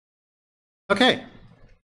Okay,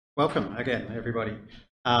 welcome again, everybody.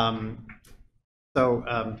 Some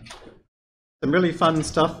really fun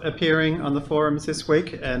stuff appearing on the forums this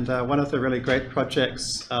week, and one of the really great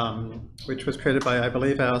projects, which was created by, I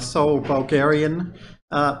believe, our sole Bulgarian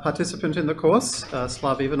participant in the course,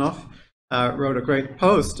 Slav Ivanov, wrote a great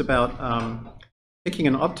post about picking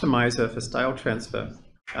an optimizer for style transfer.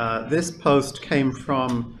 This post came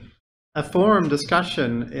from a forum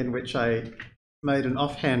discussion in which I made an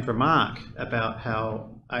offhand remark about how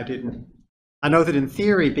I know that in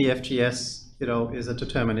theory BFGS, is a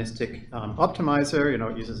deterministic optimizer.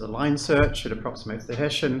 It uses a line search, it approximates the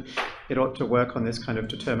Hessian. It ought to work on this kind of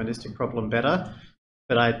deterministic problem better,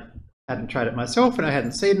 but I hadn't tried it myself and I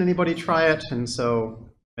hadn't seen anybody try it, and so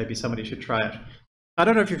maybe somebody should try it. I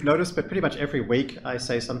don't know if you've noticed, but pretty much every week I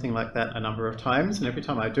say something like that a number of times, and every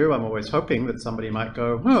time I do, I'm always hoping that somebody might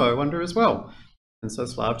go, oh, I wonder as well. And so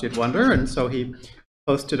Slav did wonder, and so he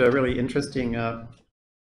posted a really interesting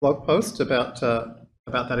blog post about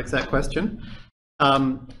that exact question.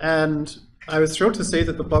 And I was thrilled to see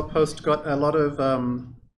that the blog post got a lot of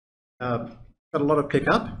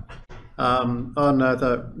pickup on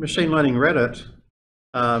the machine learning Reddit.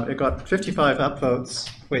 It got 55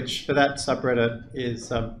 upvotes, which for that subreddit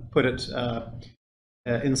is put it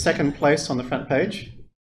in second place on the front page.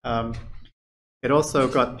 It also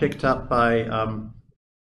got picked up by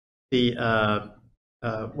the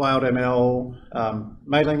WildML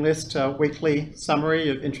mailing list weekly summary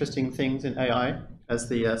of interesting things in AI as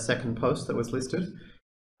the second post that was listed.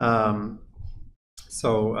 That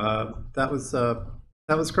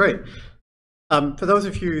was great. For those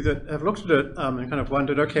of you that have looked at it and kind of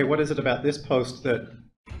wondered, okay, what is it about this post that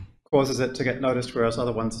causes it to get noticed whereas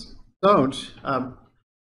other ones don't?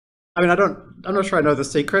 I mean, I'm not sure I know the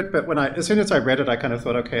secret, but as soon as I read it, I kind of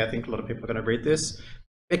thought, okay, I think a lot of people are going to read this.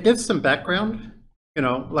 It gives some background,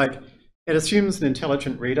 like it assumes an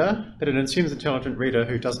intelligent reader, but it assumes an intelligent reader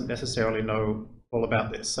who doesn't necessarily know all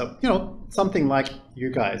about this. So, something like you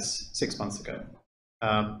guys 6 months ago.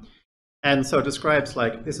 And so it describes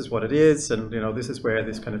like, this is what it is, and this is where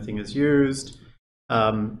this kind of thing is used,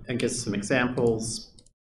 and gives some examples,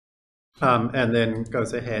 and then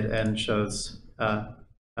goes ahead and shows,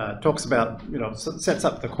 talks about, sets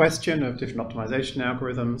up the question of different optimization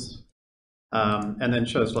algorithms, and then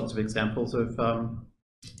shows lots of examples of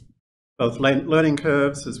both learning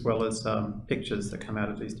curves as well as pictures that come out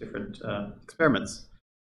of these different experiments.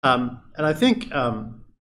 And I think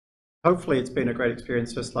hopefully it's been a great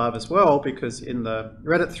experience for Slav as well, because in the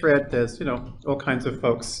Reddit thread there's all kinds of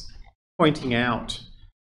folks pointing out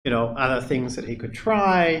other things that he could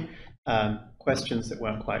try, questions that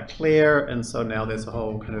weren't quite clear, and so now there's a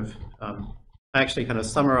whole kind of I actually kind of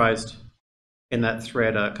summarized in that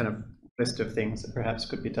thread a kind of list of things that perhaps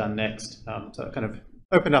could be done next, so it kind of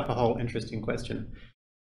opened up a whole interesting question.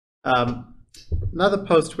 Another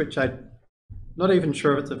post which I'm not even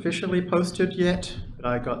sure if it's officially posted yet, but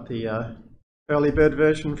I got the early bird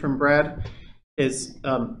version from Brad, is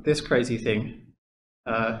this crazy thing.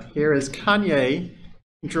 Here is Kanye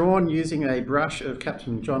drawn using a brush of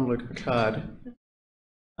Captain Jean-Luc Picard.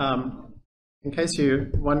 In case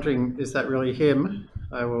you're wondering, is that really him?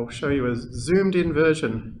 I will show you a zoomed in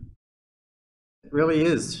version. It really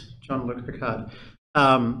is Jean-Luc Picard.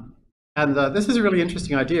 This is a really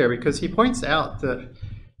interesting idea because he points out that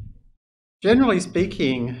generally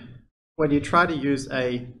speaking, when you try to use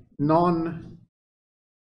a non-artwork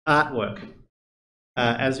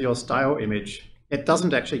as your style image, it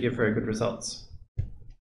doesn't actually give very good results.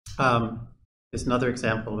 There's another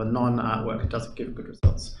example of a non-artwork. It doesn't give good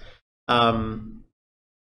results.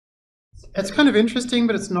 It's kind of interesting,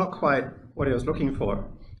 but it's not quite what he was looking for.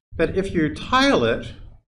 But if you tile it,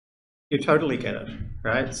 you totally get it,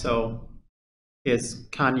 right? So here's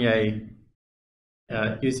Kanye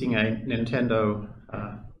using a Nintendo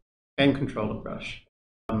game controller brush.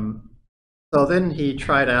 So then he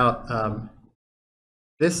tried out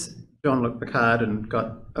this Jean-Luc Picard and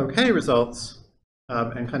got okay results,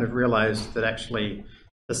 and kind of realized that actually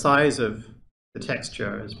the size of the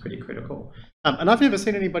texture is pretty critical. And I've never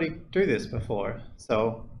seen anybody do this before.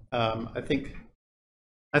 So I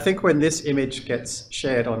think when this image gets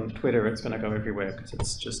shared on Twitter, it's going to go everywhere because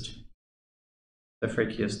it's just the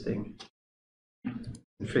freakiest thing.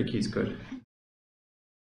 And freaky is good.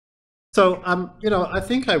 So, I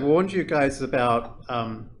think I warned you guys about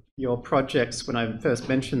your projects when I first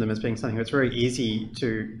mentioned them as being something that's very easy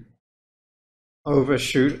to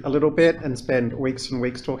overshoot a little bit and spend weeks and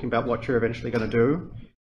weeks talking about what you're eventually going to do.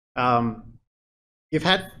 You've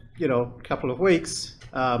had, a couple of weeks.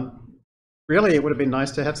 Really, it would have been nice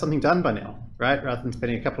to have something done by now, right? Rather than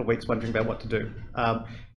spending a couple of weeks wondering about what to do.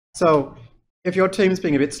 So if your team's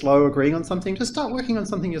being a bit slow agreeing on something, just start working on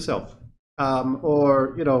something yourself.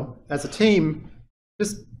 Or, you know, as a team,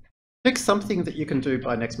 just pick something that you can do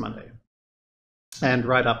by next Monday and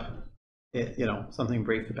write up, you know, something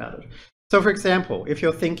brief about it. So for example, if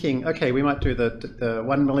you're thinking, okay, we might do the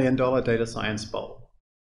 $1 million data science bowl.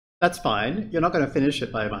 That's fine. You're not going to finish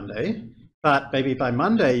it by Monday, but maybe by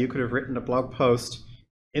Monday you could have written a blog post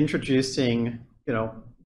introducing, you know,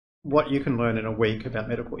 what you can learn in a week about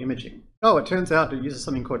medical imaging. Oh, it turns out it uses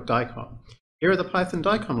something called DICOM. Here are the Python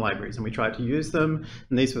DICOM libraries, and we tried to use them,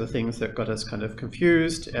 and these were the things that got us kind of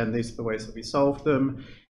confused, and these are the ways that we solved them.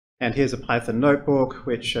 And here's a Python notebook,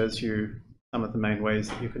 which shows you some of the main ways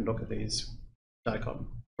that you can look at these DICOM,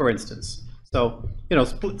 for instance. So, you know,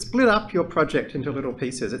 split up your project into little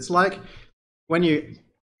pieces. It's like when you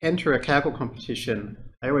enter a Kaggle competition,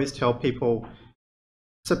 I always tell people,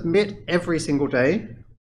 submit every single day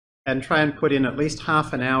and try and put in at least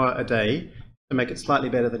half an hour a day to make it slightly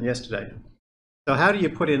better than yesterday. So how do you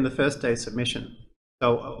put in the first day submission?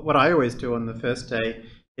 So what I always do on the first day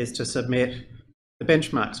is to submit the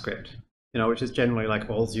benchmark script, you know, which is generally like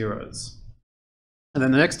all zeros. And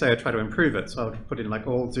then the next day I try to improve it. So I'll put in like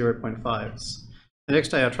all 0.5s. The next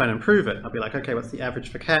day I'll try and improve it. I'll be like, okay, what's the average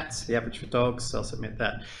for cats, the average for dogs? I'll submit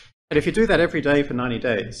that. And if you do that every day for 90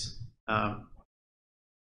 days,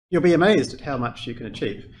 you'll be amazed at how much you can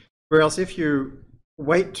achieve. Whereas if you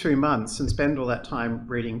wait 2 months and spend all that time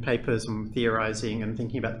reading papers and theorizing and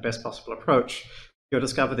thinking about the best possible approach, you'll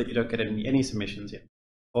discover that you don't get any submissions in.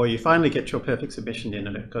 Or you finally get your perfect submission in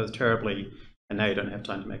and it goes terribly, and now you don't have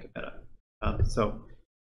time to make it better.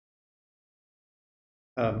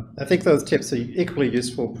 I think those tips are equally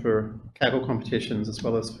useful for Kaggle competitions as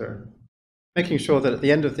well as for making sure that at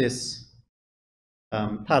the end of this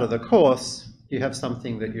part of the course, you have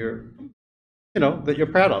something that you're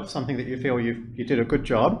proud of, something that you feel you did a good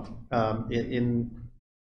job in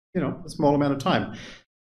a small amount of time.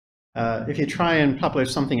 If you try and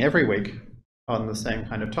publish something every week on the same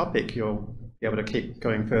kind of topic, you'll be able to keep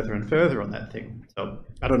going further and further on that thing. So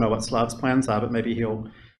I don't know what Slav's plans are, but maybe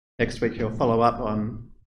next week he'll follow up on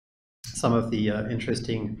some of the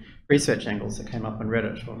interesting research angles that came up on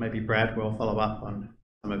Reddit, or maybe Brad will follow up on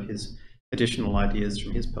some of his additional ideas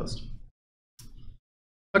from his post.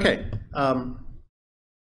 Okay,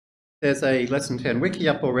 there's a Lesson 10 wiki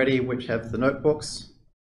up already, which have the notebooks,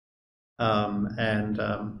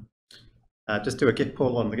 just do a git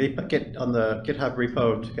pull on the GitHub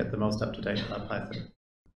repo to get the most up-to-date Python.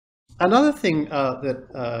 Another thing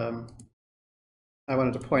that I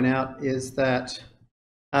wanted to point out is that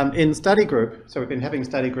in study group, so we've been having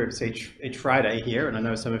study groups each Friday here, and I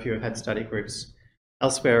know some of you have had study groups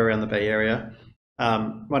elsewhere around the Bay Area.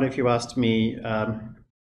 One of you asked me,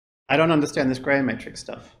 I don't understand this Graham matrix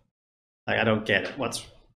stuff. Like, I don't get it. What's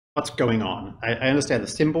going on? I understand the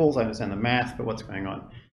symbols, I understand the math, but what's going on?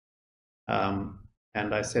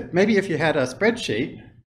 And I said, maybe if you had a spreadsheet,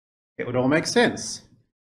 it would all make sense.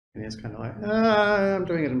 And he's kind of like, I'm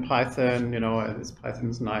doing it in Python, you know, this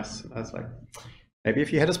Python's nice. And I was like, maybe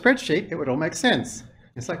if you had a spreadsheet, it would all make sense.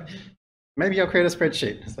 It's like, maybe I'll create a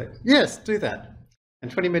spreadsheet. It's like, yes, do that.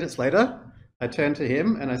 And 20 minutes later, I turned to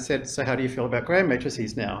him and I said, so how do you feel about Graham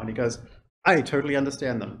matrices now? And he goes, I totally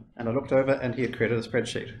understand them. And I looked over and he had created a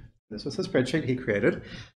spreadsheet. This was the spreadsheet he created.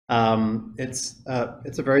 It's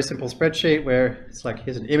a very simple spreadsheet where it's like,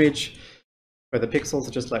 here's an image where the pixels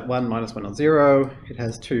are just like 1, -1, or 0. It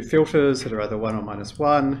has 2 filters that are either 1 or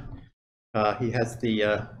 -1. He has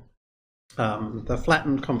the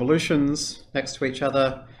flattened convolutions next to each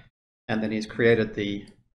other, and then he's created the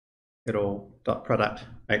little dot product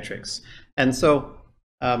matrix. And so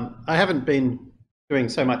I haven't been doing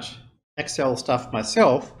so much Excel stuff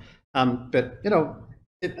myself, but you know,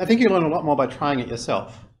 I think you learn a lot more by trying it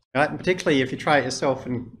yourself, right? And particularly if you try it yourself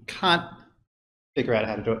and can't figure out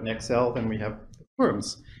how to do it in Excel, then we have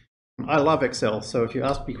forums. I love Excel, so if you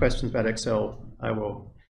ask me questions about Excel, I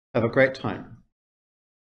will have a great time.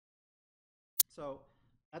 So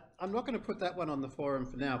I'm not going to put that one on the forum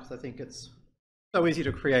for now because I think it's so easy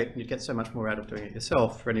to create and you get so much more out of doing it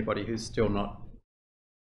yourself for anybody who's still not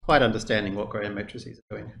quite understanding what Graham matrices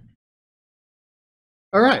are doing.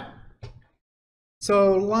 All right.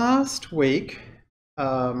 So last week,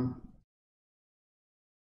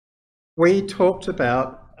 we talked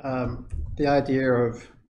about the idea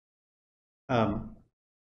of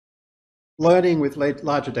learning with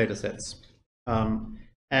larger data sets.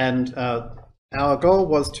 And our goal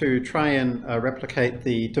was to try and replicate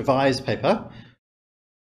the DeVISE paper.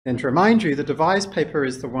 And to remind you, the DeVISE paper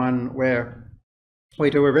is the one where we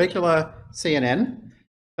do a regular CNN,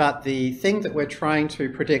 but the thing that we're trying to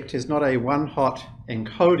predict is not a one-hot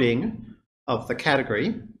encoding of the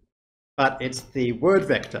category, but it's the word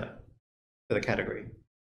vector for the category.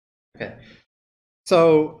 Okay,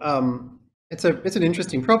 so it's an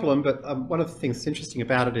interesting problem, but one of the things that's interesting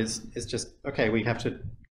about it is just, okay, we have to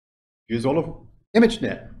use all of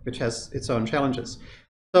ImageNet, which has its own challenges.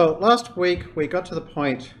 So last week we got to the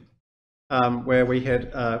point where we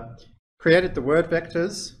had created the word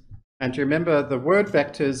vectors, and do you remember the word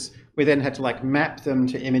vectors, we then had to like map them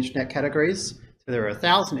to ImageNet categories. So there are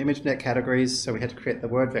 1,000 ImageNet categories, so we had to create the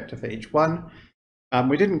word vector for each one.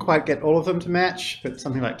 We didn't quite get all of them to match, but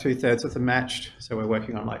something like 2/3 of them matched, so we're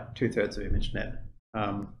working on like 2/3 of ImageNet.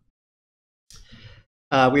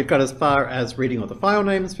 We've got as far as reading all the file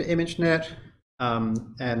names for ImageNet,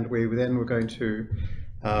 and we then were going to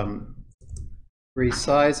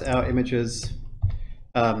resize our images.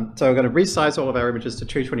 So we're going to resize all of our images to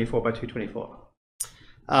 224 by 224.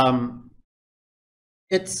 I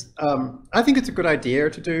think it's a good idea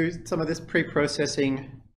to do some of this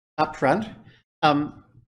pre-processing up front.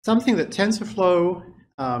 Something that TensorFlow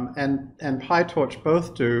and PyTorch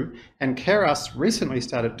both do, and Keras recently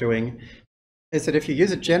started doing, is that if you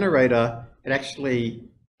use a generator, it actually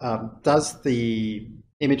does the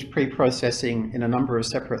image pre-processing in a number of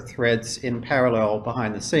separate threads in parallel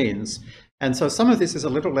behind the scenes. And so some of this is a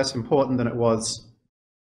little less important than it was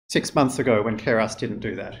 6 months ago when Keras didn't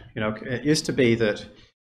do that. You know, it used to be that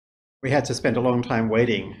we had to spend a long time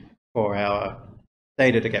waiting for our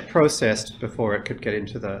data to get processed before it could get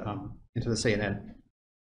into the CNN.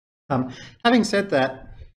 Having said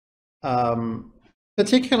that,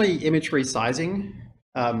 particularly image resizing,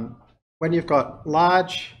 when you've got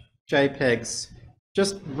large JPEGs,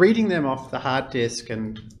 just reading them off the hard disk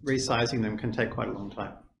and resizing them can take quite a long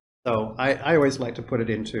time. So I always like to put it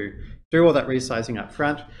into, do all that resizing up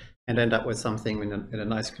front and end up with something in a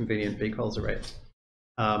nice convenient bcolz array.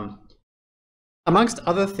 Amongst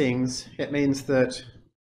other things, it means that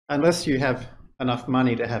unless you have enough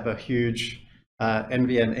money to have a huge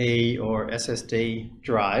NVMe or SSD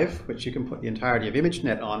drive, which you can put the entirety of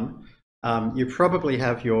ImageNet on, you probably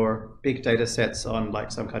have your big data sets on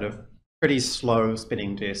like some kind of pretty slow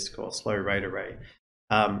spinning disk or slow RAID array.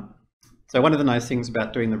 So one of the nice things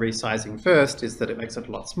about doing the resizing first is that it makes it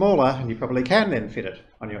a lot smaller, and you probably can then fit it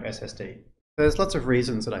on your SSD. There's lots of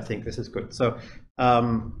reasons that I think this is good. So,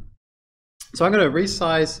 so I'm going to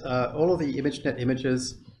resize all of the ImageNet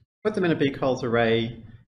images, put them in a bcolz array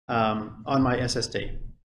on my SSD.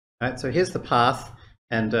 Right, so here's the path,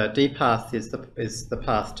 and dpath is the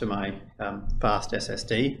path to my fast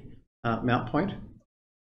SSD mount point.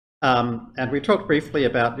 And we talked briefly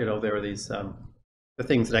about, you know, there are these the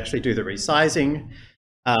things that actually do the resizing,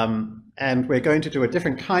 and we're going to do a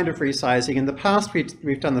different kind of resizing. In the past,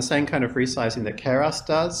 we've done the same kind of resizing that Keras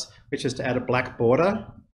does, which is to add a black border.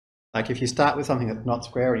 Like if you start with something that's not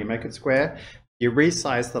square and you make it square, you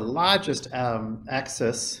resize the largest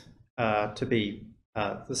axis to be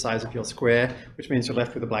the size of your square, which means you're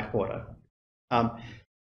left with a black border.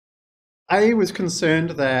 I was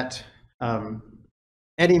concerned that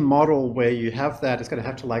any model where you have that is going to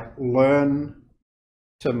have to like learn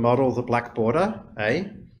to model the black border, A,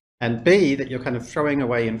 and B, that you're kind of throwing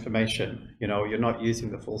away information. You know, you're not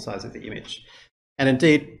using the full size of the image. And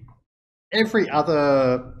indeed, every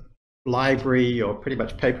other library or pretty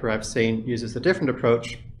much paper I've seen uses a different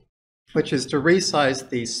approach, which is to resize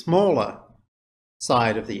the smaller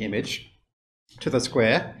side of the image to the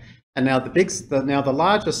square. And now the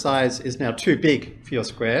larger size is now too big for your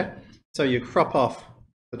square. So you crop off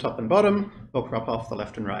the top and bottom or crop off the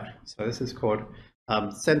left and right. So this is called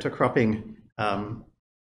center cropping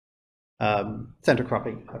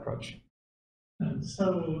approach.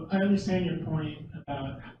 So I understand your point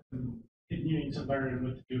about needing to learn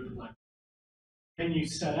what to do with black. And you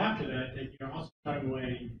said after that you're also throwing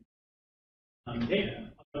away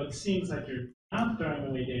data. Although it seems like you're not throwing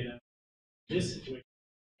away data in this situation.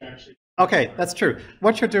 Actually. Okay, that's true.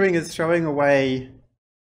 What you're doing is throwing away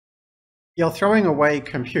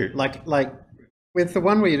compute. Like with the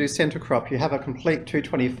one where you do center crop, you have a complete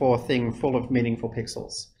 224 thing full of meaningful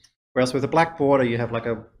pixels. Whereas with a black border, you have like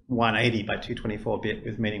a 180 by 224 bit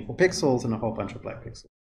with meaningful pixels and a whole bunch of black pixels.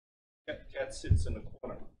 Cat sits in the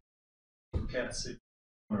corner. Cat sits in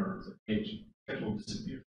the corner of the page. Cat will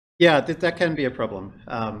disappear. Yeah, that can be a problem.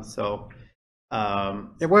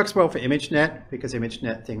 It works well for ImageNet because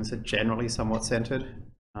ImageNet things are generally somewhat centered.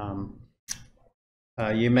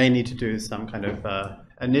 You may need to do some kind of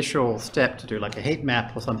initial step to do like a heat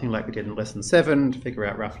map or something like we did in lesson 7 to figure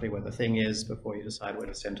out roughly where the thing is before you decide where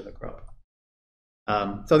to center the crop.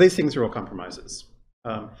 So these things are all compromises.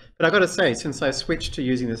 But I've got to say, since I switched to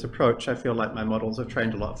using this approach, I feel like my models have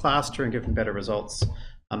trained a lot faster and given better results.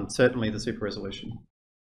 certainly the super resolution.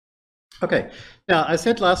 Okay, now I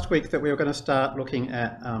said last week that we were going to start looking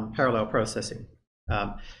at parallel processing.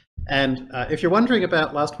 If you're wondering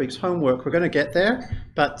about last week's homework, we're going to get there,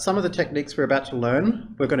 but some of the techniques we're about to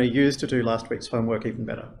learn, we're going to use to do last week's homework even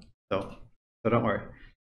better. So don't worry.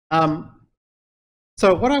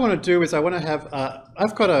 So what I want to do is I want to have,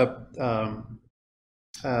 I've got a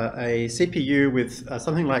CPU with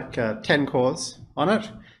something like 10 cores on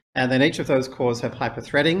it, and then each of those cores have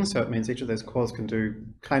hyper-threading, so it means each of those cores can do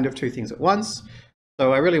kind of two things at once.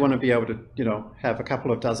 So I really want to be able to, you know, have a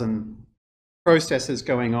couple of dozen processes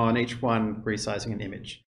going on, each one resizing an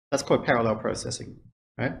image. That's called parallel processing,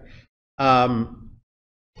 right?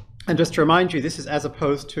 And just to remind you, this is as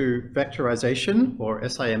opposed to vectorization, or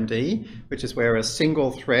SIMD, which is where a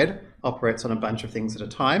single thread operates on a bunch of things at a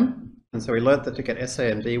time. And so we learned that to get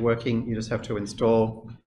SIMD working, you just have to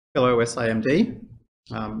install Pillow SIMD,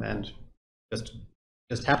 and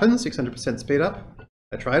just happens, 600% speed up.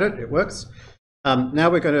 I tried it, it works. Now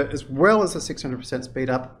we're going to, as well as a 600% speed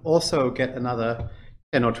up, also get another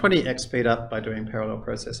 10 or 20x speed up by doing parallel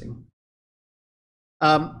processing.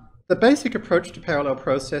 The basic approach to parallel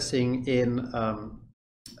processing in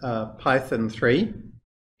Python 3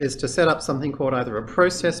 is to set up something called either a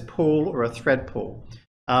process pool or a thread pool.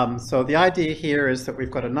 So the idea here is that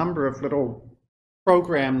we've got a number of little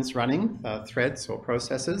programs running, threads or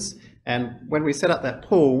processes, and when we set up that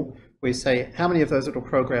pool, we say how many of those little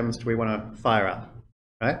programs do we want to fire up,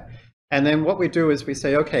 right? And then what we do is we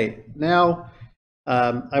say, okay, now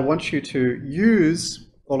I want you to use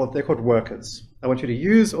all of, they're called workers. I want you to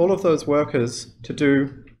use all of those workers to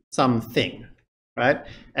do something, right?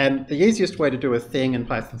 And the easiest way to do a thing in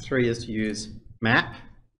Python 3 is to use map.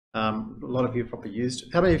 A lot of you have probably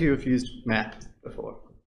used, how many of you have used map before?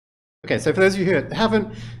 Okay, so for those of you who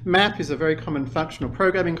haven't, map is a very common functional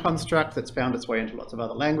programming construct that's found its way into lots of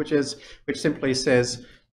other languages, which simply says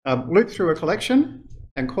loop through a collection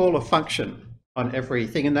and call a function on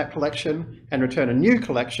everything in that collection and return a new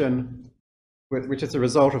collection, which is the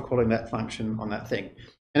result of calling that function on that thing.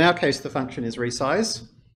 In our case, the function is resize,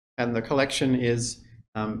 and the collection is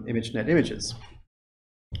imagenet images.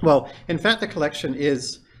 Well, in fact, the collection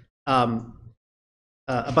is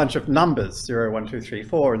a bunch of numbers, 0, 1, 2, 3,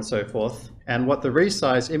 4, and so forth. And what the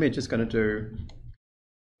resize image is going to do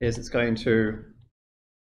is it's going to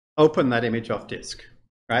open that image off disk,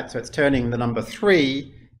 right? So it's turning the number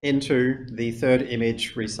 3 into the third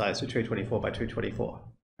image resized to 224 by 224,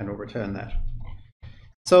 and we'll return that.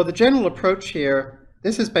 So the general approach here,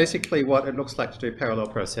 this is basically what it looks like to do parallel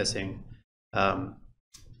processing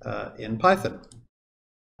in Python.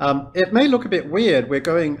 It may look a bit weird. We're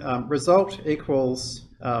going result equals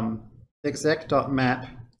exec.map.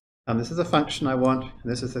 This is a function I want,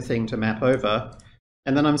 and this is the thing to map over.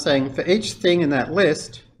 And then I'm saying for each thing in that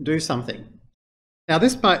list, do something. Now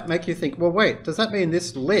this might make you think, well, wait, does that mean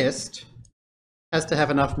this list has to have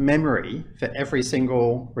enough memory for every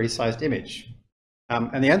single resized image?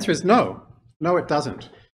 And the answer is no. No, it doesn't.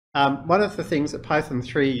 One of the things that Python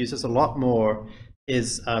 3 uses a lot more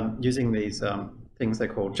is using these things they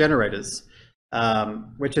call generators,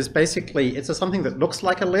 which is basically, it's something that looks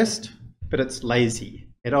like a list, but it's lazy.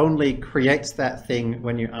 It only creates that thing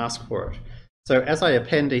when you ask for it. So as I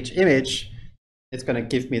append each image, it's going to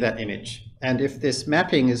give me that image. And if this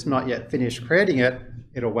mapping is not yet finished creating it,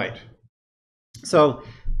 it'll wait. So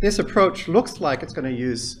this approach looks like it's going to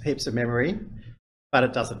use heaps of memory, but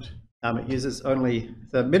it doesn't. It uses only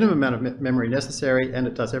the minimum amount of memory necessary, and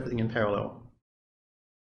it does everything in parallel.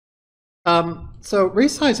 So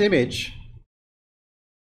resize image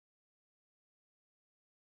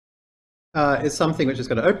is something which is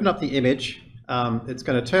going to open up the image, it's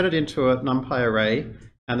going to turn it into a NumPy array,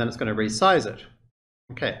 and then it's going to resize it.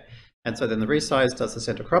 Okay, and so then the resize does the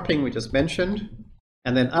center cropping we just mentioned,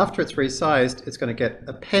 and then after it's resized, it's going to get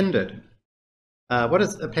appended. What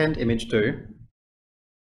does append image do?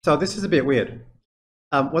 So this is a bit weird.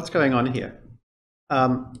 What's going on here?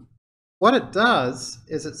 What it does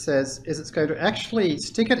is it's going to actually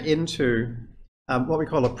stick it into what we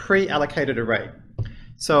call a pre-allocated array.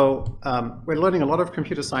 So we're learning a lot of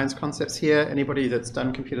computer science concepts here. Anybody that's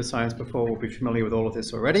done computer science before will be familiar with all of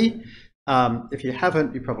this already. If you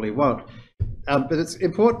haven't, you probably won't. But it's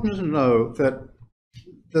important to know that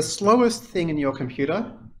the slowest thing in your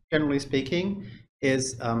computer, generally speaking,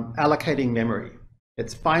 is allocating memory.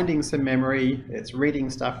 It's finding some memory, it's reading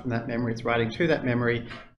stuff from that memory, it's writing to that memory,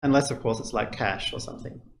 unless of course it's like cache or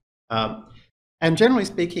something. And generally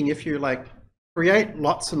speaking, if you like create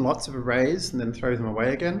lots and lots of arrays and then throw them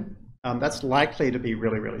away again, that's likely to be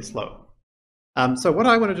really, really slow. So what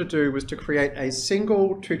I wanted to do was to create a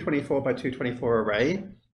single 224 by 224 array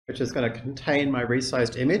which is going to contain my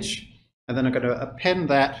resized image, and then I'm going to append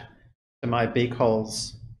that to my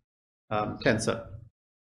bcols tensor.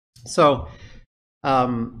 So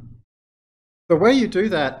the way you do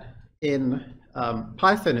that in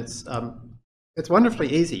Python, it's wonderfully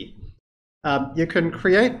easy. You can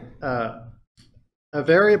create a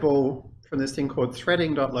variable from this thing called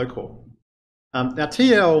threading.local. Now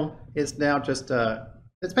TL is now just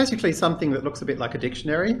it's basically something that looks a bit like a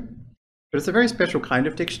dictionary, but it's a very special kind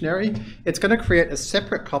of dictionary. It's going to create a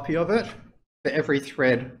separate copy of it for every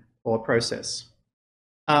thread or process.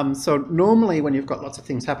 So normally when you've got lots of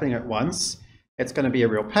things happening at once, it's going to be a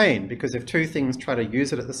real pain, because if two things try to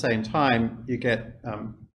use it at the same time, you get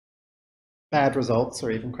bad results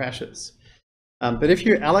or even crashes. But if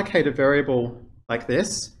you allocate a variable like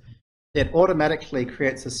this, it automatically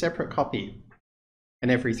creates a separate copy in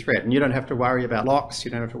every thread, and you don't have to worry about locks, you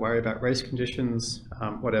don't have to worry about race conditions,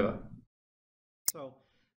 whatever. So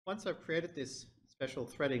once I've created this special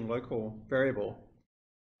threading local variable,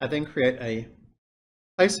 I then create a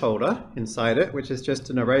placeholder inside it, which is just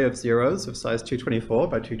an array of zeros of size 224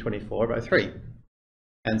 by 224 by 3.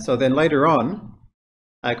 And so then later on,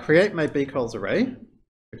 I create my bcols array,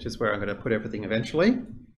 which is where I'm going to put everything eventually.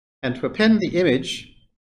 And to append the image,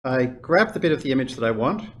 I grab the bit of the image that I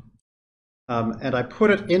want, and I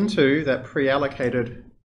put it into that pre-allocated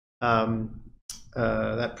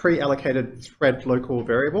thread local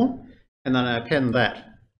variable, and then I append that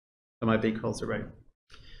to my bcols array.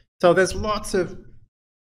 So there's lots of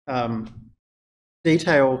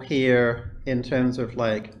detail here in terms of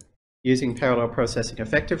like using parallel processing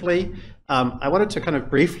effectively. I wanted to kind of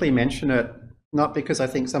briefly mention it, not because I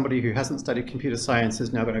think somebody who hasn't studied computer science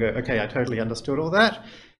is now going to go, okay, I totally understood all that,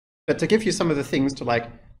 but to give you some of the things to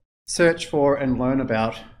like search for and learn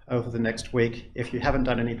about over the next week if you haven't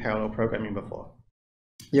done any parallel programming before.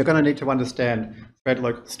 You're going to need to understand thread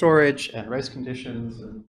local storage and race conditions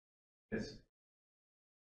and this.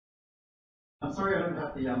 I'm sorry I don't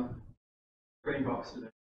have the green box today.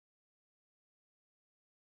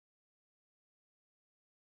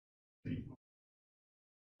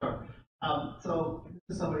 So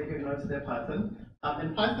this is somebody who knows their Python.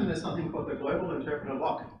 In Python there's something called the global interpreter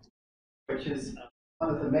lock, which is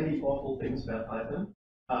one of the many awful things about Python,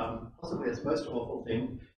 possibly its most awful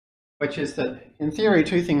thing, which is that in theory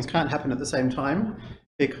two things can't happen at the same time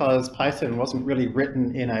because Python wasn't really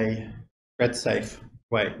written in a thread-safe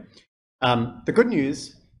way. The good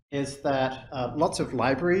news is that lots of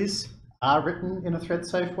libraries are written in a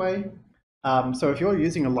thread-safe way. So if you're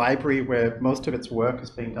using a library where most of its work is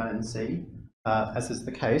being done in C, as is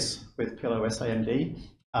the case with PILO-SIMD,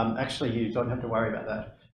 actually you don't have to worry about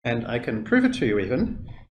that. And I can prove it to you even,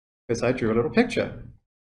 because I drew a little picture.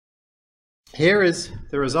 Here is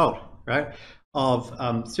the result, right, of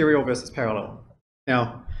serial versus parallel.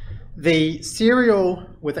 Now, the serial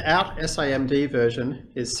without SIMD version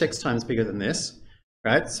is 6 times bigger than this,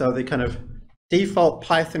 right? So the kind of default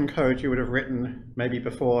Python code you would have written maybe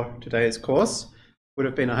before today's course would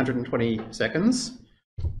have been 120 seconds,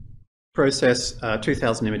 process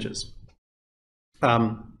 2,000 images.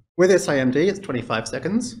 With SIMD, it's 25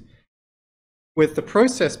 seconds. With the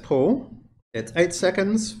process pool, it's 8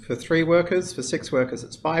 seconds for 3 workers. For 6 workers,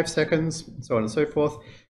 it's 5 seconds, and so on and so forth.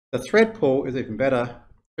 The thread pool is even better,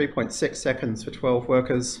 3.6 seconds for 12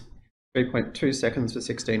 workers, 3.2 seconds for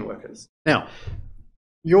 16 workers. Now,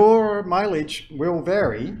 your mileage will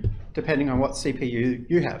vary depending on what CPU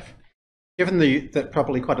you have. Given that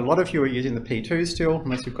probably quite a lot of you are using the P2 still,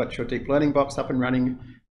 unless you've got your deep learning box up and running,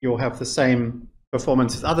 you'll have the same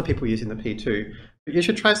performance as other people using the P2. But you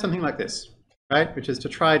should try something like this, right? Which is to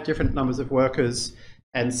try different numbers of workers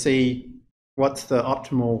and see what's the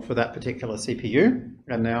optimal for that particular CPU.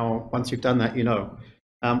 And now, once you've done that, you know.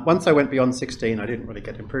 Once I went beyond 16, I didn't really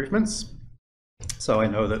get improvements. So I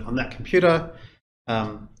know that on that computer,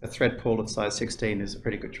 a thread pool of size 16 is a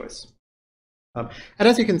pretty good choice. And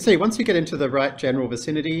as you can see, once you get into the right general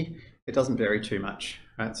vicinity, it doesn't vary too much,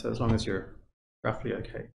 right? So as long as you're roughly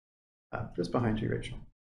okay. Just behind you, Rachel.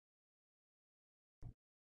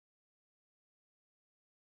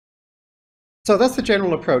 So that's the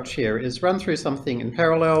general approach here, is run through something in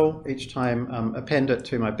parallel, each time append it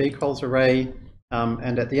to my bcols array,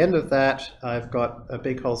 and at the end of that, I've got a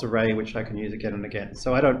bcols array which I can use again and again.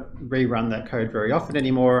 So I don't rerun that code very often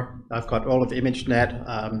anymore. I've got all of the imagenet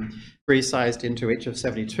resized into each of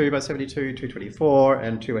 72 by 72, 224,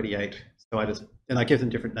 and 288. So I give them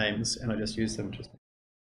different names, and I just use them.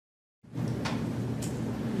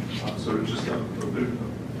 So just a bit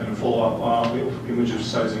kind of follow up with image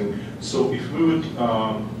resizing. So if we would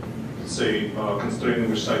say, constraining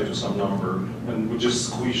which side to some number, and we just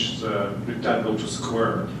squish the rectangle to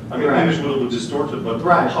square. I mean, the image will be distorted, but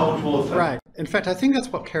how it will affect? Right. In fact, I think that's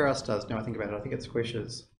what Keras does. Now I think about it, I think it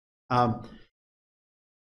squishes.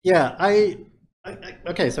 Yeah,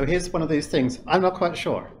 okay, so here's one of these things. I'm not quite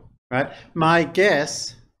sure, right? My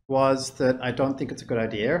guess was that I don't think it's a good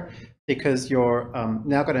idea because you're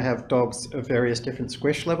now going to have dogs of various different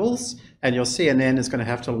squish levels, and your CNN is going to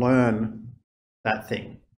have to learn that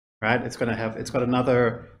thing, right? It's got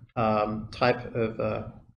another type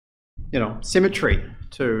of symmetry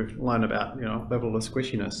to learn about, level of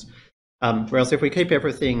squishiness. Whereas if we keep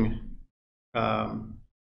everything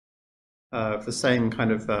the same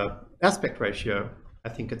kind of aspect ratio, I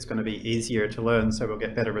think it's going to be easier to learn, so we'll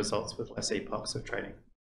get better results with less epochs of training.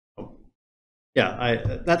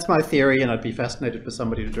 Yeah, that's my theory, and I'd be fascinated for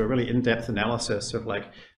somebody to do a really in-depth analysis of like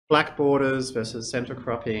black borders versus center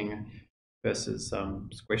cropping versus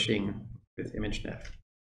squishing with ImageNet.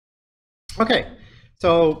 Okay,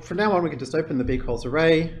 so from now on we can just open the bcals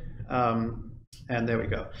array, and there we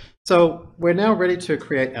go. So we're now ready to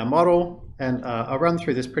create our model, and I'll run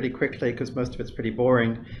through this pretty quickly because most of it's pretty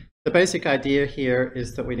boring. The basic idea here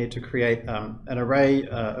is that we need to create an array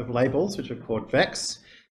of labels, which are called vex,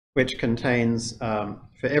 which contains,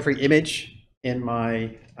 for every image in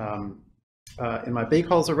my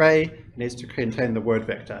bcals array, it needs to contain the word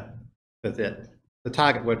vector for the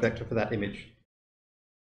target word vector for that image.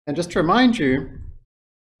 And just to remind you,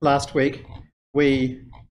 last week we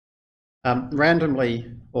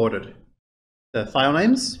randomly ordered the file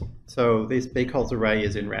names, so this bcals array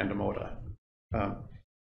is in random order.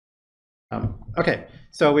 Okay,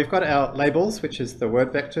 so we've got our labels, which is the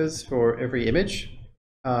word vectors for every image.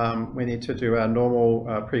 We need to do our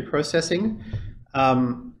normal pre-processing.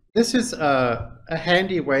 This is a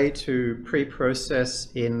handy way to pre-process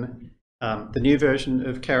in the new version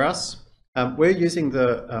of Keras. We're using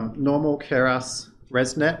the normal Keras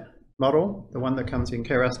ResNet model, the one that comes in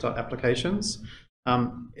keras.applications.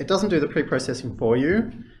 It doesn't do the pre-processing for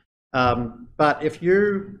you, but if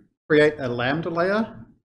you create a Lambda layer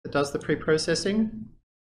that does the pre-processing,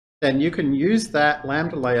 then you can use that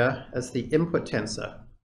Lambda layer as the input tensor.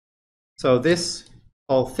 So this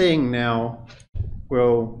whole thing now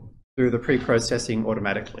will do the pre-processing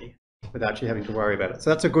automatically without you having to worry about it. So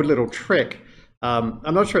that's a good little trick. I'm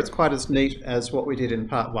not sure it's quite as neat as what we did in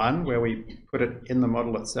part 1, where we put it in the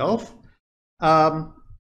model itself. But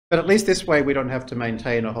at least this way we don't have to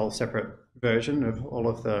maintain a whole separate version of all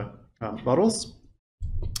of the models.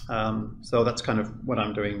 So that's kind of what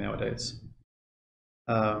I'm doing nowadays.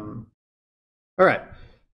 All right.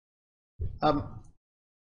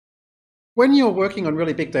 When you're working on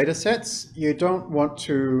really big data sets, you don't want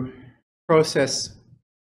to process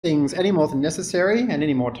things any more than necessary and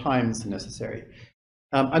any more times than necessary.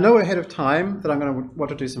 I know ahead of time that I'm going to want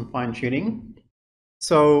to do some fine tuning.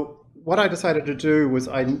 So what I decided to do was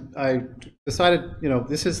I decided,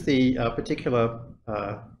 this is the particular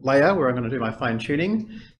layer where I'm going to do my fine tuning.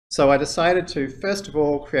 So I decided to first of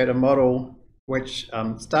all create a model which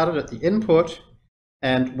started at the input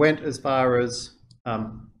and went as far as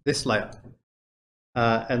this layer.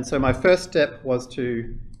 And so my first step was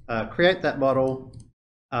to create that model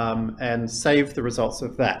and save the results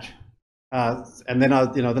of that. And then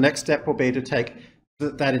the next step will be to take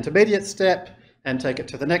that intermediate step and take it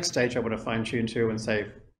to the next stage I want to fine tune to and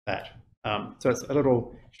save that. So it's a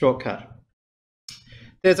little shortcut.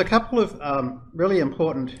 There's a couple of really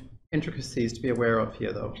important intricacies to be aware of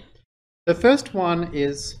here though. The first one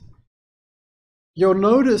is you'll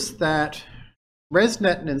notice that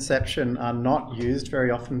ResNet and Inception are not used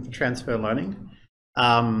very often for transfer learning.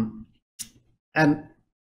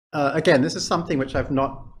 Again, this is something which I've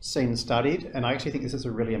not seen studied, and I actually think this is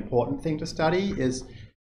a really important thing to study, is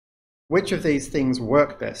which of these things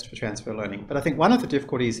work best for transfer learning. But I think one of the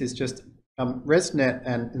difficulties is just ResNet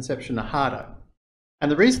and Inception are harder.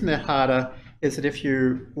 And the reason they're harder is that if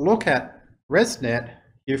you look at ResNet,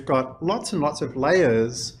 you've got lots and lots of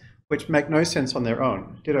layers which make no sense on their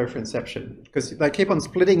own, ditto for Inception, because they keep on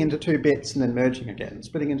splitting into 2 bits and then merging again,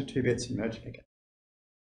 splitting into 2 bits and merging again.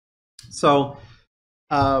 So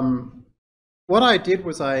what I did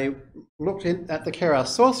was I looked at the Keras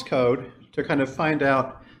source code to kind of find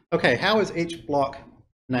out, okay, how is each block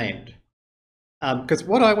named? Because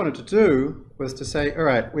what I wanted to do was to say, all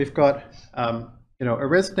right, we've got a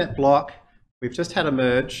ResNet block, we've just had a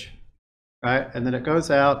merge, right? And then it goes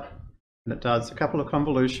out and it does a couple of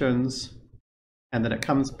convolutions, and then it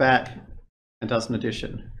comes back and does an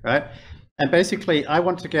addition, right? And basically, I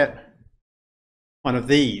want to get one of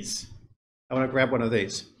these. I want to grab one of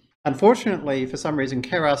these. Unfortunately, for some reason,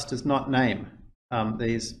 Keras does not name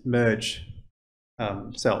these merge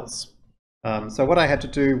cells. So what I had to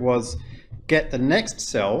do was get the next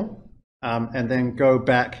cell and then go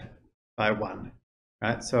back by one.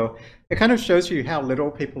 Right? So it kind of shows you how little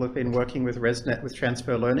people have been working with ResNet with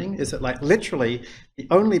transfer learning. Is that like literally the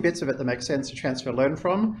only bits of it that make sense to transfer learn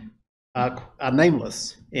from are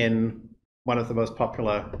nameless in one of the most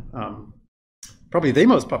popular, probably the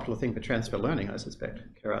most popular thing for transfer learning, I suspect,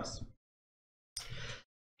 Keras.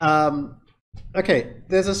 Okay,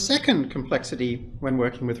 there's a second complexity when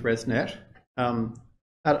working with ResNet.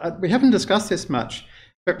 We haven't discussed this much,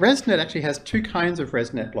 but ResNet actually has two kinds of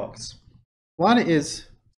ResNet blocks. One is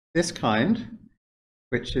this kind,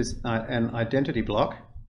 which is an identity block.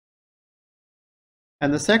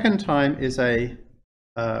 And the second time is a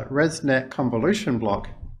ResNet convolution block,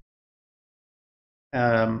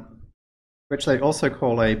 which they also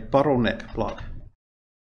call a bottleneck block.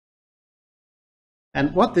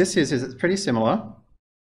 And what this is it's pretty similar.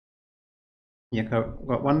 You've got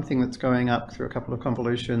one thing that's going up through a couple of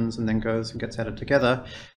convolutions and then goes and gets added together.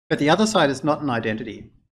 But the other side is not an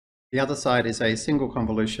identity. The other side is a single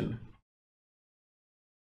convolution.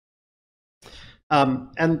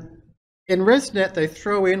 And in ResNet, they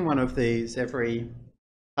throw in one of these every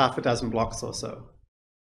half a dozen blocks or so.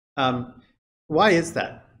 Why is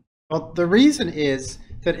that? Well, the reason is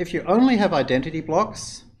that if you only have identity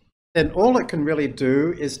blocks, then all it can really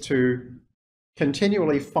do is to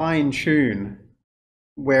continually fine-tune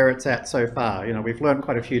where it's at so far. You know, we've learned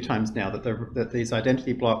quite a few times now that these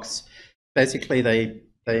identity blocks, basically they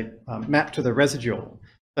map to the residual.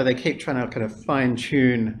 So they keep trying to kind of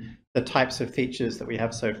fine-tune the types of features that we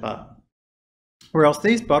have so far. Whereas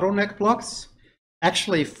these bottleneck blocks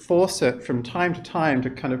actually force it from time to time to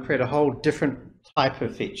kind of create a whole different type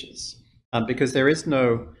of features because there is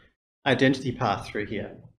no identity path through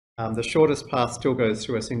here. The shortest path still goes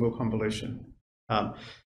through a single convolution.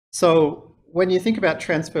 So when you think about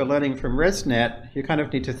transfer learning from ResNet, you kind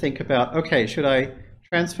of need to think about, okay, should I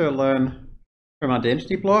transfer learn from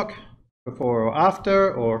identity block before or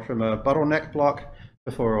after, or from a bottleneck block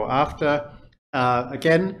before or after?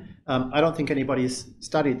 Again, I don't think anybody's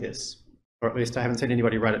studied this, or at least I haven't seen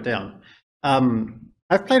anybody write it down.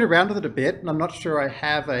 I've played around with it a bit, and I'm not sure I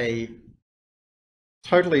have a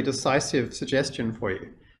totally decisive suggestion for you.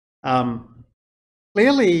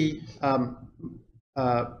 Clearly,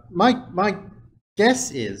 my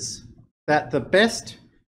guess is that the best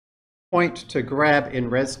point to grab in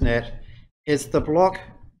ResNet is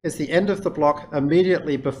the end of the block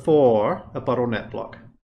immediately before a bottleneck block.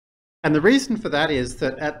 And the reason for that is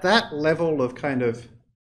that at that level of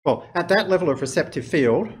at that level of receptive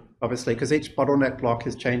field, obviously, because each bottleneck block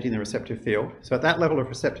is changing the receptive field. So at that level of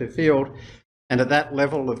receptive field, and at that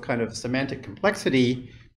level of kind of semantic complexity,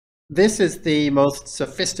 this is the most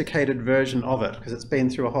sophisticated version of it because it's been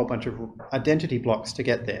through a whole bunch of identity blocks to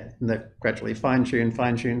get there. And they've gradually fine-tune,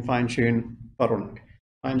 fine-tune, fine-tune, bottleneck.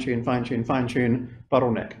 Fine-tune, fine-tune, fine-tune,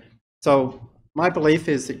 bottleneck. So my belief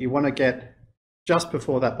is that you want to get just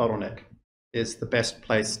before that bottleneck is the best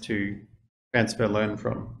place to transfer learn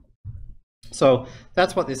from. So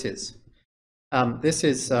that's what this is. This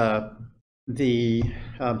is the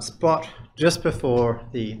spot just before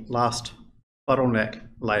the last bottleneck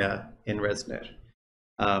layer in ResNet.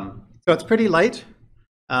 So it's pretty late.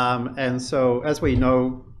 And so as we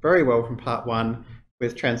know very well from part one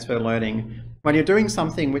with transfer learning, when you're doing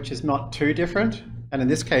something which is not too different, and in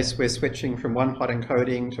this case we're switching from one-hot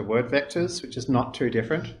encoding to word vectors, which is not too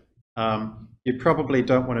different, you probably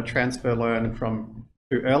don't want to transfer learn from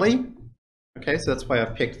too early. Okay, so that's why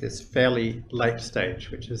I've picked this fairly late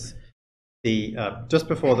stage, which is the just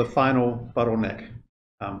before the final bottleneck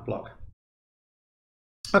block.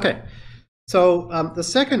 Okay, so the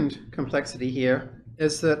second complexity here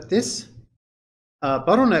is that this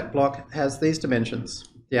bottleneck block has these dimensions.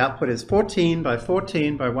 The output is 14 by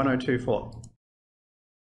 14 by 1024.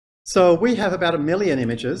 So we have about 1 million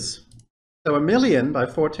images. So 1 million by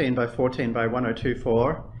 14 by 14 by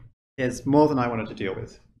 1024 is more than I wanted to deal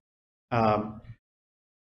with.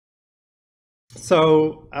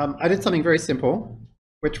 So I did something very simple,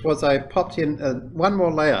 which was I popped in one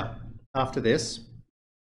more layer after this,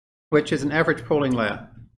 which is an average pooling layer,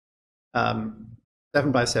 7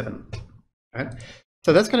 by 7. Right?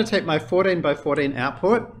 So that's going to take my 14 by 14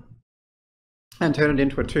 output and turn it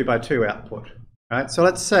into a 2 by 2 output. Right? So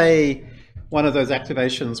let's say one of those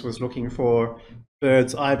activations was looking for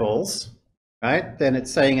bird's eyeballs. Right? Then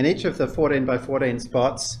it's saying in each of the 14 by 14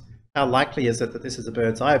 spots, how likely is it that this is a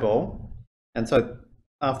bird's eyeball? And so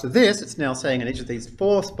after this, it's now saying in each of these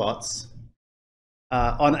 4 spots,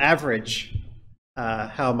 on average,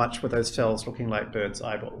 how much were those cells looking like bird's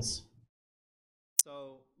eyeballs?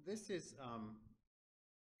 this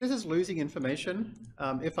is losing information.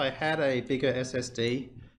 If I had a bigger SSD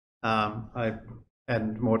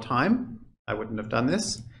and more time, I wouldn't have done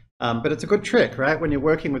this. But it's a good trick, right? When you're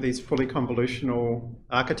working with these fully convolutional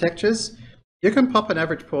architectures, you can pop an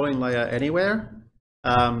average pooling layer anywhere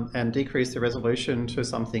and decrease the resolution to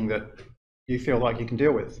something that you feel like you can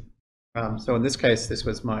deal with. So in this case, this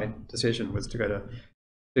was my decision, was to go to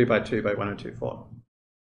 2 by 2 by 1024.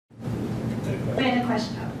 I had a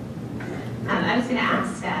question. I was going to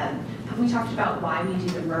ask, have we talked about why we do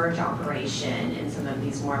the merge operation in some of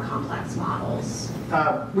these more complex models?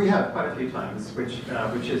 We have quite a few times, which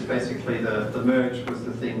is basically the merge was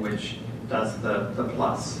the thing which does the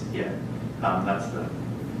plus here. That's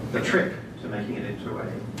the trick to making it into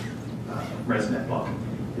a ResNet block,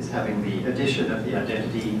 is having the addition of the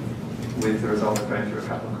identity with the result of going through a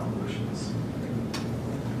couple of convolutions.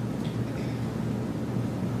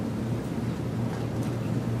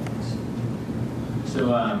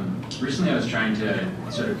 So recently I was trying to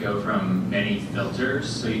sort of go from many filters.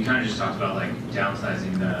 So you kind of just talked about like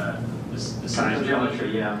downsizing the size of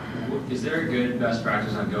geometry, yeah. Is there a good best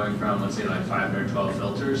practice on going from, let's say, like 512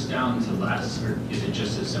 filters down to less, or is it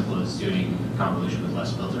just as simple as doing convolution with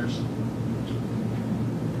less filters?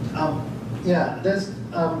 Yeah, there's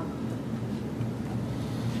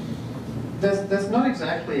not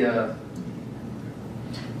exactly a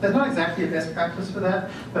best practice for that,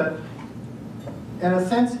 but in a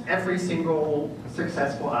sense, every single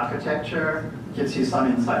successful architecture gives you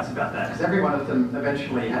some insights about that, because every one of them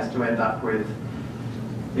eventually has to end up with,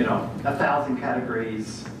 1,000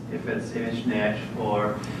 categories if it's ImageNet,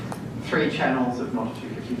 or 3 channels of not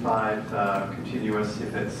 255 continuous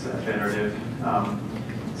if it's generative.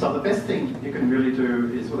 So the best thing you can really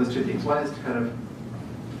do is, well, there's 2 things. One is to kind of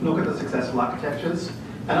look at the successful architectures.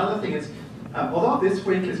 Another thing is, although this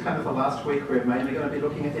week is kind of the last week we're mainly going to be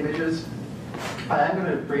looking at images, I am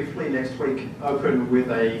going to briefly next week open with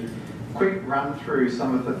a quick run through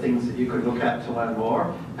some of the things that you could look at to learn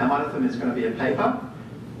more. And one of them is going to be a paper.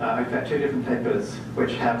 In fact, 2 different papers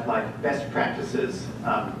which have like best practices,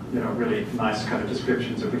 really nice kind of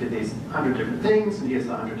descriptions of we did these 100 different things and here's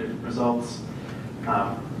the 100 different results.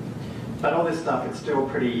 But all this stuff, it's still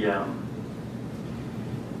pretty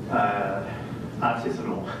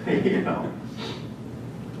artisanal,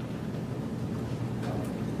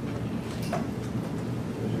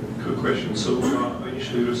 Good question. So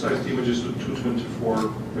initially you resized the images to 224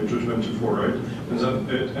 by 224, right? And then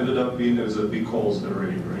it ended up being as a big calls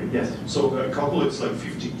array, right? Yes. So calculates like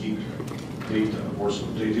 50 gig data or so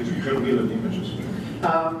data. You have 1 million images.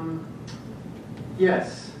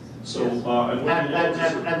 Yes. So yes.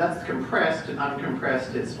 And that's compressed, and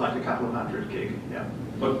uncompressed it's like a couple of 100 gig. Yeah.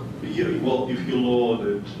 But yeah, well, if you load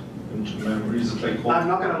it into memory, is it like? I'm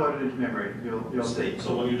not going to load it into memory. You'll see.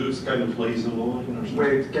 So when you do it's kind of lazy loading or something?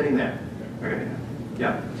 We're getting there. We're getting there.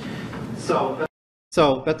 Yeah.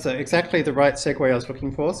 So that's exactly the right segue I was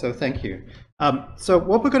looking for. So thank you. So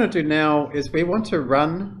what we're going to do now is we want to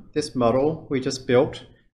run this model we just built,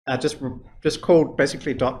 just called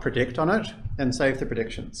basically .predict on it, and save the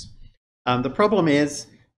predictions. The problem is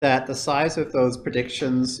that the size of those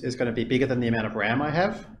predictions is going to be bigger than the amount of RAM I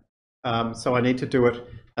have. So I need to do it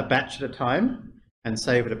a batch at a time and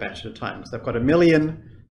save it a batch at a time. So I've got 1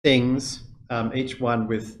 million things, each one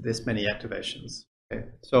with this many activations. Okay,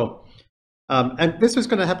 so and this is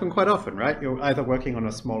going to happen quite often, right? You're either working on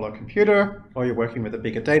a smaller computer, or you're working with a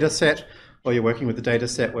bigger data set, or you're working with a data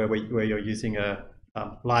set where you're using a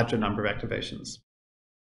larger number of activations.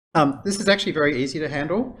 This is actually very easy to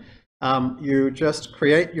handle. You just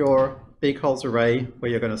create your big holes array where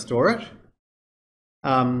you're going to store it.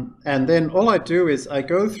 And then all I do is I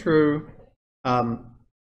go through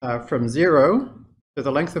from 0 to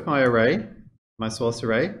the length of my array, my source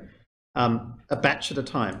array, a batch at a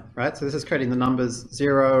time, right? So this is creating the numbers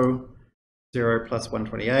 0, 0 plus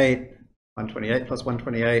 128, 128 plus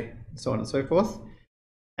 128, so on and so forth.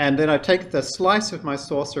 And then I take the slice of my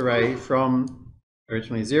source array from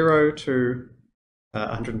originally 0 to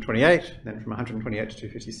 128, then from 128 to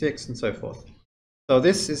 256, and so forth. So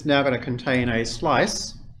this is now going to contain a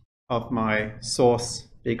slice of my source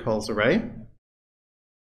big holes array.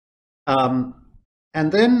 And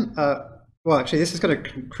then, well, actually, this is going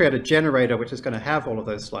to create a generator which is going to have all of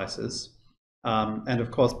those slices. And of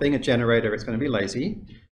course, being a generator, it's going to be lazy.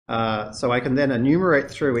 So I can then enumerate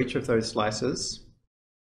through each of those slices.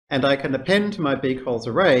 And I can append to my big holes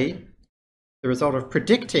array the result of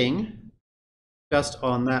predicting just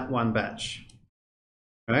on that one batch,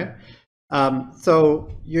 right? So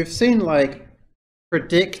you've seen like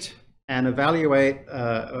predict and evaluate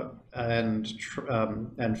and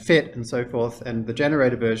fit and so forth, and the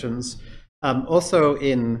generator versions. Also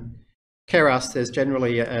in Keras, there's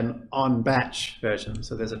generally an on-batch version.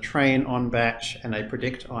 So there's a train on-batch and a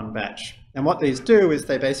predict on-batch. And what these do is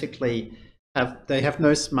they basically have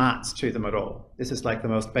no smarts to them at all. This is like the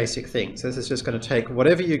most basic thing. So this is just going to take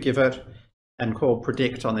whatever you give it and call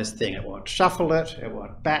predict on this thing. It won't shuffle it, it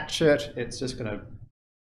won't batch it, it's just going to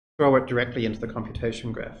throw it directly into the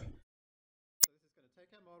computation graph. So this is going to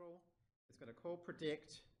take our model, it's going to call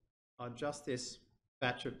predict on just this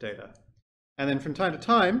batch of data. And then from time to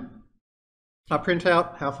time, I'll print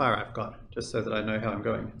out how far I've got, just so that I know how I'm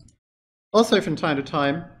going. Also from time to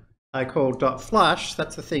time, I call .flush,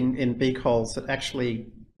 that's the thing in bcalls that actually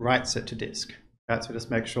writes it to disk. Right? So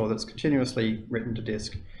just make sure that it's continuously written to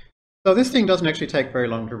disk. So this thing doesn't actually take very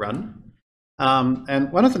long to run.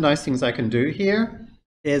 And one of the nice things I can do here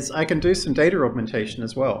is I can do some data augmentation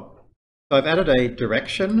as well. So I've added a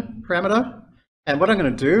direction parameter. And what I'm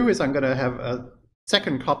going to do is I'm going to have a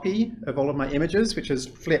second copy of all of my images, which is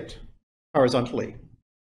flipped horizontally.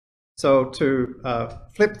 So to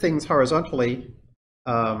flip things horizontally,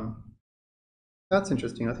 that's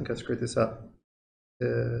interesting. I think I screwed this up.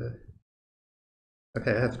 Okay,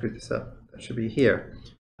 I have screwed this up. That should be here.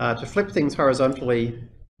 To flip things horizontally,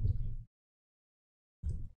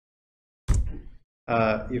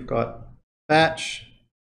 you've got batch,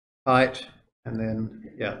 height, and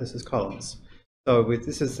then, yeah, this is columns. So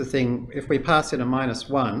this is the thing, if we pass in a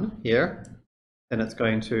 -1 here, then it's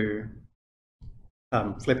going to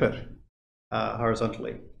flip it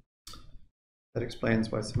horizontally. That explains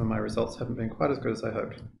why some of my results haven't been quite as good as I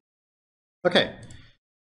hoped. Okay,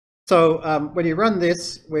 so when you run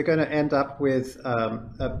this, we're going to end up with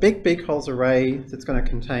a big bcalls array that's going to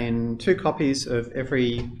contain 2 copies of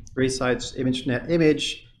every resize ImageNet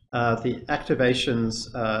image, the activations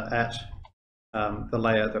at the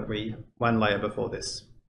layer that one layer before this.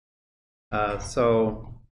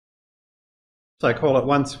 So I call it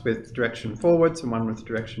once with direction forwards and one with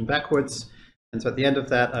direction backwards. And so at the end of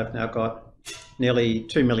that, I've now got nearly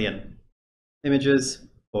 2 million images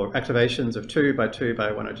or activations of 2 by 2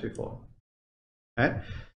 by 1024. Okay,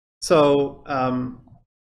 so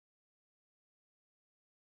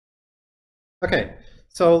okay,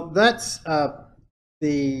 so that's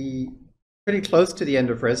pretty close to the end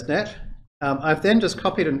of ResNet. I've then just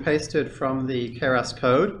copied and pasted from the Keras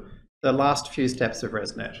code the last few steps of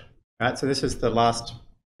ResNet. Right, so this is the last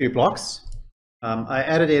few blocks. I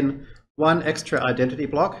added in one extra identity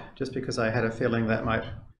block just because I had a feeling that might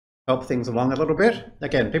help things along a little bit.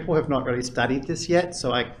 Again, people have not really studied this yet,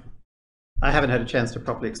 so I haven't had a chance to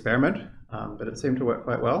properly experiment, but it seemed to work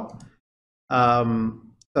quite well.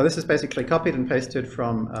 So this is basically copied and pasted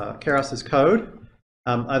from Keras's code.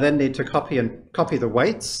 I then need to copy the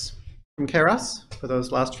weights from Keras for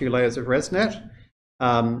those last few layers of ResNet.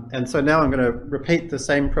 And so now I'm going to repeat the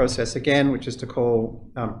same process again, which is to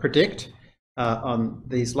call predict on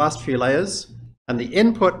these last few layers. And the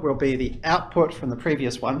input will be the output from the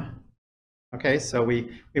previous one. Okay, so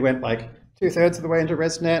we went like 2/3 of the way into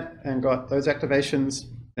ResNet and got those activations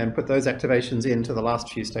and put those activations into the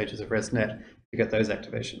last few stages of ResNet to get those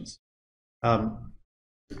activations.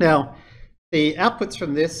 Now, the outputs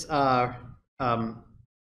from this are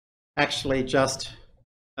actually just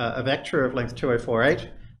a vector of length 2048,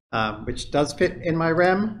 which does fit in my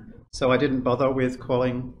RAM, so I didn't bother with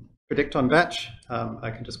calling predict on batch.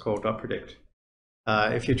 I can just call .predict.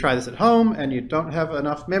 If you try this at home and you don't have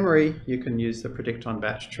enough memory, you can use the predict on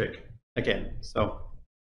batch trick again. So,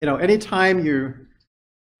 anytime you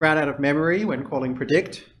run out of memory when calling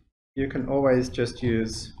predict, you can always just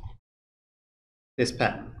use this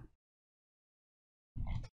pattern.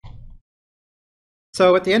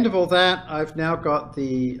 So at the end of all that, I've now got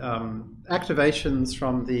the activations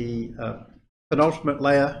from the penultimate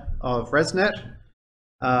layer of ResNet.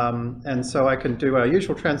 And so I can do our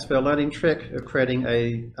usual transfer learning trick of creating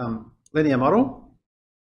a linear model.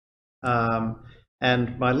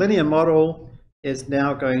 And my linear model is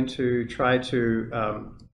now going to try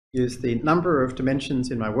to use the number of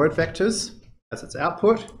dimensions in my word vectors as its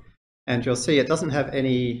output. And you'll see it doesn't have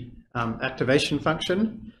any activation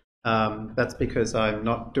function. That's because I'm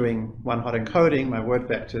not doing one-hot encoding. My word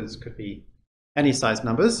vectors could be any size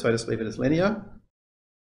numbers, so I just leave it as linear.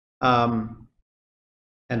 And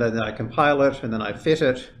then I compile it, and then I fit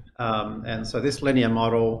it. And so this linear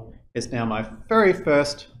model is now my very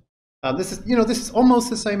first. This is almost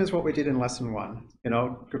the same as what we did in lesson 1.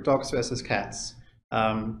 Dogs versus cats.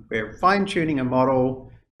 We're fine-tuning a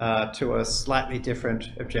model to a slightly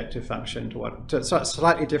different objective function, to a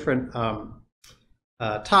slightly different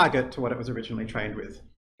target to what it was originally trained with.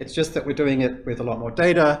 It's just that we're doing it with a lot more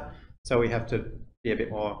data, so we have to be a bit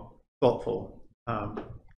more thoughtful.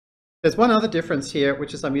 There's one other difference here,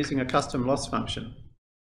 which is I'm using a custom loss function.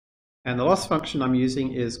 And the loss function I'm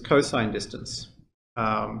using is cosine distance.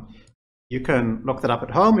 You can look that up at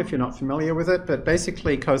home if you're not familiar with it, but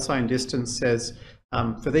basically cosine distance says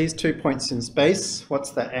for these 2 points in space, what's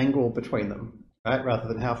the angle between them, right? Rather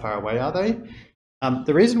than how far away are they.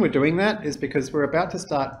 The reason we're doing that is because we're about to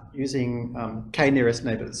start using k nearest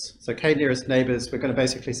neighbors. So k nearest neighbors, we're going to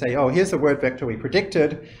basically say, oh, here's the word vector we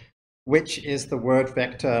predicted, which is the word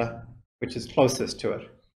vector which is closest to it.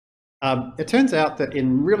 It turns out that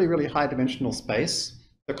in really, really high dimensional space,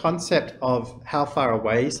 the concept of how far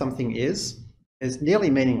away something is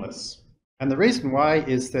nearly meaningless. And the reason why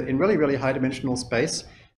is that in really, really high dimensional space,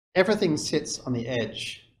 everything sits on the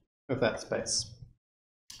edge of that space.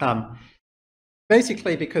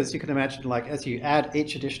 Basically because you can imagine, like, as you add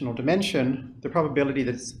each additional dimension, the probability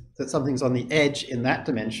that something's on the edge in that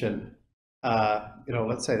dimension,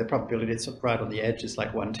 let's say the probability it's right on the edge is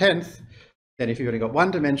like 1/10. Then if you've only got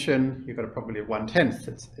one dimension, you've got a probability of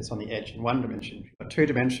 1/10 it's on the edge in one dimension. If you've got two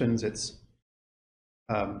dimensions, it's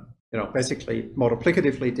basically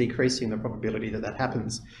multiplicatively decreasing the probability that that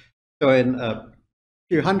happens. So in a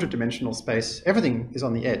few hundred dimensional space, everything is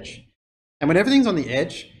on the edge. And when everything's on the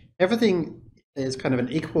edge, everything is kind of an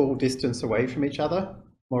equal distance away from each other,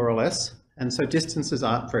 more or less. And so distances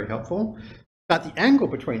aren't very helpful. But the angle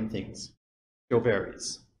between things still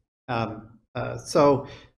varies. So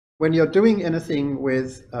when you're doing anything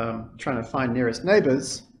with trying to find nearest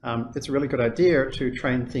neighbors, it's a really good idea to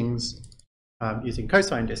train things using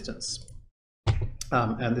cosine distance.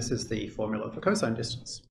 And this is the formula for cosine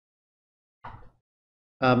distance.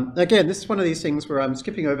 Again, this is one of these things where I'm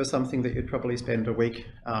skipping over something that you'd probably spend a week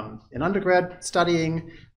in undergrad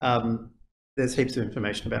studying. There's heaps of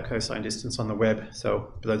information about cosine distance on the web.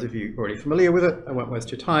 So for those of you already familiar with it, I won't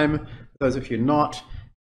waste your time. For those of you not,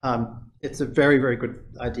 it's a very, very good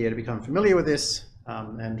idea to become familiar with this,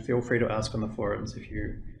 and feel free to ask on the forums if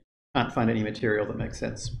you can't find any material that makes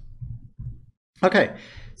sense. Okay,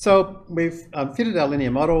 so we've fitted our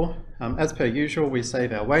linear model. As per usual, we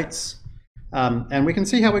save our weights, and we can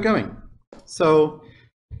see how we're going. So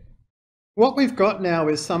what we've got now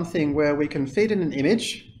is something where we can feed in an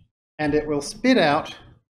image, and it will spit out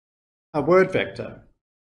a word vector.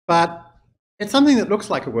 But it's something that looks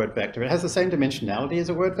like a word vector. It has the same dimensionality as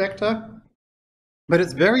a word vector, but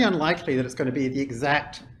it's very unlikely that it's going to be the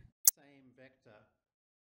exact same vector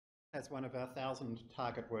as one of our 1,000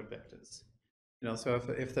 target word vectors. So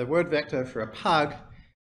if the word vector for a pug,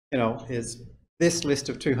 is this list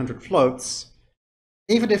of 200 floats,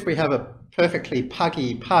 even if we have a perfectly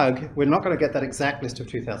puggy pug, we're not going to get that exact list of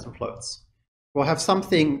 2,000 floats. We'll have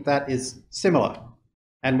something that is similar.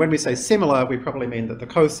 And when we say similar, we probably mean that the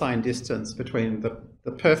cosine distance between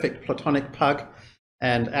the perfect platonic pug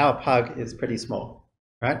and our pug is pretty small,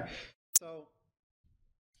 right? So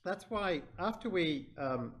that's why after we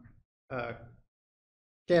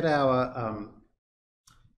get our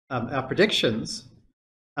predictions,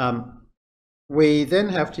 we then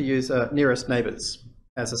have to use nearest neighbors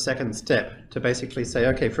as a second step to basically say,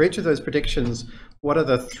 okay, for each of those predictions, what are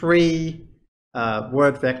the 3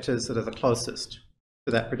 word vectors that are the closest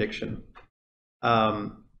to that prediction?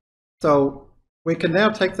 So we can now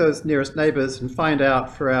take those nearest neighbors and find out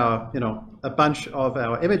for our, a bunch of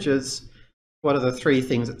our images, what are the 3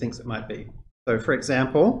 things it thinks it might be. So for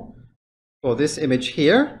example, for this image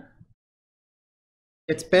here,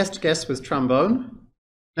 its best guess was trombone,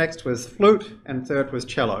 next was flute, and third was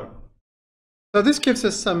cello. So this gives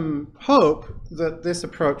us some hope that this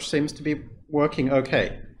approach seems to be working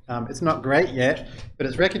okay. It's not great yet, but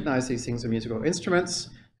it's recognized these things are musical instruments,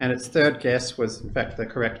 and its third guess was in fact the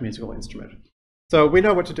correct musical instrument. So we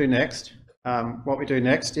know what to do next. What we do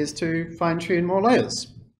next is to fine-tune more layers.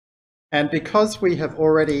 And because we have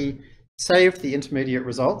already saved the intermediate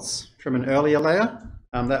results from an earlier layer,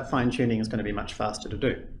 that fine-tuning is going to be much faster to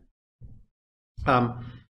do.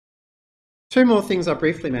 2 more things I'll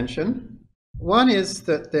briefly mention. One is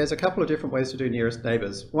that there's a couple of different ways to do nearest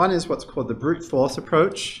neighbors. One is what's called the brute force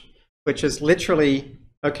approach, which is literally,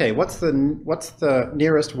 okay, what's the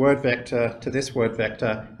nearest word vector to this word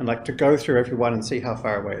vector, and like to go through every one and see how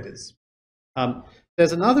far away it is.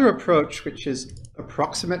 There's another approach which is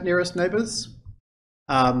approximate nearest neighbors.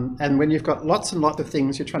 And when you've got lots and lots of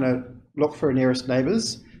things you're trying to look for nearest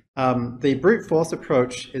neighbors, the brute force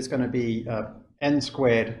approach is going to be n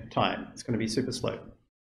squared time. It's going to be super slow.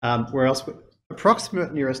 Whereas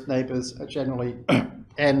approximate nearest neighbors are generally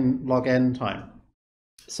n log n time.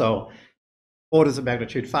 So orders of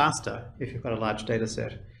magnitude faster if you've got a large data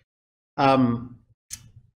set.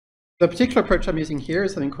 The particular approach I'm using here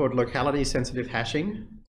is something called locality-sensitive hashing.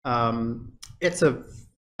 It's a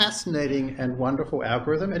fascinating and wonderful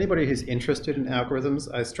algorithm. Anybody who's interested in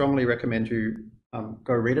algorithms, I strongly recommend you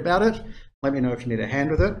go read about it. Let me know if you need a hand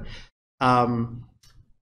with it.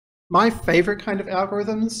 My favorite kind of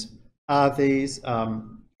algorithms are these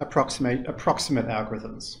approximate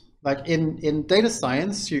algorithms. Like in data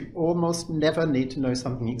science, you almost never need to know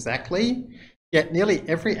something exactly, yet nearly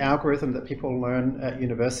every algorithm that people learn at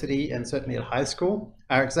university and certainly at high school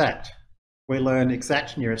are exact. We learn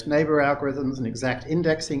exact nearest neighbor algorithms and exact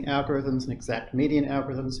indexing algorithms and exact median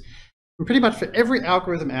algorithms. And pretty much for every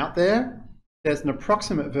algorithm out there, there's an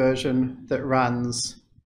approximate version that runs,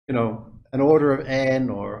 you know, an order of n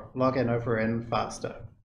or log n over n faster,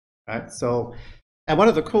 right? So, and one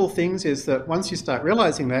of the cool things is that once you start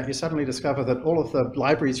realizing that, you suddenly discover that all of the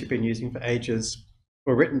libraries you've been using for ages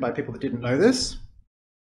were written by people that didn't know this.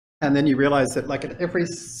 And then you realize that like at every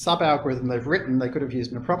sub-algorithm they've written, they could have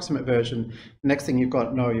used an approximate version. The next thing you've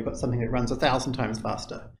got something that runs 1,000 times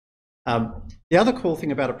faster. The other cool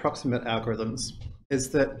thing about approximate algorithms is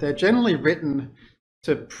that they're generally written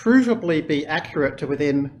to provably be accurate to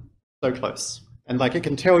within so close. And like it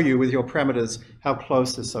can tell you with your parameters how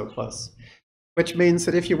close is so close. Which means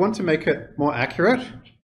that if you want to make it more accurate,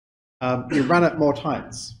 you run it more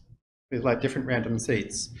times with like different random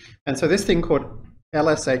seeds. And so this thing called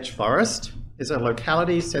LSH forest is a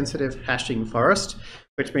locality sensitive hashing forest,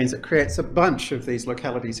 which means it creates a bunch of these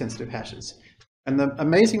locality sensitive hashes. And the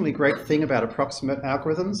amazingly great thing about approximate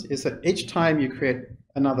algorithms is that each time you create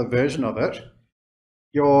another version of it,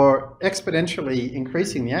 you're exponentially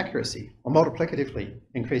increasing the accuracy or multiplicatively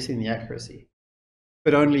increasing the accuracy,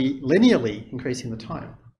 but only linearly increasing the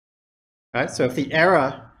time, right? So if the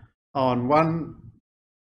error on one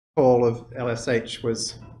call of LSH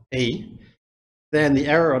was E, then the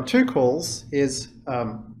error on 2 calls is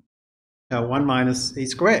 1 minus E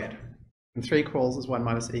squared, and 3 calls is 1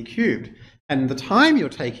 minus E cubed. And the time you're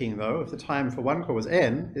taking, though, if the time for 1 call was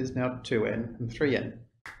n, is now 2n and 3n.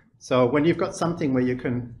 So when you've got something where you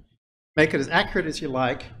can make it as accurate as you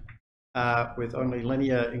like with only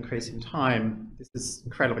linear increase in time, this is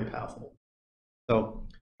incredibly powerful. So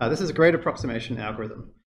this is a great approximation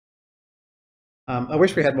algorithm. I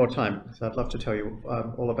wish we had more time, so I'd love to tell you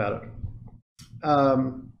all about it.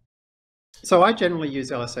 So I generally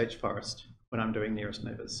use LSH forest when I'm doing nearest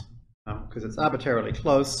neighbors because it's arbitrarily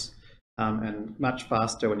close and much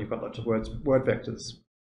faster when you've got lots of word vectors.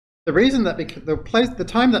 The reason that the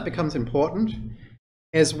time that becomes important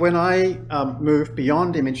is when I move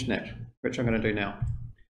beyond ImageNet, which I'm going to do now.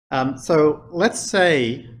 So let's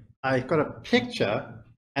say I've got a picture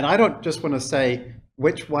and I don't just want to say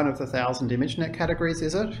which one of the 1,000 ImageNet categories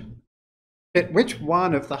is it, but which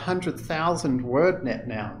one of the 100,000 WordNet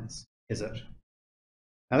nouns is it?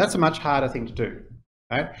 Now that's a much harder thing to do,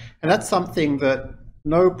 right? And that's something that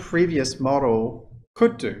no previous model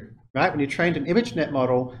could do, right? When you trained an ImageNet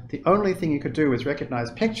model, the only thing you could do was recognize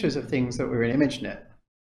pictures of things that were in ImageNet.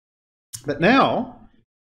 But now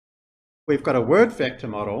we've got a word vector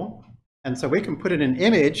model, and so we can put in an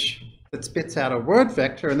image that spits out a word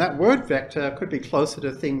vector, and that word vector could be closer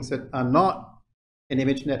to things that are not in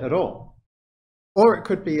ImageNet at all. Or it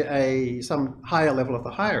could be some higher level of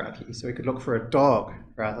the hierarchy. So we could look for a dog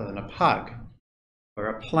rather than a pug, or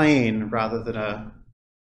a plane rather than a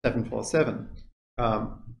 747.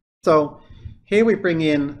 So here we bring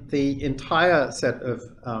in the entire set of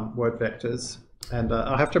word vectors, and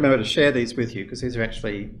I'll have to remember to share these with you because these are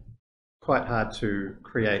actually quite hard to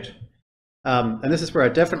create. And this is where I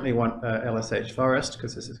definitely want LSH forest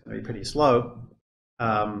because this is going to be pretty slow.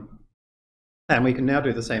 And we can now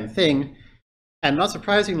do the same thing. And not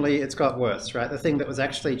surprisingly, it's got worse, right? The thing that was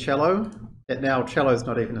actually cello, now cello's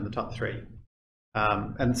not even in the top 3.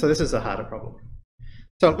 And so this is a harder problem.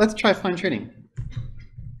 So let's try fine-tuning.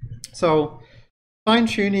 So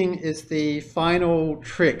fine-tuning is the final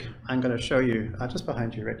trick I'm going to show you, just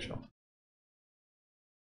behind you, Rachel.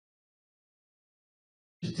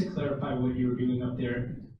 Just to clarify what you were doing up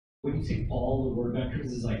there, when you say all the word vectors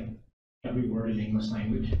is like every word in English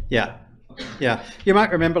language? Yeah. Yeah, you might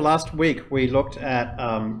remember last week we looked at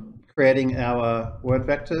creating our word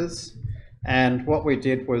vectors, and what we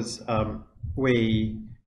did was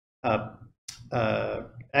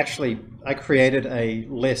actually I created a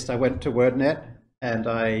list. I went to WordNet and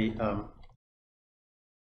I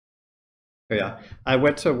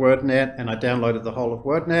went to WordNet and I downloaded the whole of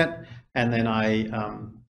WordNet, and then I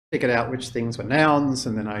figured out which things were nouns,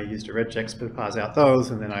 and then I used a regex to parse out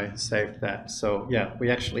those, and then I saved that. So yeah, we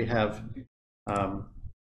actually have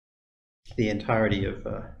the entirety of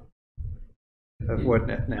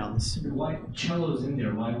WordNet nouns. Why cello's in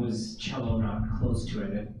there? Why was cello not close to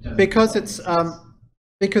it? It doesn't Because make it's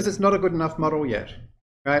sense. not a good enough model yet,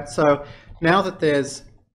 right? So now that there's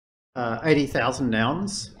 80,000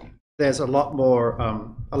 nouns, there's a lot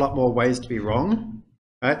more ways to be wrong,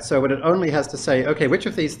 right? So when it only has to say, okay, which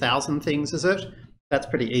of these 1,000 things is it? That's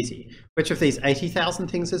pretty easy. Which of these 80,000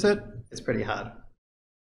 things is it? It's pretty hard.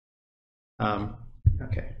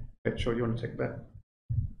 Okay, Rachel, you want to take that?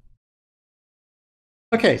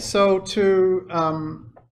 Okay, so to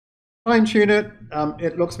fine-tune it,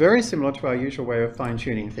 it looks very similar to our usual way of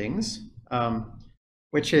fine-tuning things,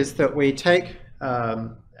 which is that we take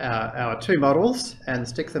our two models and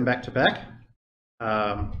stick them back to back.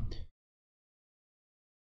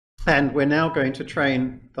 And we're now going to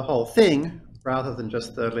train the whole thing rather than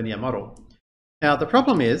just the linear model. Now, the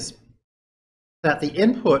problem is that the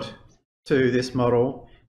input to this model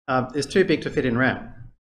is too big to fit in RAM.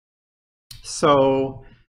 So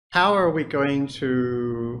how are we going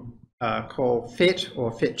to call fit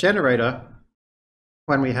or fit generator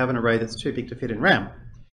when we have an array that's too big to fit in RAM?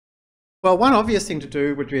 Well, one obvious thing to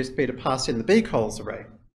do would just be to pass in the bcols array,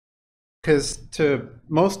 because to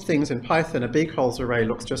most things in Python, a bcols array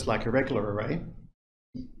looks just like a regular array.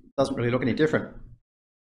 It doesn't really look any different.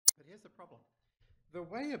 But here's the problem. The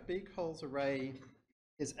way a bcols array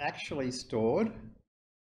is actually stored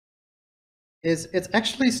is it's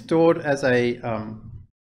actually stored as a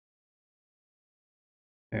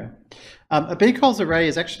bcols array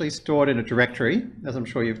is actually stored in a directory, as I'm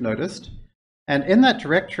sure you've noticed. And in that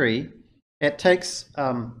directory, it takes,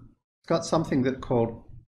 it's got something that's called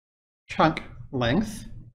chunk length,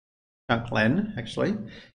 chunk len, actually.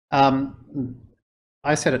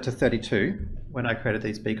 I set it to 32 when I created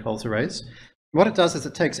these bcols arrays. What it does is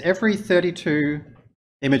it takes every 32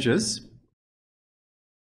 images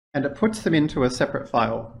and it puts them into a separate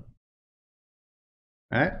file.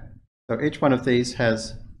 Right? So each one of these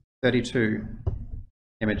has 32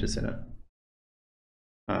 images in it.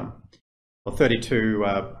 Or 32,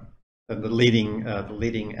 the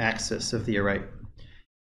leading axis of the array.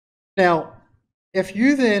 Now, if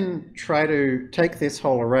you then try to take this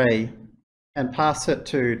whole array and pass it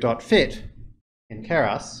to .fit in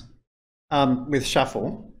Keras with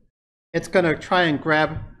shuffle, it's going to try and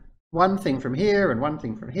grab one thing from here and one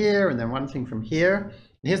thing from here and then one thing from here.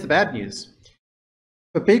 And here's the bad news.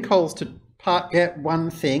 For bcols to get one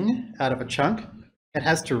thing out of a chunk, it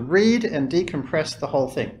has to read and decompress the whole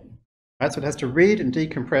thing. Right? So it has to read and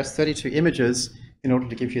decompress 32 images in order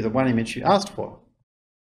to give you the one image you asked for.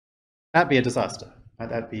 That'd be a disaster. Right?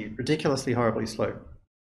 That'd be ridiculously horribly slow.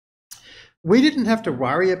 We didn't have to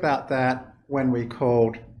worry about that when we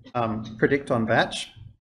called predict on batch,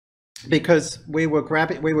 because we were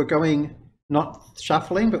going not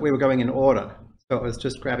shuffling, but we were going in order. So it was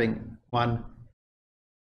just grabbing one.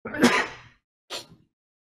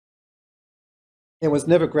 It was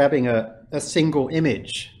never grabbing a single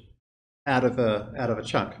image out of a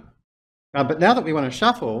chunk. But now that we want to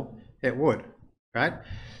shuffle, it would, right?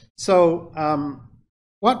 So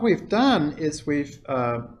what we've done is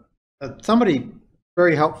somebody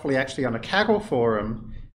very helpfully actually on a Kaggle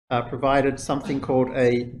forum provided something called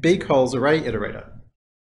a bcols array iterator.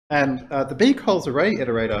 And the bcols array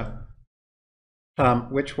iterator,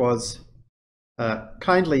 which was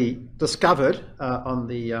kindly discovered on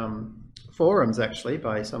the forums actually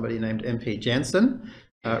by somebody named MP Jansen,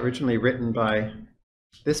 originally written by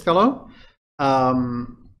this fellow.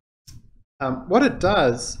 What it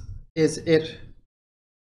does is it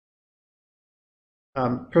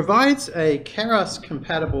provides a Keras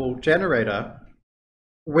compatible generator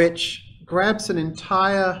which grabs an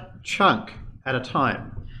entire chunk at a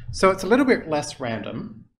time. So it's a little bit less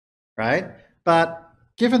random, right? But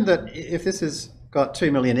given that if this has got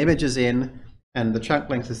 2 million images in and the chunk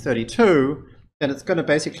length is 32, then it's going to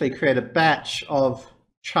basically create a batch of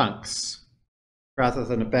chunks rather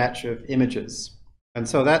than a batch of images. And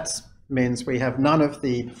so that means we have none of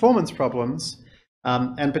the performance problems,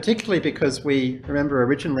 and particularly because remember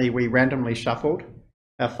originally we randomly shuffled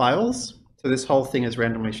our files, so this whole thing is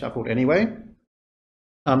randomly shuffled anyway.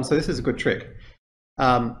 So this is a good trick.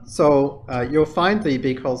 You'll find the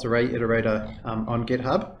bcols array iterator on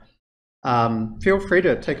GitHub. Feel free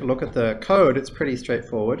to take a look at the code. It's pretty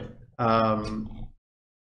straightforward.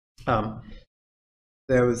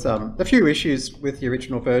 There was a few issues with the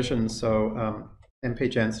original version, so MP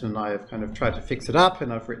Jansen and I have kind of tried to fix it up,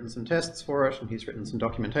 and I've written some tests for it, and he's written some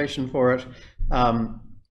documentation for it.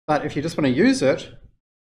 But if you just want to use it,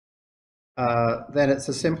 then it's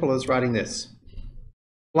as simple as writing this.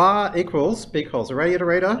 Blah equals bcols array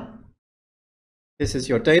iterator. This is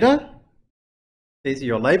your data. These are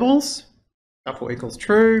your labels. shuffle equals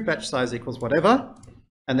true, batch size equals whatever,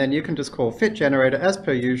 and then you can just call fit generator as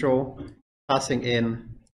per usual, passing in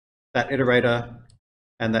that iterator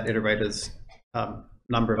and that iterator's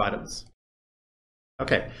number of items.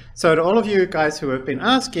 Okay, so to all of you guys who have been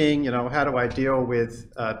asking, you know, how do I deal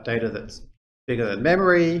with data that's bigger than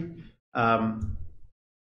memory?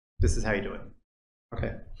 This is how you do it.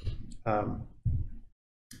 Okay.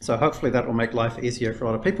 So hopefully that will make life easier for a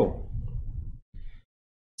lot of people.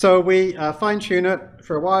 So we fine-tune it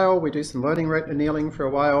for a while, we do some learning rate annealing for a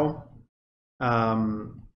while,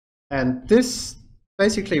 and this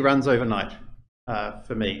basically runs overnight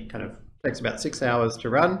for me, kind of takes about 6 hours to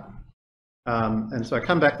run. And so I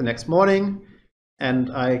come back the next morning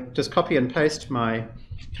and I just copy and paste my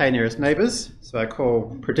k-nearest neighbors. So I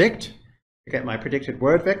call predict to get my predicted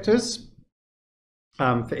word vectors.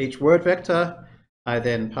 For each word vector, I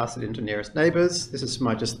then pass it into nearest neighbors. This is for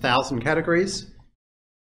my just 1,000 categories.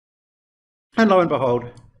 And lo and behold,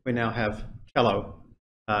 we now have cello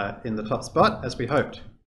in the top spot, as we hoped.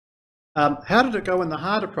 How did it go in the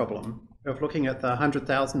harder problem of looking at the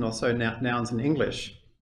 100,000 or so nouns in English?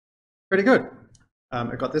 Pretty good.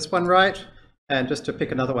 I got this one right, and just to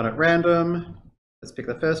pick another one at random, let's pick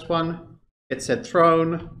the first one. It said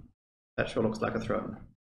throne. That sure looks like a throne.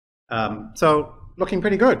 So looking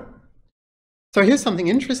pretty good. So here's something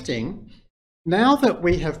interesting. Now that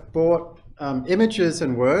we have brought images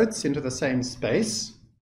and words into the same space,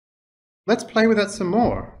 let's play with that some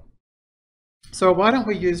more. So why don't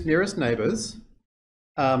we use nearest neighbors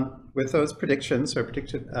with those predictions, so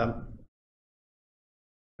predicted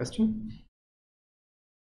question?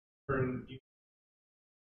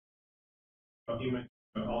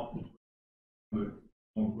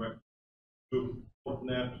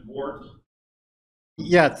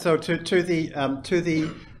 Yeah, so to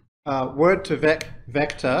the word to vec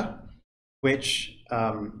vector, which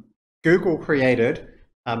Google created,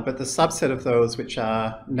 but the subset of those which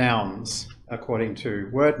are nouns according to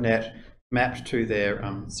WordNet mapped to their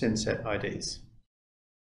synset IDs.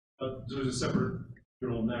 There's a separate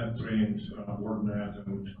neural net trained WordNet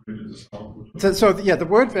and created this output. So yeah, the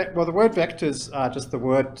word vectors are just the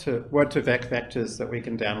word to vec vectors that we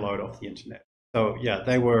can download off the internet. So yeah,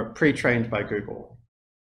 they were pre-trained by Google.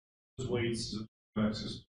 Weights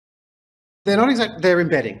access. They're not exactly, they're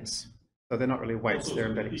embeddings. So they're not really weights, Also, they're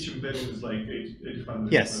embeddings. Each embedding is like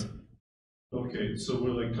 800. Yes. Okay, so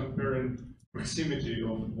we're like comparing proximity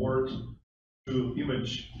of word to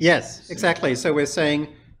image. Yes, exactly. So we're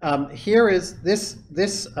saying here is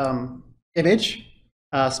this image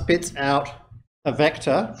spits out a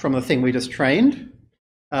vector from the thing we just trained.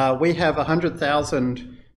 We have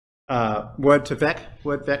 100,000 word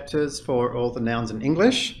vectors for all the nouns in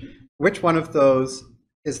English. Which one of those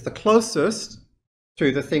is the closest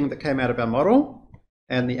to the thing that came out of our model?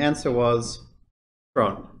 And the answer was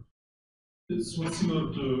throne. It's what's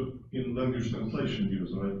similar to in language translation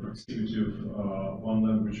use, right? Proximity of one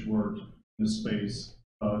language word in space.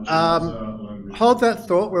 Hold that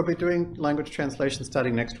thought. We'll be doing language translation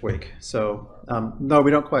starting next week. So no, we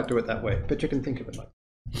don't quite do it that way, but you can think of it like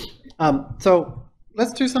that. So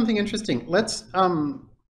let's do something interesting. Let's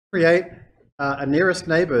create a nearest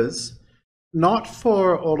neighbors, not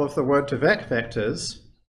for all of the word to vec vectors,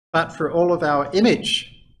 but for all of our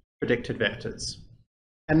image predicted vectors.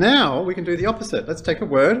 And now we can do the opposite. Let's take a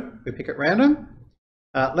word, we pick at random.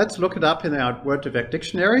 Let's look it up in our word to vec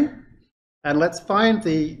dictionary, and let's find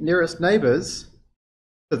the nearest neighbors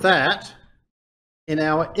to that in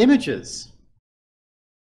our images.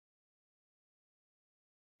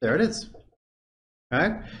 There it is. All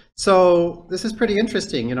right. So this is pretty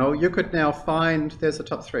interesting. You know, you could now find, there's the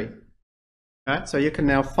top 3. All right. So you can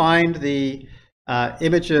now find the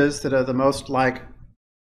images that are the most like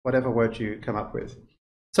whatever word you come up with.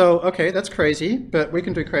 So, okay, that's crazy, but we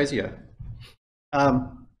can do crazier.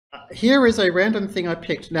 Here is a random thing I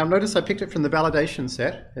picked. Now notice I picked it from the validation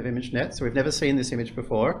set of imagenet, so we've never seen this image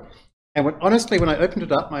before. And honestly, when I opened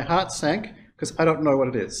it up, my heart sank because I don't know what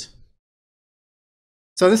it is.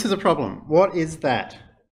 So this is a problem. What is that?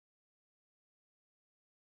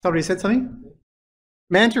 Somebody said something?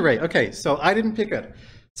 Manta ray. Okay, so I didn't pick it.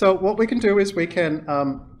 So what we can do is we can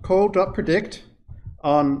call .predict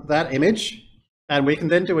on that image, and we can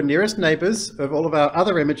then do a nearest neighbors of all of our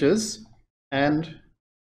other images, and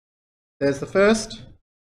there's the first,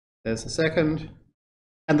 there's the second,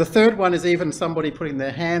 and the third one is even somebody putting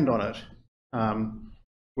their hand on it,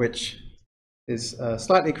 which is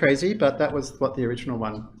slightly crazy, but that was what the original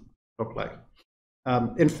one looked like.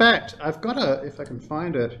 In fact, I've got if I can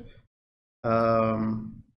find it, I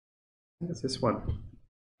think it's this one.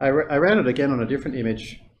 I ran it again on a different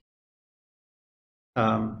image.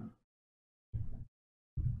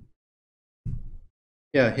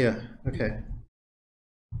 Yeah, here, okay.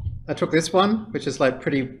 I took this one, which is like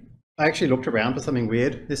pretty, I actually looked around for something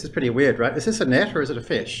weird. This is pretty weird, right? Is this a net or is it a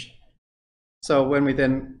fish? So when we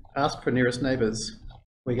then ask for nearest neighbors,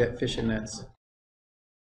 we get fish in nets.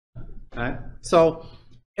 Right? So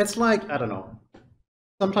it's like, I don't know,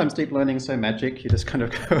 sometimes deep learning is so magic, you just kind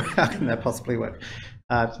of go, how can that possibly work?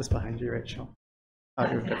 Just behind you, Rachel.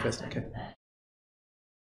 Oh, you've got first, okay.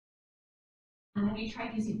 Have you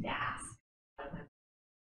tried using DAS?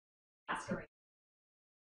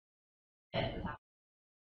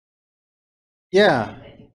 Yeah.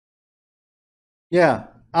 Yeah.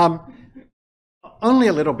 Only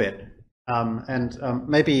a little bit. And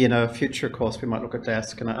maybe in a future course we might look at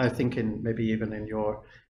Dask, and I think maybe even in your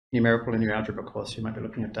numerical linear algebra course you might be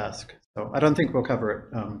looking at Dask. So I don't think we'll cover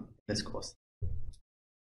it in this course.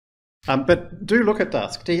 But do look at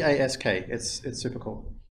Dask, D-A-S-K. It's super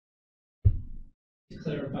cool. To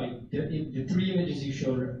clarify, the 3 images you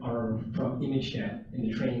showed are from imagenet in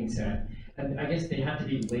the training set, and I guess they have to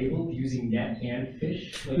be labeled using net and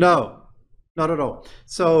fish? Like, no, not at all.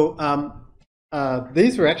 So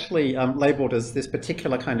these were actually labeled as this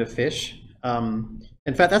particular kind of fish.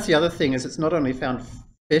 In fact, that's the other thing, is it's not only found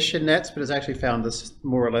fish in nets, but it's actually found this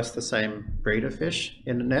more or less the same breed of fish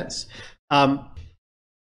in the nets.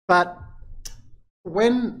 But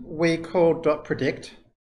when we called .predict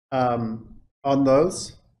on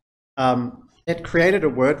those, it created a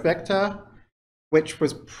word vector which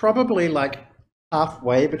was probably like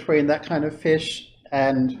halfway between that kind of fish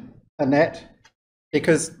and a net,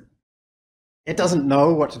 because it doesn't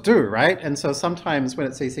know what to do, right? And so sometimes when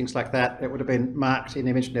it sees things like that, it would have been marked in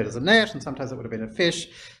ImageNet as a net, and sometimes it would have been a fish.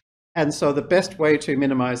 And so the best way to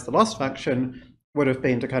minimize the loss function would have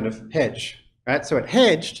been to kind of hedge, right? So it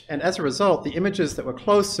hedged, and as a result, the images that were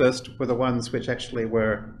closest were the ones which actually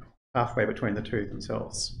were halfway between the two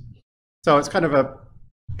themselves. So it's kind of a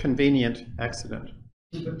convenient accident.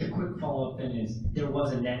 But the quick follow-up then is, there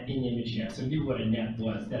was a net in ImageNet, so knew what a net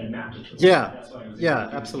was, that it mapped it to. Yeah, that's why it was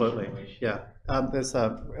absolutely. Yeah, there's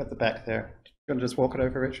at the back there. You want to just walk it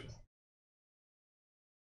over, Rich?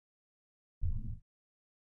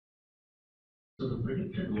 So the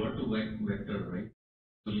predicted word to vector, right?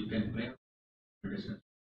 So you can play prediction.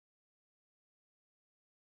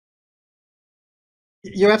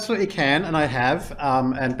 You absolutely can, and I have,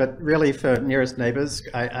 but really for nearest neighbors,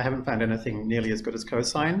 I haven't found anything nearly as good as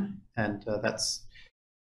cosine, and that's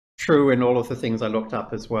true in all of the things I looked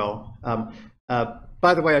up as well.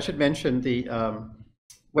 By the way, I should mention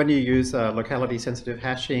when you use locality sensitive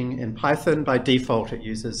hashing in Python, by default it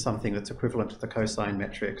uses something that's equivalent to the cosine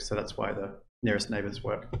metric, so that's why the nearest neighbors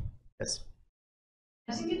work. Yes.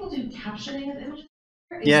 I've seen people do captioning of images.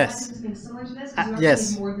 Yes. Something similar to this, because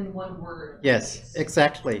yes. more than one word. Yes,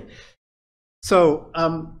 exactly. So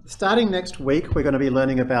starting next week, we're going to be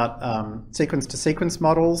learning about sequence-to-sequence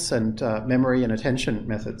models and memory and attention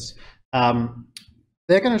methods.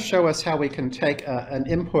 They're going to show us how we can take an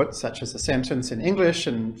input, such as a sentence in English,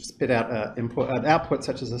 and spit out an output,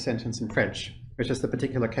 such as a sentence in French, which is the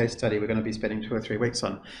particular case study we're going to be spending 2 or 3 weeks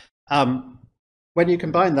on. When you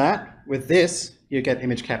combine that with this, you get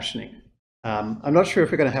image captioning. I'm not sure if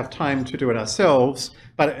we're going to have time to do it ourselves,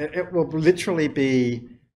 but it will literally be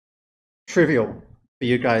trivial for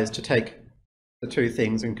you guys to take the two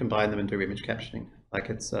things and combine them and do image captioning. Like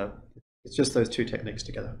it's just those two techniques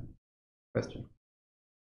together. Question.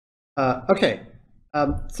 Okay,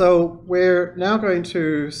 so we're now going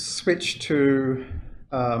to switch to,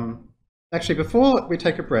 actually before we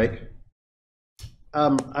take a break,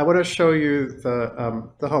 I want to show you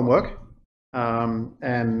the homework,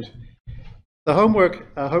 and the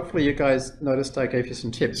homework, hopefully you guys noticed I gave you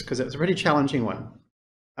some tips, because it was a pretty challenging one.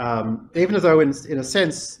 Even though in a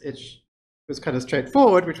sense it was kind of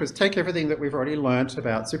straightforward, which was take everything that we've already learnt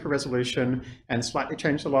about super resolution and slightly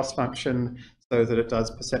change the loss function so that it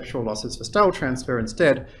does perceptual losses for style transfer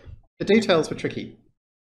instead, the details were tricky.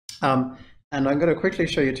 And I'm going to quickly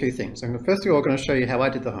show you 2 things. I'm first of all going to show you how I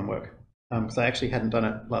did the homework, because I actually hadn't done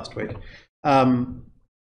it last week.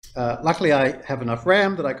 Luckily, I have enough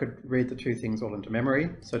RAM that I could read the 2 things all into memory.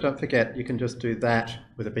 So don't forget, you can just do that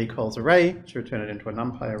with a bcols array to return it into a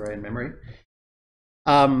numpy array in memory.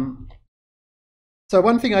 So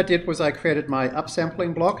one thing I did was I created my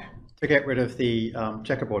upsampling block to get rid of the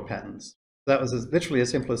checkerboard patterns. That was literally as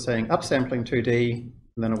simple as saying upsampling 2D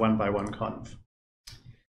and then a 1x1 conv.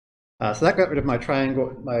 So that got rid of my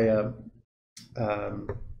triangle,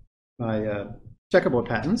 my checkerboard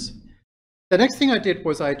patterns. The next thing I did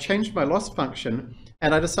was I changed my loss function,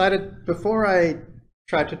 and I decided before I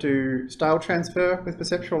tried to do style transfer with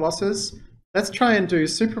perceptual losses, let's try and do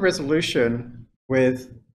super resolution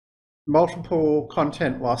with multiple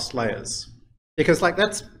content loss layers. Because like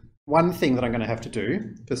that's one thing that I'm going to have to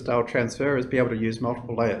do for style transfer is be able to use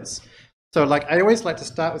multiple layers. So like I always like to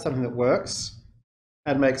start with something that works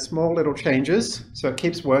and make small little changes so it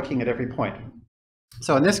keeps working at every point.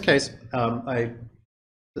 So in this case, I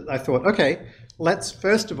thought, okay, let's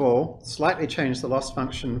first of all slightly change the loss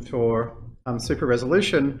function for super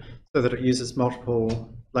resolution so that it uses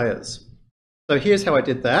multiple layers. So here's how I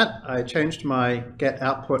did that. I changed my get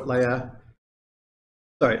output layer.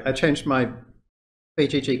 Sorry, I changed my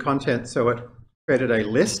BGG content so it created a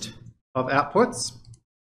list of outputs,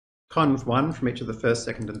 conv1 from each of the first,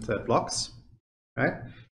 second, and third blocks, right?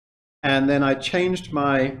 And then I changed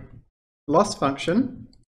my loss function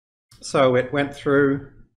so it went through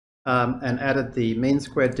and added the mean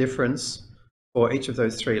squared difference for each of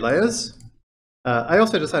those 3 layers. I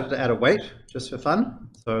also decided to add a weight just for fun.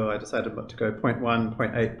 So I decided to go 0.1,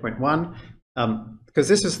 0.8, 0.1, because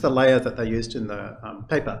this is the layer that they used in the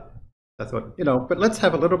paper. I thought, but let's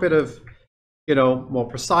have a little bit of, more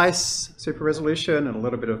precise super resolution and a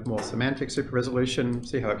little bit of more semantic super resolution,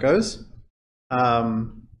 see how it goes.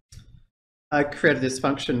 I created this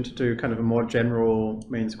function to do kind of a more general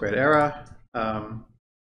mean squared error.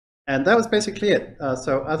 And that was basically it.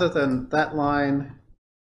 So other than that line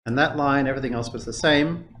and that line, everything else was the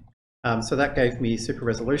same. So that gave me super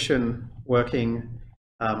resolution working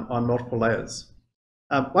on multiple layers.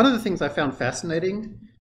 One of the things I found fascinating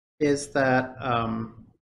is that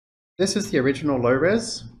this is the original low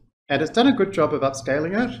res, and it's done a good job of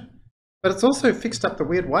upscaling it, but it's also fixed up the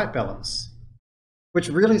weird white balance, which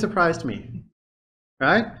really surprised me,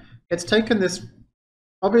 right? It's taken this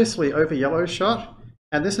obviously over yellow shot,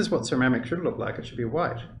 and this is what ceramic should look like. It should be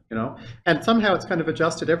white, and somehow it's kind of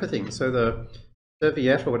adjusted everything. So the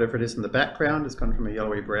serviette or whatever it is in the background has gone from a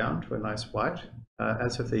yellowy brown to a nice white,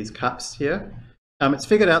 as with these cups here. It's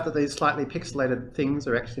figured out that these slightly pixelated things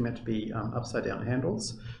are actually meant to be upside down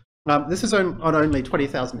handles. This is on only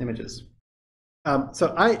 20,000 images.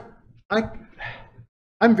 So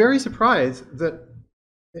I'm very surprised that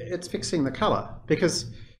it's fixing the color,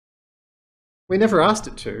 because we never asked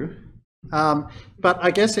it to. But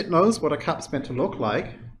I guess it knows what a cup's meant to look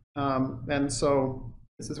like. And so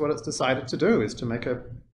this is what it's decided to do, is to make a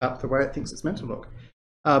cup the way it thinks it's meant to look.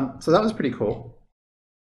 So that was pretty cool.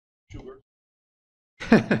 Sure.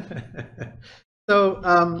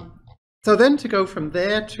 So then to go from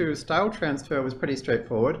there to style transfer was pretty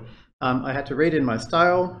straightforward. I had to read in my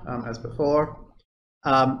style as before.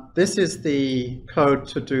 This is the code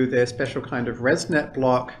to do their special kind of ResNet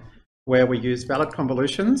block where we use valid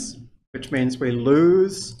convolutions, which means we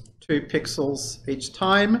lose 2 pixels each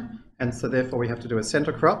time, and so therefore we have to do a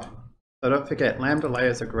center crop. So don't forget, lambda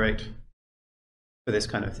layers are great for this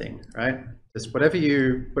kind of thing, right? Just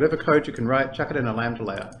whatever code you can write, chuck it in a lambda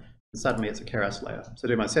layer, and suddenly it's a Keras layer. So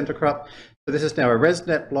do my center crop. So this is now a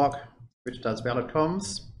ResNet block which does valid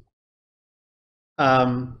convs.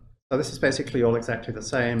 So this is basically all exactly the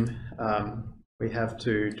same. We have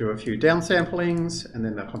to do a few downsamplings, and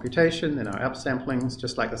then the computation, then our upsamplings,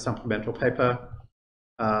 just like the supplemental paper.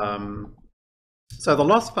 So the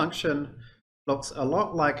loss function looks a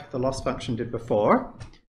lot like the loss function did before,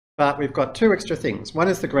 but we've got 2 extra things. One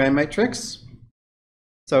is the Graham matrix.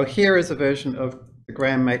 So here is a version of the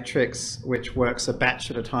Graham matrix which works a batch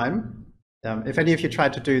at a time. If any of you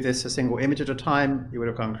tried to do this a single image at a time, you would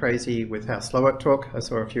have gone crazy with how slow it took. I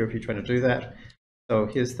saw a few of you trying to do that. So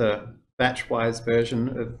here's the batch-wise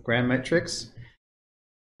version of Graham matrix.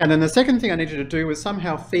 And then the second thing I needed to do was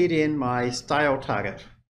somehow feed in my style target,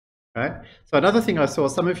 right? So another thing I saw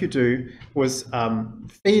some of you do was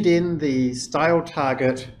feed in the style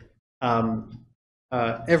target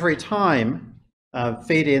every time,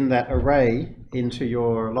 feed in that array into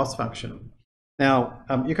your loss function. Now,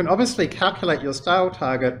 you can obviously calculate your style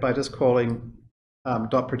target by just calling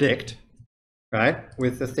 .predict, right,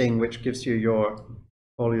 with the thing which gives you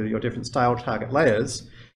all your different style target layers.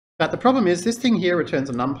 But the problem is this thing here returns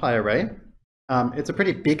a NumPy array. It's a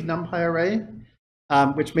pretty big NumPy array,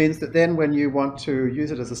 which means that then when you want to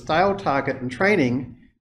use it as a style target in training,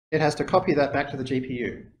 it has to copy that back to the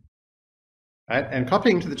GPU. Right? And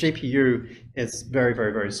copying to the GPU is very,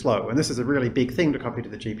 very, very slow. And this is a really big thing to copy to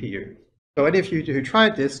the GPU. So any of you who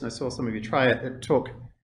tried this, and I saw some of you try it, it took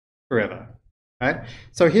forever. Right?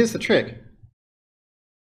 So here's the trick.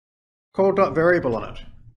 Call .variable on it.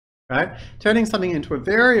 Right? Turning something into a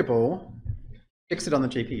variable, fix it on the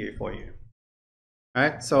GPU for you.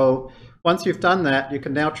 Right? So once you've done that, you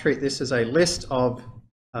can now treat this as a list of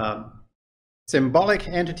symbolic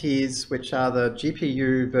entities which are the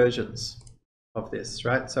GPU versions of this,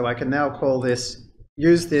 right? So I can now call this,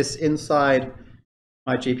 use this inside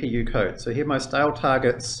my GPU code. So here are my style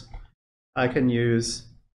targets I can use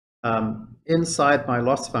inside my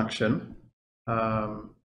loss function. Here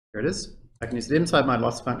it is. I can use it inside my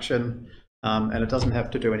loss function, and it doesn't have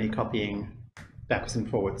to do any copying backwards and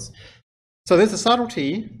forwards. So there's a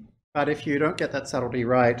subtlety, but if you don't get that subtlety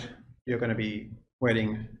right, you're going to be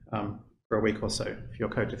waiting for a week or so for your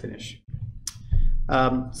code to finish.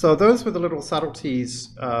 So those were the little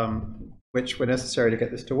subtleties which were necessary to get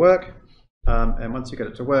this to work. And once you get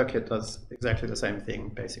it to work, it does exactly the same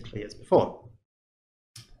thing basically as before.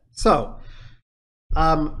 So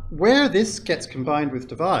where this gets combined with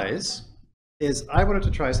DeVISE is I wanted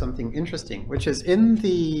to try something interesting, which is in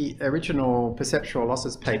the original perceptual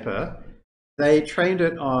losses paper, they trained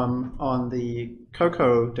it on the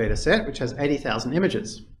COCO dataset, which has 80,000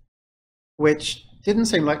 images, which didn't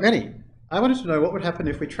seem like many. I wanted to know what would happen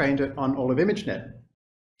if we trained it on all of ImageNet.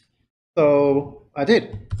 So I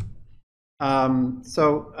did.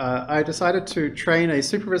 I decided to train a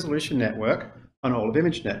super resolution network on all of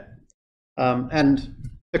ImageNet. And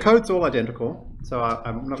the code's all identical, so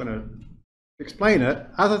I'm not going to explain it,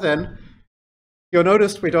 other than you'll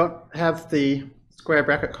notice we don't have the square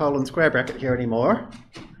bracket colon square bracket here anymore,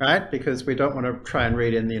 right? Because we don't want to try and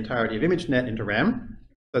read in the entirety of ImageNet into RAM.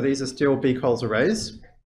 So these are still bcols arrays.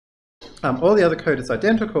 All the other code is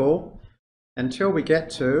identical until we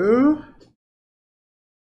get to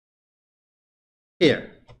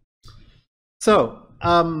here. So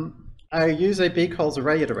I use a bcols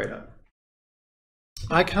array iterator.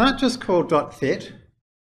 I can't just call .fit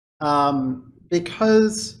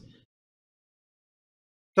because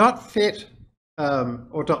 .fit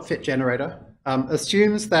or .fit generator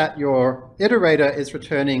assumes that your iterator is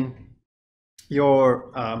returning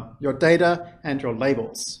your data and your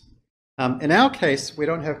labels. In our case, we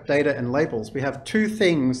don't have data and labels. We have two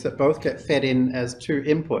things that both get fed in as two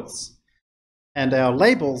inputs, and our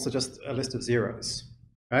labels are just a list of zeros,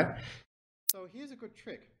 right? So here's a good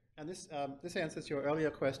trick, and this answers your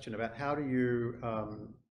earlier question about how do you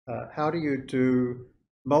do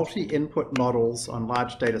multi-input models on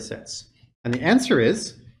large data sets. And the answer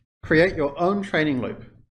is create your own training loop,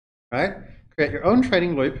 right? Create your own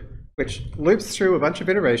training loop, which loops through a bunch of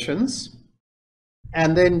iterations,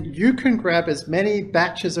 and then you can grab as many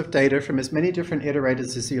batches of data from as many different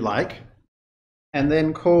iterators as you like, and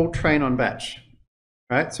then call train on batch,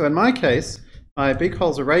 right? So in my case, my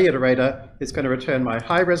bcols array iterator is going to return my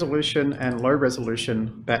high resolution and low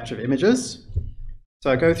resolution batch of images. So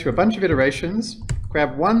I go through a bunch of iterations,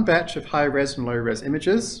 grab one batch of high res and low res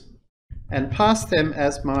images, and pass them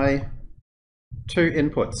as my two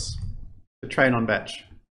inputs to train on batch,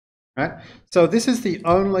 right? So this is the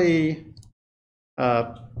only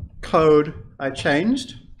code I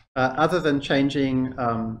changed, other than changing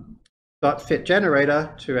 .fit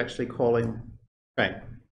generator to actually calling train.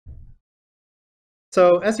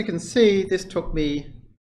 So as you can see, this took me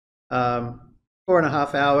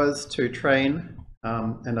 4.5 hours to train,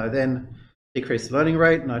 and I then decreased the learning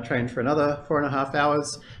rate and I trained for another 4.5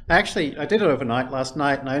 hours. I did it overnight last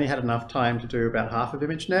night, and I only had enough time to do about half of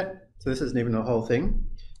ImageNet, so this isn't even the whole thing.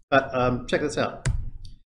 But check this out.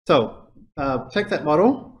 So take that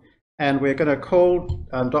model, and we're going to call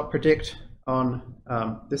 .predict on,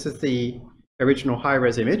 this is the original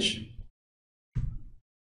high-res image.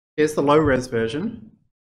 Here's the low-res version,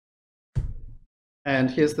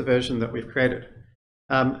 and here's the version that we've created.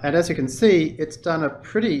 And as you can see, it's done a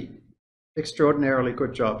pretty extraordinarily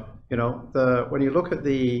good job. You know, when you look at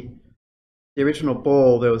the original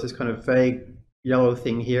ball, there was this kind of vague yellow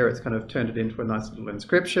thing here. It's kind of turned it into a nice little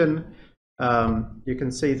inscription. You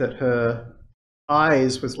can see that her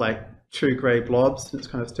eyes was like two gray blobs, and it's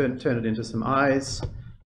kind of turned it into some eyes.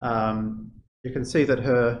 You can see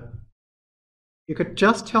that you could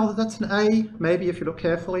just tell that that's an A, maybe if you look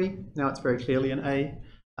carefully. Now it's very clearly an A.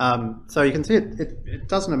 So you can see it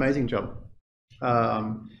does an amazing job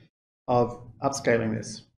of upscaling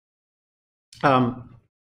this.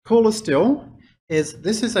 Cooler still is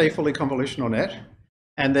this is a fully convolutional net,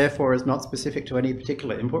 and therefore is not specific to any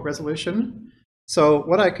particular input resolution. So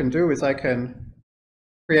what I can do is I can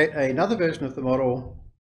create another version of the model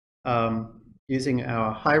using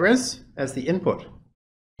our high-res as the input,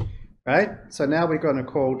 right? So now we're going to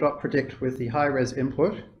call .predict with the high-res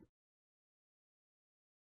input,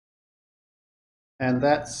 and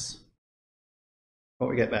that's what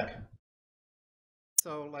we get back.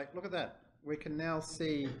 So like, look at that. We can now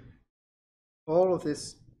see all of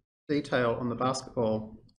this detail on the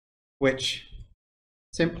basketball, which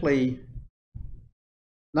simply,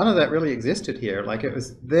 none of that really existed here. Like, it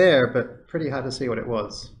was there, but pretty hard to see what it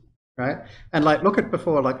was, right? And like, look at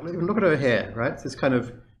before, like, look at her hair, right? It's this kind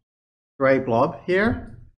of gray blob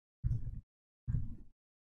here.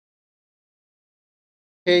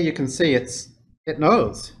 Here you can see it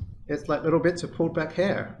knows. It's like little bits of pulled back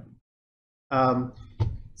hair.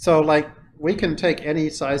 So like we can take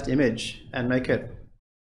any sized image and make it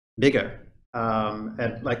bigger.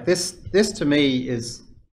 And like this to me is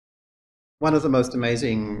one of the most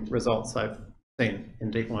amazing results I've seen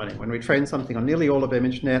in deep learning. When we train something on nearly all of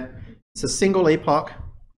ImageNet, it's a single epoch,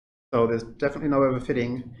 so there's definitely no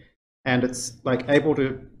overfitting, and it's like able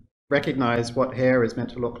to recognize what hair is meant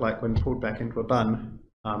to look like when pulled back into a bun.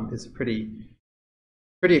 Is a pretty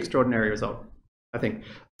extraordinary result, I think.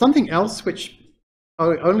 Something else which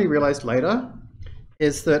I only realized later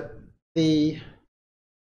is that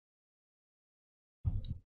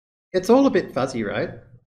it's all a bit fuzzy, right?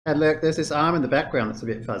 And like, there's this arm in the background that's a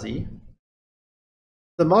bit fuzzy.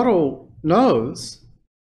 The model knows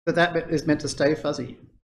that that bit is meant to stay fuzzy,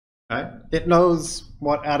 right? It knows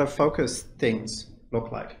what out of focus things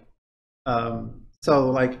look like.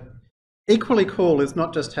 So like equally cool is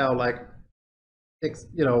not just how like,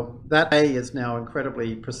 you know, that A is now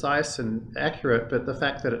incredibly precise and accurate, but the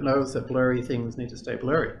fact that it knows that blurry things need to stay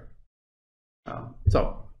blurry. I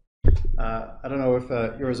don't know if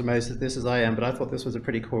you're as amazed at this as I am, but I thought this was a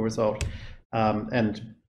pretty cool result.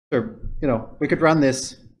 And so, you know, we could run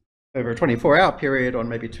this over a 24-hour period on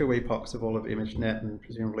maybe 2 epochs of all of ImageNet, and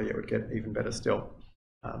presumably it would get even better still.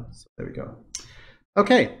 So there we go.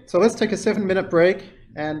 Okay, so let's take a 7-minute break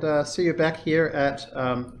and see you back here at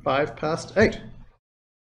 8:05.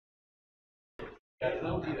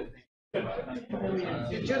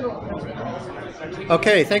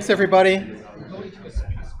 Okay, thanks everybody.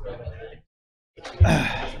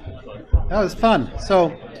 That was fun.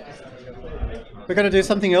 So we're going to do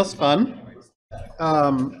something else fun.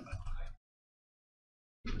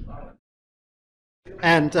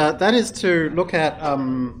 And that is to look at,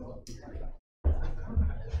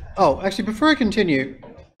 oh, actually, before I continue,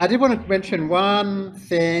 I did want to mention one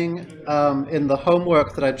thing in the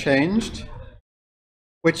homework that I changed,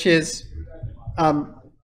 which is I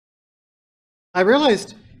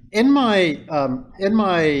realized in my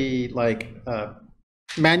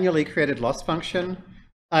manually created loss function,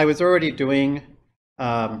 I was already doing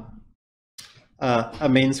a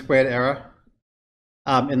mean squared error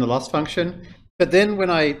in the loss function. But then when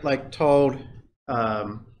I told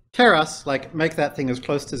Keras, make that thing as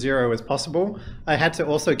close to 0 as possible, I had to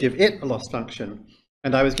also give it a loss function,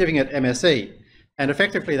 and I was giving it MSE, and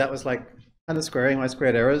effectively that was like underscoring my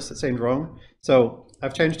squared errors. It seemed wrong, so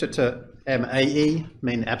I've changed it to MAE,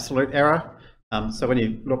 mean absolute error. So when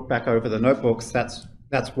you look back over the notebooks, that's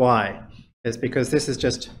why. It's because this is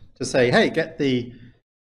just to say, hey, get the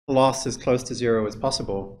loss as close to 0 as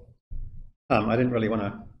possible. I didn't really want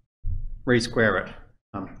to re-square it.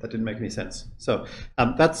 That didn't make any sense. So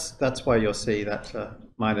that's why you'll see that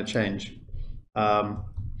minor change. The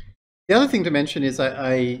other thing to mention is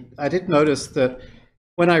I did notice that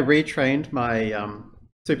when I retrained my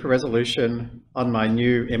super resolution on my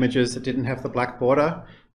new images that didn't have the black border,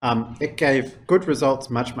 it gave good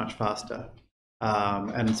results much faster.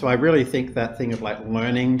 And so I really think that thing of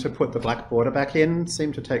learning to put the black border back in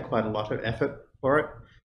seemed to take quite a lot of effort for it.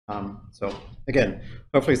 So again,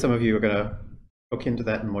 hopefully some of you are going to look into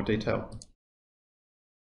that in more detail.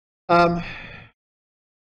 So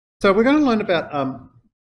we're going to learn about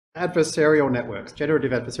adversarial networks,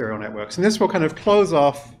 generative adversarial networks, and this will kind of close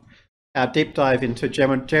off our deep dive into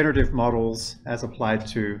generative models as applied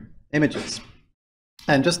to images.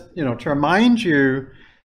 And just to remind you,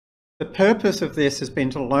 the purpose of this has been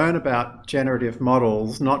to learn about generative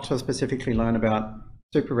models, not to specifically learn about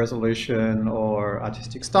super resolution or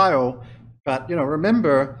artistic style, but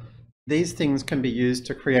remember, these things can be used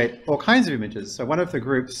to create all kinds of images. So one of the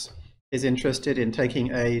groups is interested in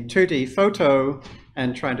taking a 2D photo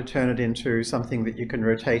and trying to turn it into something that you can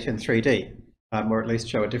rotate in 3D, or at least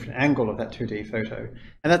show a different angle of that 2D photo.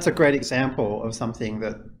 And that's a great example of something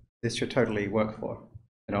that this should totally work for.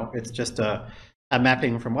 It's just a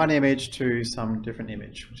mapping from one image to some different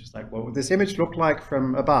image, which is like, what would this image look like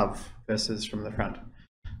from above versus from the front?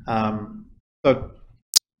 So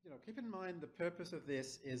keep in mind the purpose of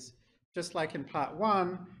this is just like in part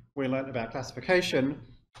 1, we learned about classification,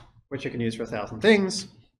 which you can use for 1,000 things.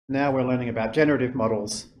 Now we're learning about generative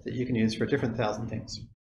models that you can use for a different 1,000 things.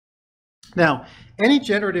 Now, any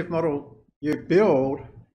generative model you build,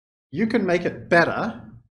 you can make it better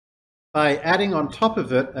by adding on top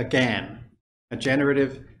of it a GAN, a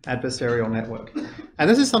generative adversarial network. And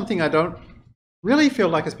this is something I don't really feel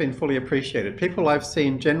like it's been fully appreciated. People I've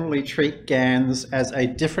seen generally treat GANs as a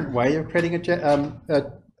different way of creating a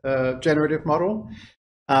generative model.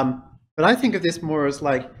 But I think of this more as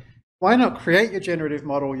like, why not create your generative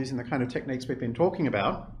model using the kind of techniques we've been talking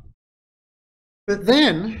about? But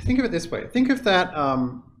then, think of it this way. Think of that,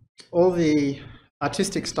 all the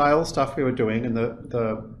artistic style stuff we were doing and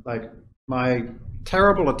like my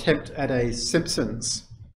terrible attempt at a Simpsons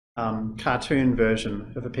cartoon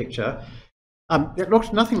version of a picture. It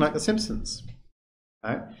looked nothing like The Simpsons,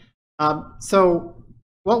 right? So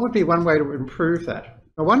what would be one way to improve that?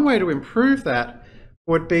 Now, one way to improve that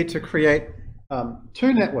would be to create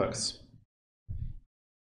two networks.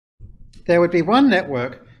 There would be one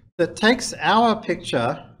network that takes our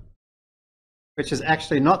picture, which is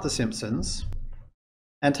actually not The Simpsons,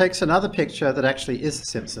 and takes another picture that actually is The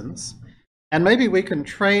Simpsons. And maybe we can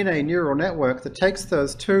train a neural network that takes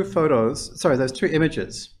those two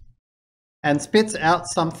images, and spits out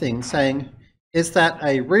something saying, is that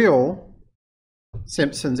a real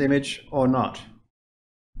Simpsons image or not?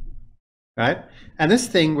 Right? And this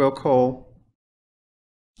thing we'll call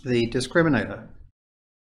the discriminator.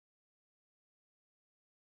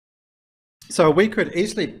 So we could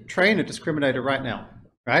easily train a discriminator right now,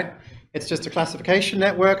 right? It's just a classification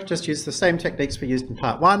network, just use the same techniques we used in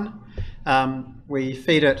part 1. We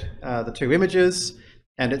feed it the two images,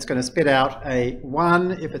 and it's going to spit out a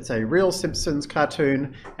 1 if it's a real Simpsons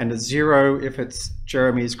cartoon, and a 0 if it's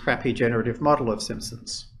Jeremy's crappy generative model of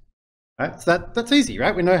Simpsons. Right? So that's easy,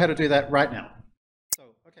 right? We know how to do that right now. So,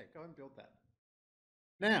 okay, go and build that.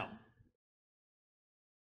 Now,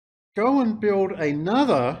 go and build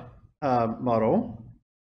another model.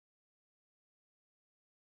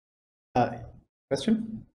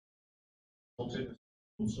 Question?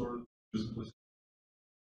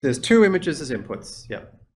 There's two images as inputs, yeah.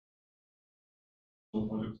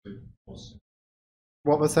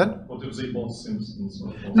 What was that? What if they both Simpsons?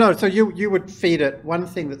 No, so you would feed it one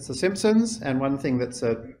thing that's The Simpsons and one thing that's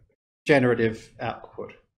a generative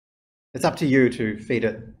output. It's up to you to feed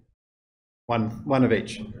it one of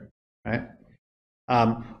each, right?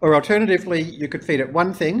 Or alternatively, you could feed it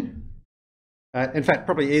one thing. In fact,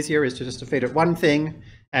 probably easier is to feed it one thing,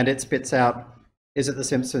 and it spits out, is it The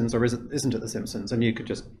Simpsons or isn't it The Simpsons? And you could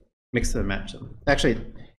just mix them and match them. Actually,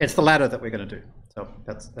 it's the latter that we're going to do. So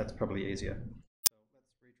that's probably easier. So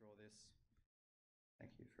let's redraw this.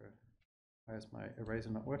 Thank you for, why is my eraser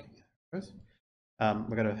not working?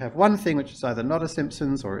 We're going to have one thing which is either not a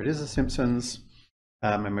Simpsons or it is a Simpsons.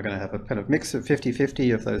 And we're going to have a kind of mix of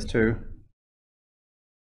 50-50 of those two.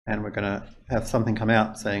 And we're going to have something come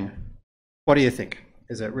out saying, what do you think?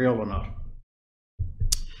 Is it real or not?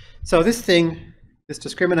 So this thing, this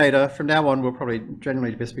discriminator, from now on, we'll probably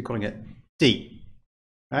generally just be calling it D,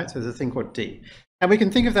 right? So there's a thing called D. And we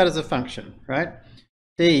can think of that as a function, right?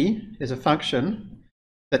 D is a function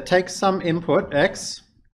that takes some input, X,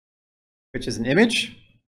 which is an image,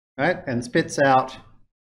 right? And spits out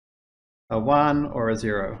a 1 or a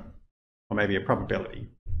 0, or maybe a probability.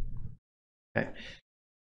 Okay.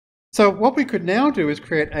 So what we could now do is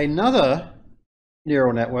create another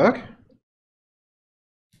neural network.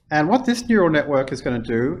 And what this neural network is going to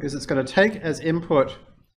do is it's going to take as input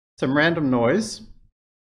some random noise,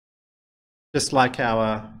 just like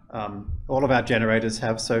our all of our generators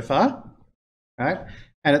have so far, right?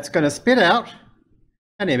 And it's going to spit out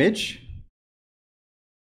an image.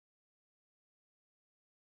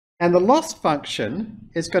 And the loss function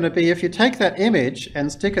is going to be if you take that image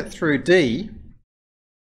and stick it through D,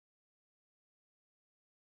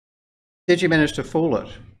 did you manage to fool it?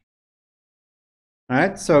 All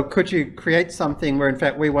right, so could you create something where in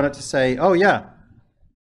fact we want it to say, oh yeah,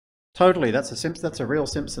 totally, that's a real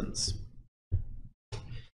Simpsons.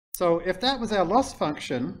 So if that was our loss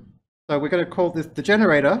function, so we're going to call this the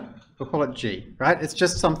generator, we'll call it G, right? It's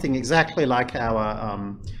just something exactly like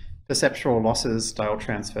our perceptual losses style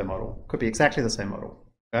transfer model. Could be exactly the same model,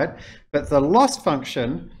 right? But the loss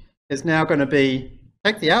function is now going to be,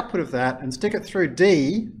 take the output of that and stick it through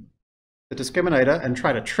D, the discriminator, and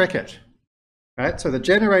try to trick it, right? So the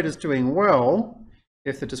generator's doing well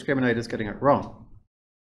if the discriminator's getting it wrong,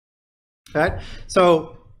 right?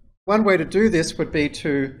 So one way to do this would be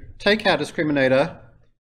to take our discriminator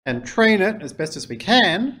and train it as best as we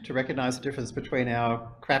can to recognize the difference between our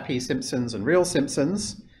crappy Simpsons and real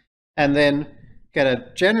Simpsons, and then get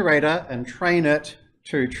a generator and train it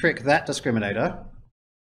to trick that discriminator.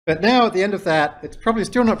 But now at the end of that, it's probably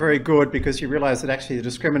still not very good because you realize that actually the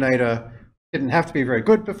discriminator didn't have to be very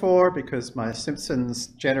good before because my Simpsons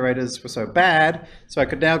generators were so bad. So I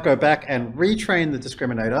could now go back and retrain the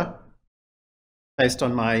discriminator based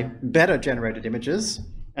on my better generated images.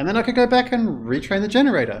 And then I could go back and retrain the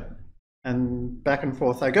generator, and back and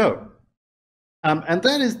forth I go. And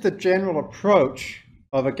that is the general approach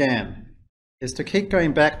of a GAN, is to keep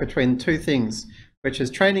going back between two things. which is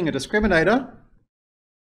training a discriminator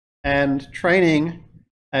and training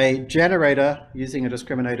a generator using a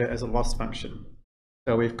discriminator as a loss function.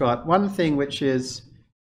 So we've got one thing which is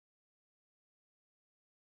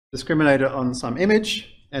discriminator on some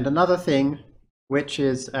image, and another thing which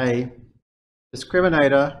is a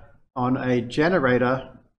discriminator on a generator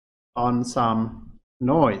on some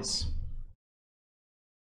noise.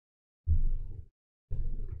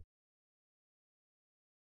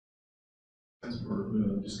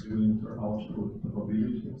 Discriminating for output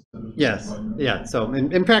probability instead of Yes, yeah. So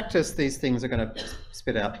in practice, these things are going to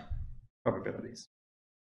spit out probabilities.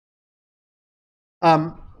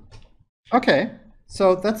 Okay,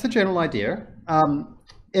 so that's the general idea.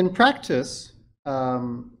 In practice,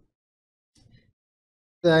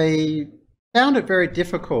 they found it very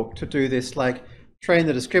difficult to do this, like train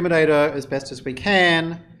the discriminator as best as we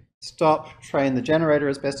can, stop, train the generator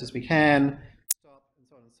as best as we can, stop, and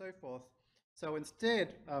so on and so forth. So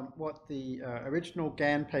instead, what the original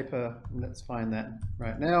GAN paper, let's find that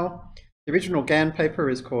right now, the original GAN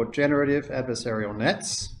paper is called Generative Adversarial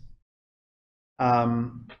Nets.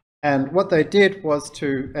 And what they did was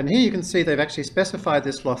to, and here you can see they've actually specified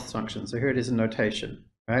this loss function, so here it is in notation,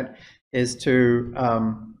 right, is to,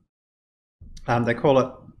 they call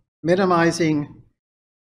it minimizing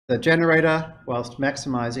the generator whilst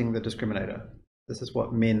maximizing the discriminator. This is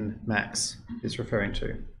what min-max is referring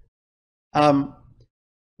to.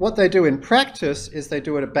 What they do in practice is they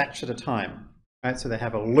do it a batch at a time, right? So they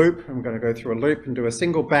have a loop, and we're going to go through a loop and do a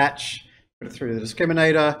single batch, put it through the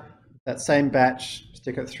discriminator, that same batch,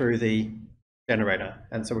 stick it through the generator.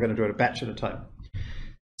 And so we're going to do it a batch at a time.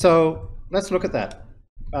 So let's look at that.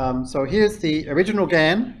 So here's the original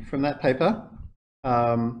GAN from that paper,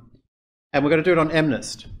 and we're going to do it on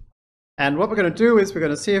MNIST. And what we're going to do is we're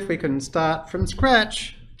going to see if we can start from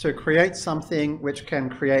scratch to create something which can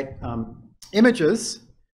create images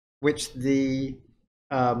which the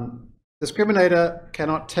discriminator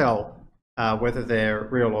cannot tell whether they're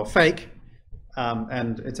real or fake.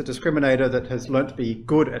 And it's a discriminator that has learnt to be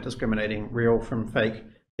good at discriminating real from fake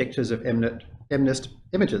pictures of MNIST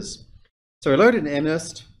images. So we load in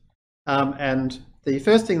MNIST, and the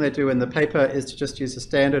first thing they do in the paper is to just use a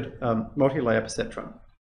standard multi-layer perceptron.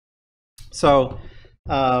 So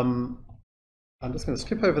I'm just going to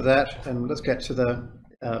skip over that and let's get to the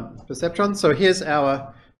perceptron. So here's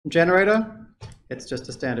our generator. It's just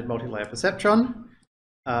a standard multi-layer perceptron.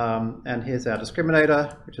 And here's our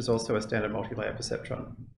discriminator, which is also a standard multi-layer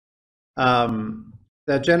perceptron.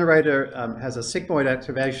 The generator has a sigmoid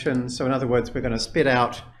activation. So in other words, we're going to spit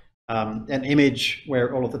out an image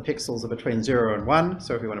where all of the pixels are between 0 and 1.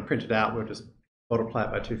 So if we want to print it out, we'll just multiply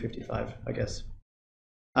it by 255, I guess.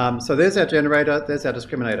 So there's our generator, there's our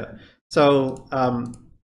discriminator. So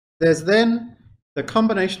there's then the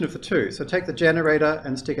combination of the two. So take the generator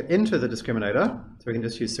and stick it into the discriminator. So we can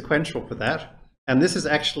just use sequential for that. And this is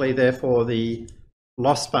actually therefore the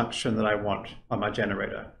loss function that I want on my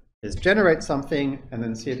generator, is generate something and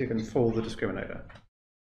then see if you can fool the discriminator.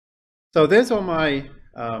 So there's all my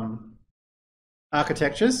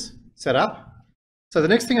architectures set up. So the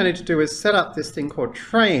next thing I need to do is set up this thing called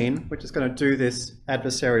train, which is going to do this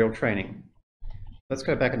adversarial training. Let's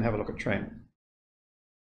go back and have a look at train.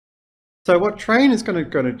 So what train is going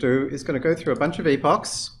to do is going to go through a bunch of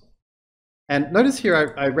epochs. And notice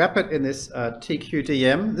here I wrap it in this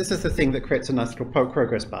TQDM. This is the thing that creates a nice little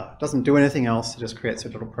progress bar. It doesn't do anything else, it just creates a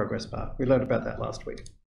little progress bar. We learned about that last week.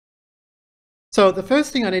 So the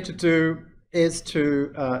first thing I need to do is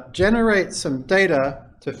to generate some data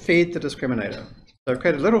to feed the discriminator. So I've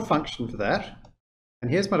created a little function for that.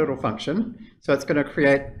 And here's my little function. So it's going to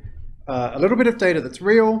create a little bit of data that's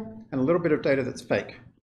real and a little bit of data that's fake.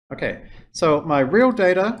 Okay, so my real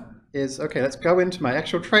data is, okay, let's go into my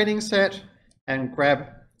actual training set and grab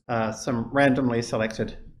some randomly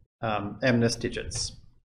selected MNIST digits.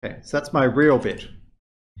 Okay, so that's my real bit.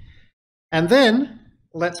 And then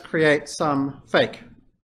let's create some fake,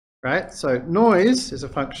 right? So noise is a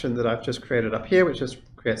function that I've just created up here, which just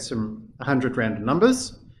creates some 100 random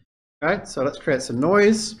numbers, right? So let's create some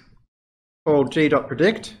noise called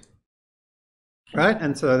g.predict, right?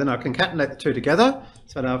 And so then I'll concatenate the two together.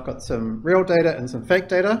 So now I've got some real data and some fake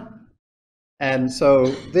data. And so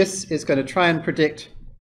this is going to try and predict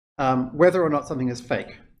whether or not something is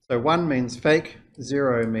fake. So 1 means fake,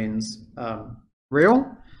 0 means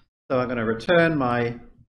real. So I'm going to return my,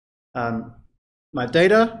 my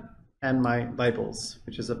data and my labels,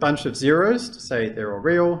 which is a bunch of zeros to say they're all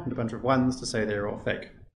real and a bunch of ones to say they're all fake.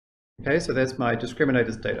 Okay, so there's my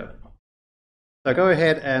discriminator's data. So go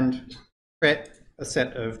ahead and create a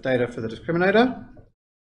set of data for the discriminator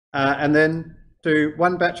and then do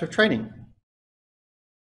one batch of training.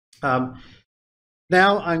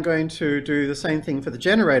 Now I'm going to do the same thing for the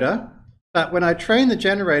generator, but when I train the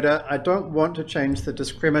generator, I don't want to change the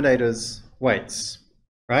discriminator's weights,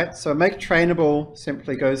 right? So make trainable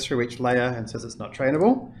simply goes through each layer and says it's not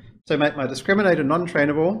trainable. So make my discriminator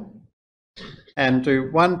non-trainable and do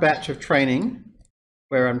one batch of training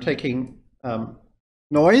where I'm taking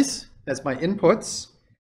noise as my inputs,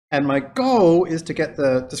 and my goal is to get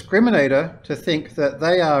the discriminator to think that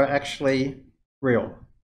they are actually real.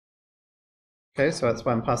 Okay, so that's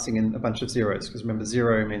why I'm passing in a bunch of zeros, because remember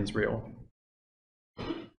 0 means real.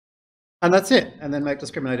 And that's it, and then make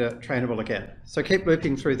discriminator trainable again. So keep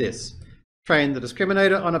looping through this. Train the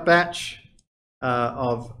discriminator on a batch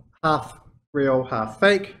of half real, half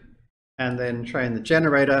fake, and then train the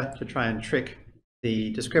generator to try and trick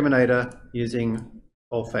the discriminator using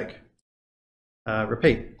all fake.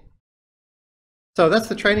 Repeat. So that's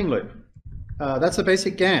the training loop. That's a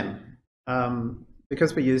basic GAN.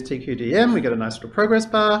 Because we use TQDM, we get a nice little progress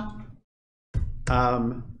bar.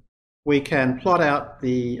 We can plot out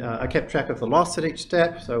the, I kept track of the loss at each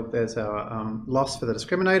step. So there's our loss for the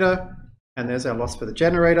discriminator, and there's our loss for the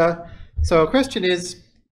generator. So our question is,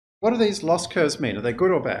 what do these loss curves mean? Are they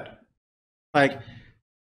good or bad? Like,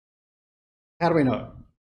 how do we know?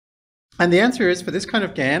 And the answer is, for this kind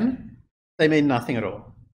of GAN, they mean nothing at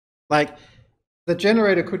all. Like, the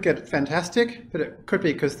generator could get fantastic, but it could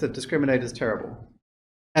be because the discriminator is terrible.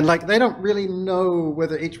 And like, they don't really know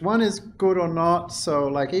whether each one is good or not, so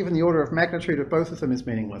like even the order of magnitude of both of them is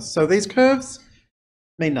meaningless. So these curves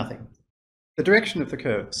mean nothing. The direction of the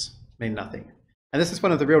curves mean nothing. And this is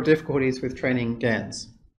one of the real difficulties with training GANs.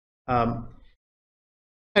 And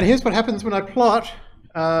here's what happens when I plot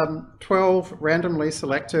 12 randomly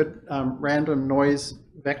selected random noise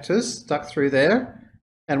vectors stuck through there.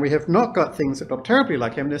 And we have not got things that look terribly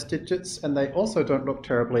like MNIST digits, and they also don't look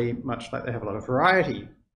terribly much like they have a lot of variety.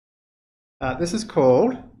 This is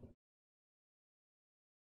called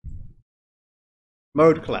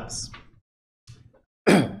mode collapse.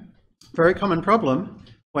 Very common problem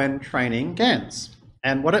when training GANs.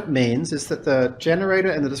 And what it means is that the generator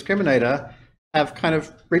and the discriminator have kind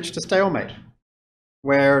of reached a stalemate,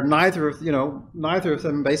 where neither of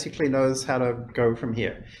them basically knows how to go from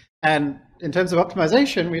here. And in terms of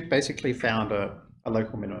optimization, we've basically found a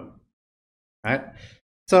local minimum, right?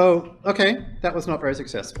 So, okay, that was not very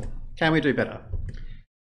successful. Can we do better?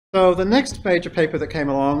 So the next major paper that came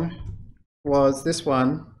along was this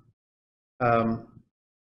one.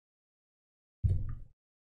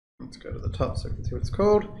 Let's go to the top so we can see what it's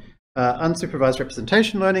called. Unsupervised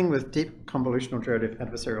representation learning with deep convolutional generative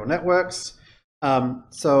adversarial networks.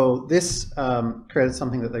 So this created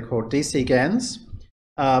something that they call DC GANs.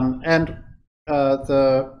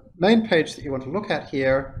 The main page that you want to look at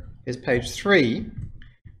here is page 3,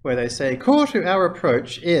 where they say core to our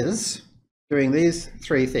approach is doing these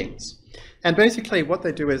 3 things. And basically what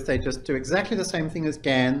they do is they just do exactly the same thing as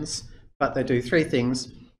GANs, but they do 3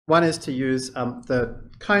 things. One is to use the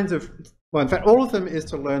kinds of, well, in fact, all of them is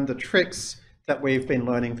to learn the tricks that we've been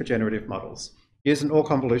learning for generative models. Use an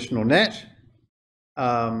all-convolutional net,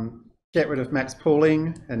 get rid of max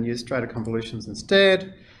pooling and use strata convolutions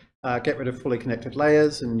instead, get rid of fully connected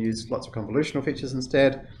layers and use lots of convolutional features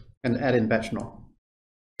instead, and add in batch norm.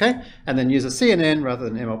 Okay, and then use a CNN rather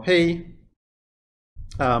than MLP.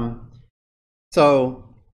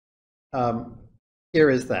 Here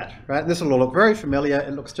is that, right? This will all look very familiar.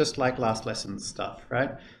 It looks just like last lesson's stuff, right?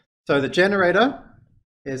 So the generator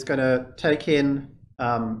is going to take in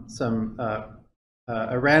a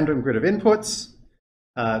random grid of inputs.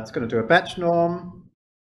 It's going to do a batch norm,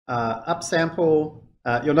 upsample.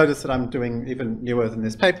 You'll notice that I'm doing even newer than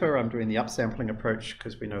this paper. I'm doing the upsampling approach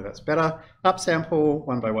because we know that's better. Upsample,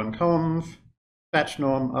 1x1 conv, batch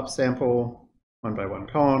norm, upsample, 1x1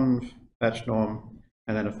 conv, batch norm,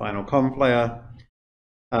 and then a final conv layer.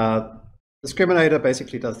 Discriminator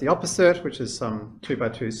basically does the opposite, which is some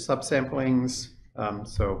 2x2 subsamplings.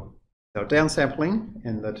 So downsampling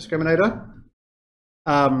in the discriminator.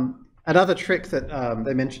 Another trick that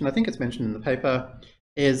they mentioned, I think it's mentioned in the paper,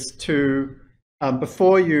 is to,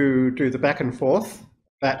 before you do the back and forth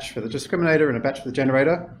batch for the discriminator and a batch for the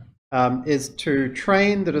generator, is to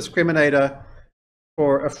train the discriminator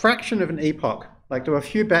for a fraction of an epoch, like do a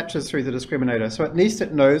few batches through the discriminator. So at least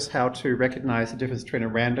it knows how to recognize the difference between a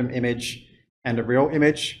random image and a real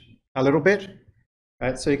image a little bit.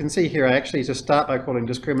 Right? So you can see here, I actually just start by calling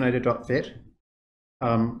discriminator.fit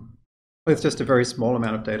with just a very small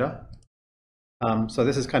amount of data. So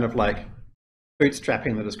this is kind of like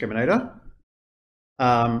bootstrapping the discriminator.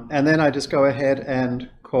 And then I just go ahead and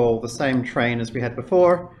call the same train as we had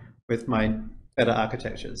before with my better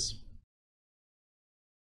architectures.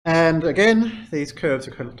 And again, these curves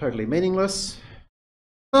are totally meaningless,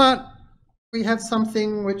 but we have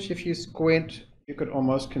something which, if you squint, you could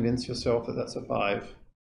almost convince yourself that that's a 5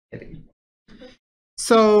 heavy.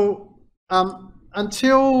 So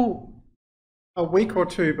until a week or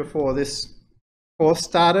two before this course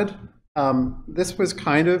started, this was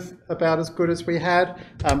kind of about as good as we had.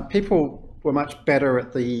 People were much better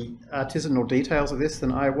at the artisanal details of this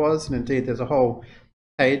than I was, and indeed there's a whole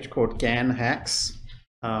page called GAN Hacks,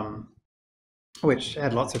 which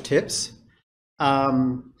had lots of tips.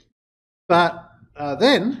 But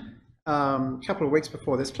then, a couple of weeks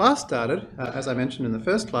before this class started, as I mentioned in the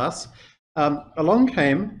first class, along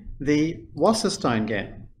came the Wasserstein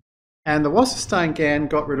GAN. And the Wasserstein GAN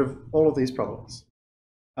got rid of all of these problems.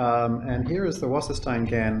 And here is the Wasserstein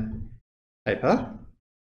GAN paper.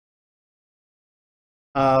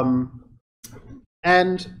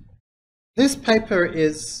 And this paper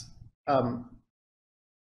is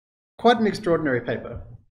quite an extraordinary paper.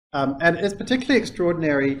 And it's particularly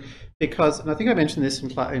extraordinary because, and I think I mentioned this in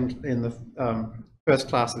the first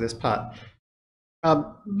class of this part,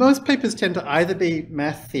 most papers tend to either be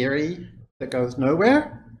math theory that goes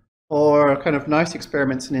nowhere, or kind of nice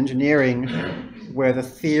experiments in engineering where the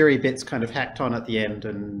theory bit's kind of hacked on at the end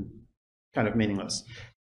and kind of meaningless.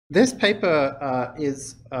 This paper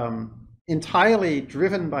is entirely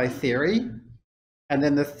driven by theory, and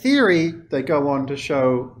then the theory, they go on to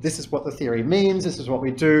show this is what the theory means, this is what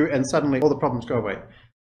we do, and suddenly all the problems go away.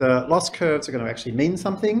 The loss curves are going to actually mean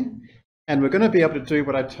something, and we're going to be able to do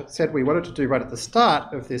what I said we wanted to do right at the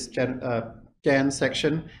start of this GAN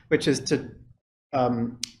section, which is to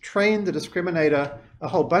train the discriminator a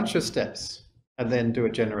whole bunch of steps and then do a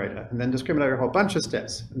generator, and then discriminator a whole bunch of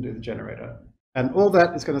steps and do the generator. And all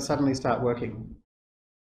that is going to suddenly start working.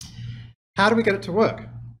 How do we get it to work?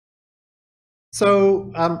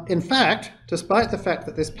 So, in fact, despite the fact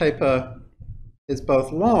that this paper is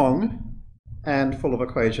both long and full of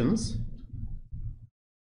equations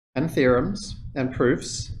and theorems and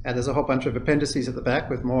proofs, and there's a whole bunch of appendices at the back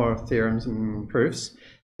with more theorems and proofs,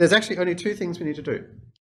 there's actually only two things we need to do.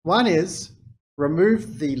 One is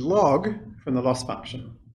remove the log from the loss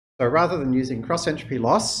function. So rather than using cross-entropy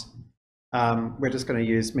loss, we're just going to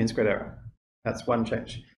use mean squared error. That's one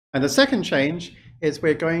change. And the second change is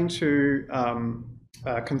we're going to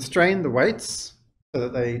constrain the weights so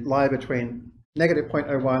that they lie between negative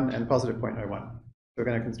 0.01 and positive 0.01. We're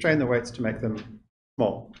going to constrain the weights to make them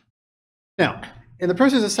small. Now, in the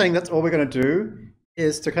process of saying that's all we're going to do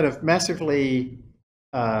is to kind of massively,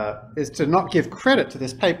 is to not give credit to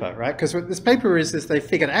this paper, right? Because what this paper is they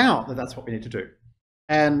figured out that that's what we need to do.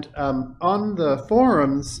 And on the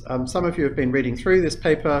forums, some of you have been reading through this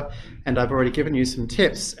paper, and I've already given you some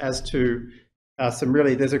tips as to there's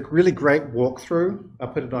a really great walkthrough, I'll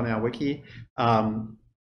put it on our wiki,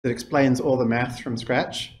 that explains all the math from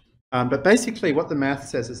scratch. But basically what the math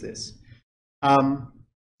says is this.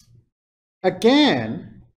 A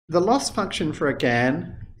GAN, the loss function for a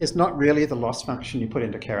GAN is not really the loss function you put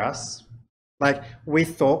into Keras. Like, we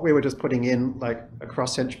thought we were just putting in like a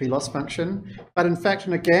cross-entropy loss function, but in fact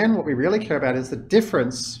in a GAN what we really care about is the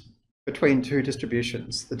difference between two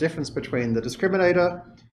distributions, the difference between the discriminator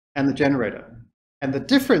and the generator. And the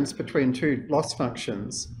difference between two loss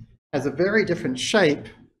functions has a very different shape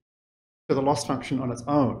to the loss function on its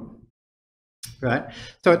own, right?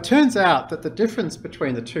 So it turns out that the difference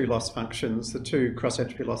between the two loss functions, the two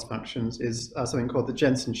cross-entropy loss functions, is something called the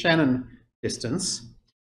Jensen-Shannon distance.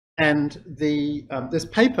 And this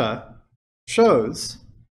paper shows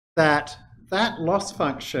that that loss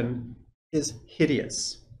function is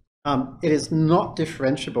hideous. It is not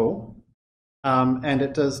differentiable, and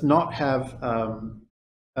it does not have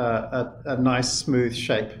a nice smooth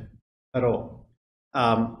shape at all.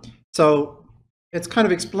 So it kind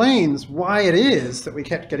of explains why it is that we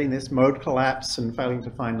kept getting this mode collapse and failing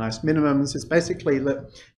to find nice minimums. It's basically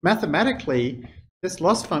that mathematically this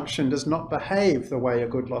loss function does not behave the way a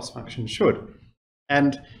good loss function should.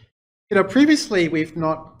 And previously we've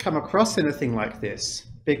not come across anything like this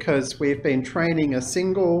because we've been training a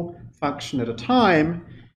single function at a time.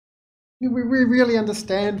 We really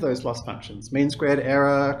understand those loss functions, mean squared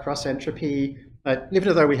error, cross entropy,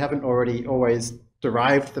 even though we haven't already always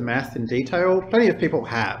derived the math in detail. Plenty of people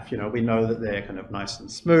have. We know that they're kind of nice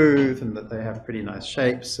and smooth and that they have pretty nice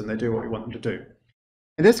shapes and they do what we want them to do.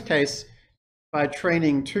 In this case, by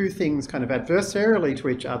training two things kind of adversarially to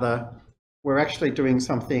each other, we're actually doing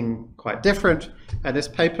something quite different. And this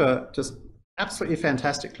paper just absolutely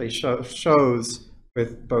fantastically shows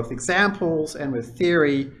with both examples and with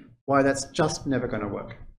theory why that's just never going to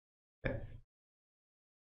work. Okay.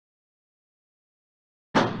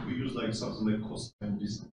 We use like something like cosine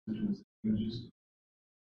distance between the images?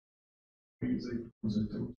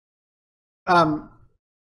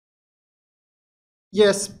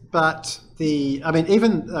 Yes, but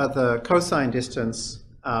even the cosine distance,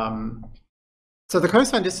 so the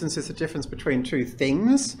cosine distance is the difference between two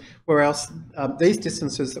things, whereas these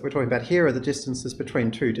distances that we're talking about here are the distances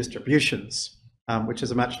between two distributions, which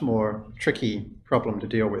is a much more tricky problem to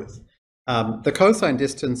deal with. The cosine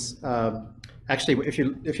distance, actually, if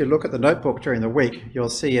you look at the notebook during the week, you'll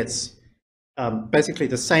see it's basically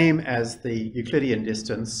the same as the Euclidean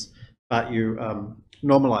distance, but you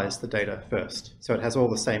normalize the data first. So it has all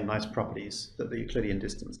the same nice properties that the Euclidean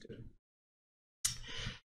distance did.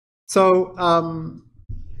 So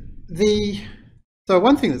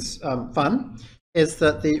one thing that's fun is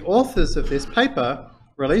that the authors of this paper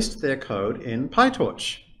released their code in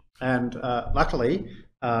PyTorch. And luckily,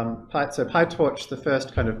 so PyTorch, the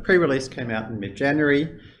first kind of pre-release, came out in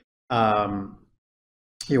mid-January.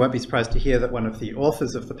 You won't be surprised to hear that one of the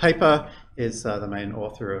authors of the paper is the main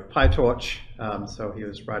author of PyTorch. So he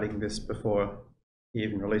was writing this before he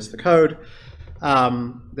even released the code.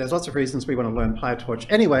 There's lots of reasons we want to learn PyTorch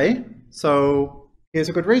anyway, so here's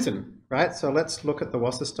a good reason, right? So let's look at the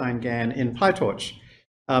Wasserstein GAN in PyTorch.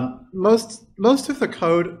 Most of the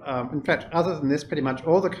code, in fact, other than this, pretty much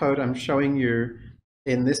all the code I'm showing you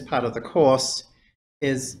in this part of the course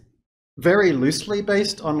is very loosely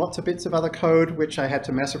based on lots of bits of other code, which I had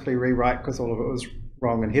to massively rewrite because all of it was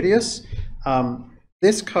wrong and hideous.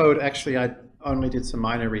 This code, actually, I only did some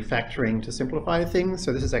minor refactoring to simplify things,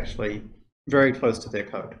 so this is actually very close to their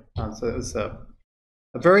code. So it was a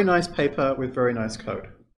very nice paper with very nice code.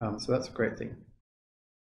 So that's a great thing.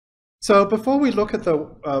 So before we look at the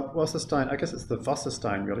Wasserstein, I guess it's the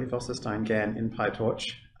Wasserstein really, Wasserstein GAN in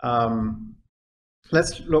PyTorch,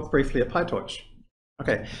 let's look briefly at PyTorch.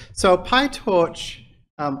 Okay, so PyTorch,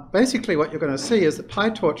 basically what you're going to see is that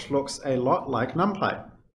PyTorch looks a lot like NumPy,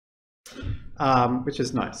 which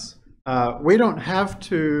is nice. We don't have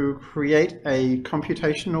to create a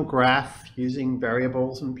computational graph using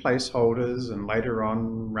variables and placeholders and later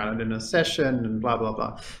on run it in a session and blah, blah,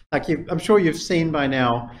 blah. Like I'm sure you've seen by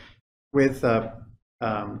now with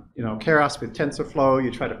Keras with TensorFlow, you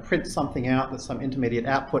try to print something out that's some intermediate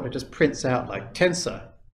output, it just prints out like tensor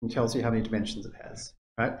and tells you how many dimensions it has,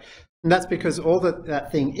 right? And that's because all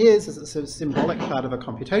that thing is it's a symbolic part of a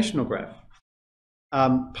computational graph.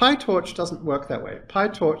 PyTorch doesn't work that way.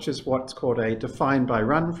 PyTorch is what's called a define by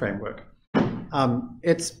run framework.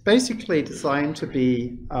 It's basically designed to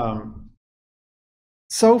be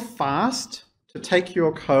so fast to take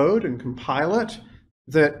your code and compile it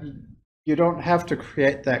that you don't have to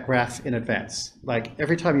create that graph in advance. Like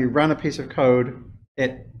every time you run a piece of code,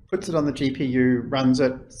 it puts it on the GPU, runs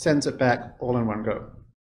it, sends it back all in one go.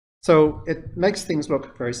 So it makes things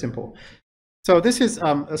look very simple. So this is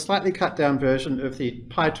a slightly cut down version of the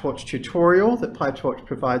PyTorch tutorial that PyTorch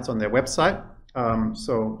provides on their website.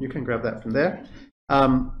 So you can grab that from there.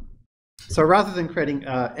 So rather than creating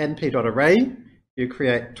np.array, you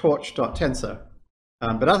create torch.tensor.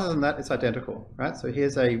 But other than that, it's identical, right? So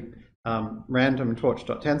here's a random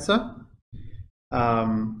torch.tensor.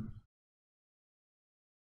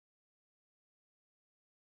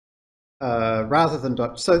 Rather than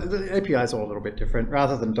so the APIs are a little bit different.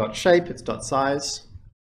 Rather than .shape, it's .size.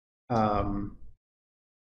 But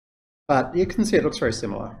you can see it looks very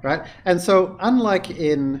similar, right? And so unlike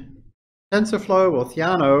in TensorFlow or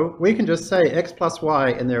Theano, we can just say x plus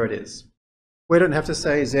y, and there it is. We don't have to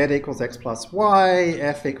say z equals x plus y,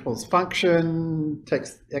 f equals function,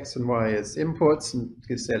 takes x and y as inputs and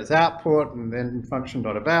gives z as output, and then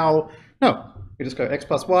function.eval. No, we just go x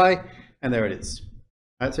plus y, and there it is.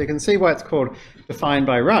 Right, so you can see why it's called define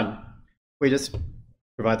by run. We just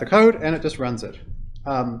provide the code and it just runs it.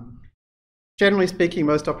 Generally speaking,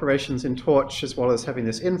 most operations in Torch, as well as having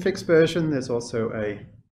this infix version, there's also a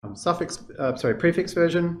prefix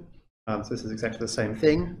version. So this is exactly the same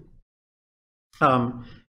thing.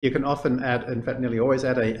 You can often add, in fact, nearly always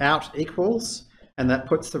add a out equals, and that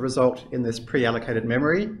puts the result in this pre-allocated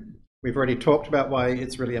memory. We've already talked about why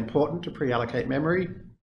it's really important to pre-allocate memory.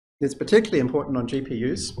 It's particularly important on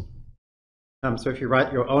GPUs. So if you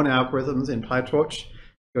write your own algorithms in PyTorch,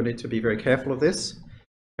 you'll need to be very careful of this.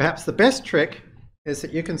 Perhaps the best trick is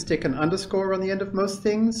that you can stick an underscore on the end of most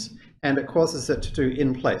things, and it causes it to do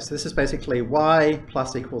in place. This is basically y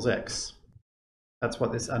plus equals x. That's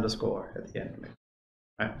what this underscore at the end means.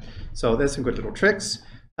 Right? So there's some good little tricks.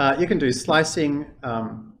 You can do slicing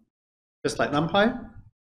just like NumPy.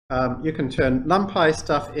 You can turn NumPy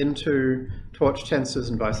stuff into Torch tensors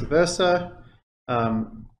and vice versa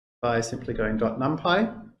by simply going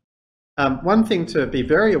 .numpy. one thing to be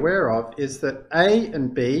very aware of is that A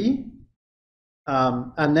and B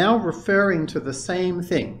are now referring to the same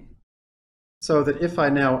thing. So that if I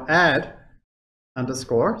now add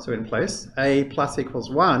underscore, so in place, A plus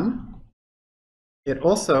equals 1, it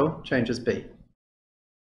also changes B.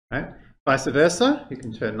 Right? Vice versa, you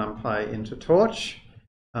can turn NumPy into torch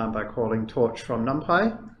by calling torch from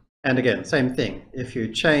NumPy. And again, same thing. If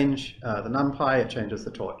you change the NumPy, it changes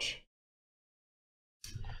the torch.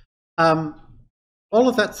 All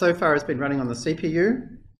of that so far has been running on the CPU.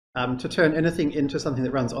 To turn anything into something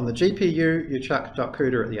that runs on the GPU, you chuck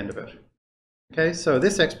 .CUDA at the end of it. Okay, so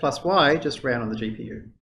this x plus y just ran on the GPU.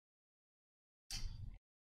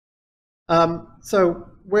 So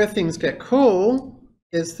where things get cool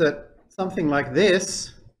is that something like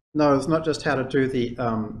this knows not just how to do the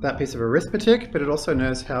that piece of arithmetic, but it also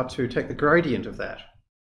knows how to take the gradient of that.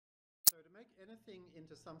 So to make anything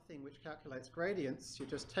into something which calculates gradients, you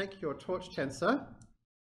just take your torch tensor,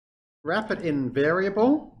 wrap it in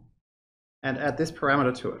variable, and add this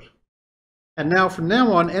parameter to it. And now from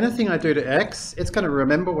now on, anything I do to x, it's going to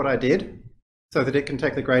remember what I did so that it can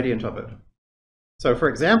take the gradient of it. So for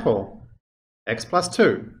example, x plus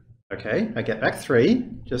 2. Okay, I get back 3,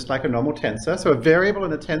 just like a normal tensor. So a variable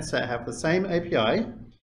and a tensor have the same API,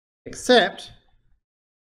 except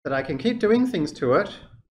that I can keep doing things to it.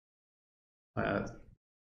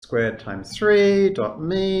 Squared times 3, dot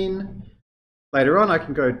mean. Later on, I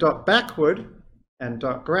can go dot backward and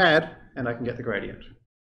dot grad, and I can get the gradient.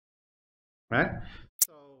 Right?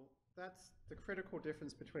 So that's the critical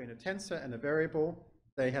difference between a tensor and a variable.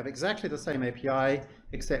 They have exactly the same API,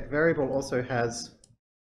 except variable also has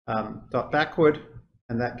dot backward,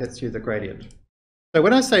 and that gets you the gradient. So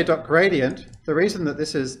when I say dot gradient, the reason that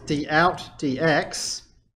this is d out dx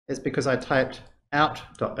is because I typed out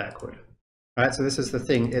dot backward. Right? So this is the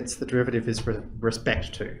thing, it's the derivative is with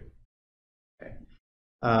respect to. Okay.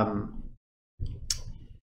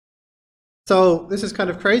 So this is kind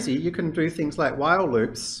of crazy. You can do things like while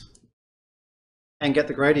loops and get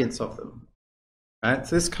the gradients of them. Right?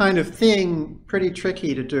 So this kind of thing, pretty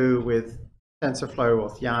tricky to do with TensorFlow or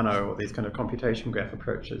Theano or these kind of computation graph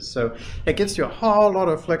approaches. So it gives you a whole lot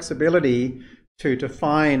of flexibility to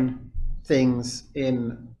define things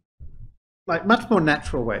in like much more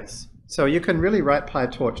natural ways. So you can really write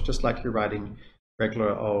PyTorch just like you're writing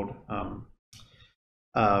regular old kind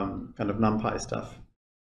of NumPy stuff.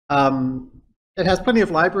 It has plenty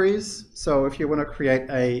of libraries. So if you want to create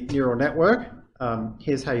a neural network,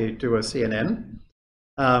 here's how you do a CNN.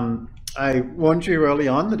 I warned you early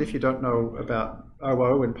on that if you don't know about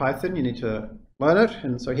OO in Python, you need to learn it,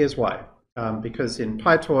 and so here's why. Because in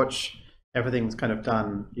PyTorch, everything's kind of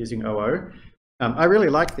done using OO. I really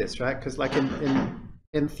like this, right? Because like in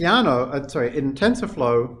Theano, in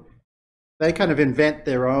TensorFlow, they kind of invent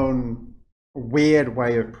their own weird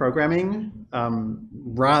way of programming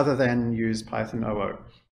rather than use Python OO.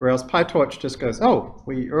 Whereas PyTorch just goes, oh,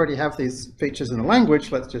 we already have these features in the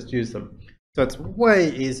language, let's just use them. So it's way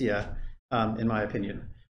easier, in my opinion.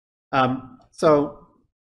 So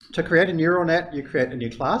to create a neural net, you create a new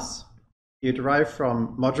class, you derive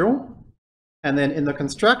from module, and then in the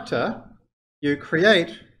constructor, you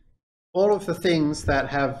create all of the things that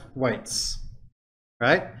have weights,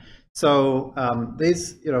 right? So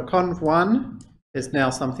these, conv1 is now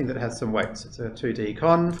something that has some weights. It's a 2D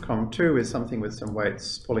conv2 is something with some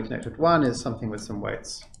weights, fully connected 1 is something with some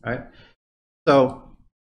weights, right? So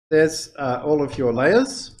there's all of your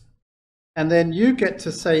layers, and then you get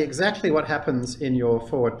to say exactly what happens in your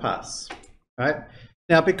forward pass, right?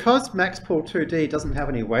 Now, because maxpool2D doesn't have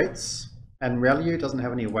any weights, and ReLU doesn't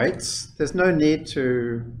have any weights, there's no need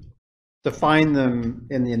to define them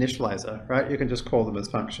in the initializer, right? You can just call them as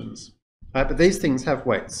functions, right? But these things have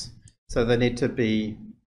weights, so they need to be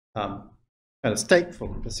kind of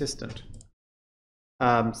stateful and persistent.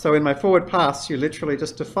 So in my forward pass, you literally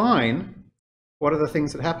just define what are the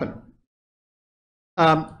things that happen.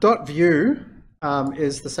 .view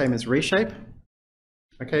is the same as reshape.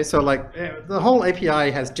 Okay, so like the whole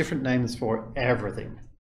API has different names for everything,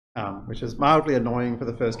 which is mildly annoying for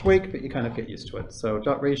the first week, but you kind of get used to it. So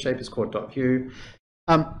 .reshape is called .view.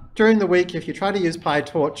 During the week, if you try to use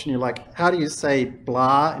PyTorch and you're like, how do you say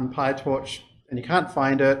blah in PyTorch, and you can't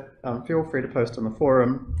find it, feel free to post on the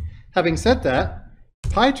forum. Having said that,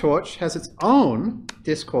 PyTorch has its own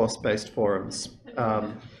discourse-based forums.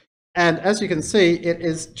 And as you can see, it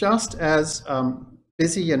is just as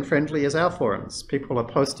busy and friendly as our forums. People are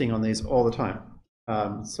posting on these all the time.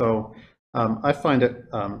 So I find it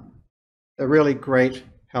a really great,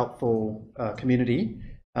 helpful community.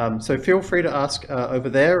 So feel free to ask over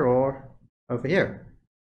there or over here.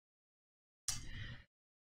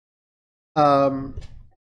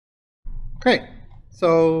 Great.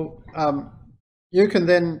 So you can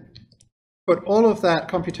then put all of that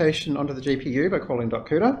computation onto the GPU by calling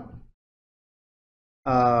 .CUDA.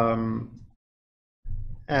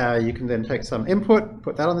 You can then take some input,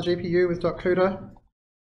 put that on the GPU with .CUDA.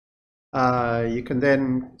 You can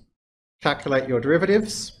then calculate your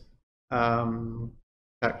derivatives,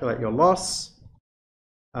 calculate your loss,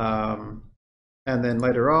 and then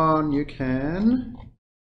later on you can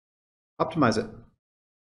optimize it.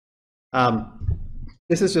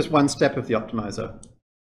 This is just one step of the optimizer,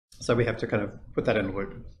 so we have to kind of put that in a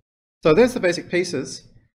loop. So there's the basic pieces.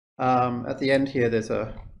 At the end here there's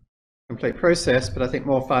a complete process, but I think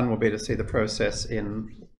more fun will be to see the process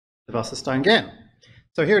in the Wasserstein GAN.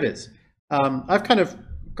 So here it is. I've kind of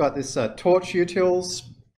got this torch utils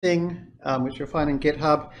thing, which you'll find in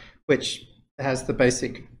GitHub, which has the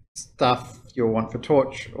basic stuff you'll want for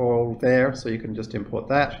torch all there, so you can just import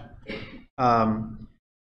that.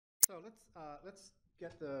 So let's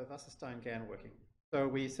get the Wasserstein GAN working. So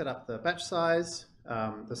we set up the batch size,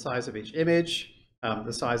 the size of each image,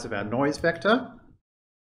 the size of our noise vector.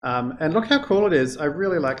 And look how cool it is. I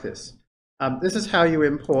really like this. This is how you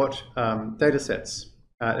import datasets.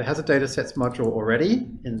 It has a datasets module already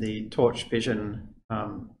in the Torch Vision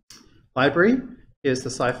library. Here's the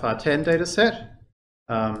CIFAR 10 dataset.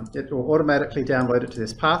 It will automatically download it to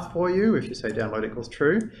this path for you if you say download equals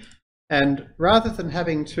true. And rather than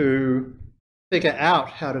having to figure out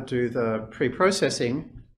how to do the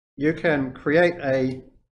pre-processing, you can create a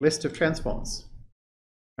list of transforms.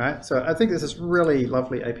 Right? So I think this is really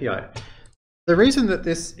lovely API. The reason that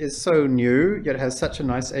this is so new, yet has such a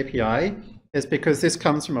nice API, is because this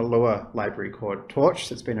comes from a Lua library called Torch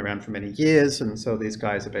that's been around for many years, and so these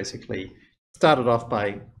guys are basically started off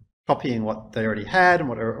by copying what they already had and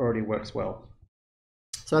what already works well.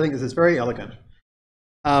 So I think this is very elegant.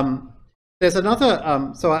 There's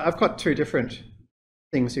another, so I've got two different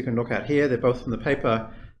things you can look at here. They're both from the paper.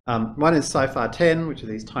 One is CIFAR 10, which are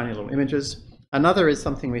these tiny little images. Another is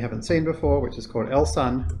something we haven't seen before, which is called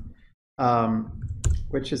LSUN,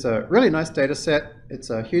 which is a really nice data set. It's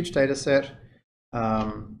a huge data set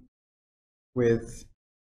with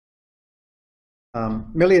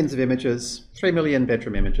millions of images, 3 million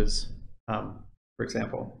bedroom images, for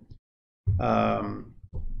example.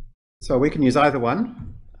 So we can use either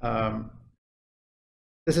one.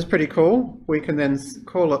 This is pretty cool. We can then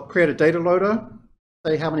create a data loader,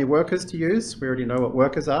 say how many workers to use. We already know what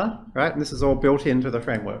workers are, right? And this is all built into the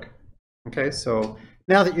framework. Okay, so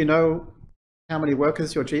now that you know how many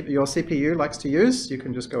workers your CPU likes to use, you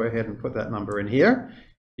can just go ahead and put that number in here.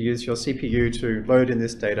 Use your CPU to load in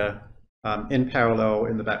this data in parallel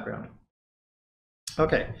in the background.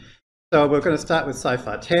 Okay, so we're going to start with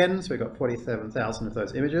CIFAR 10. So we've got 47,000 of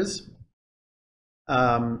those images.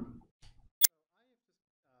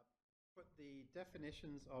 Put the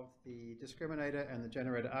definitions of the discriminator and the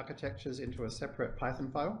generator architectures into a separate Python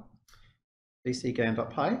file,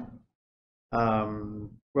 bcgan.py.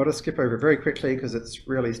 We'll just skip over very quickly because it's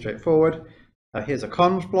really straightforward. Here's a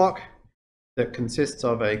conv block that consists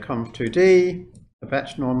of a conv2d, a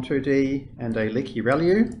batch norm 2d, and a leaky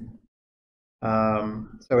ReLU.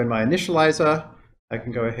 So in my initializer, I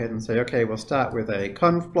can go ahead and say, okay, we'll start with a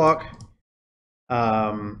conv block.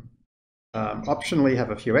 Optionally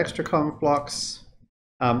have a few extra conv blocks.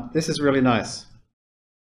 This is really nice.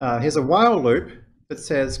 Here's a while loop that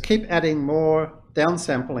says keep adding more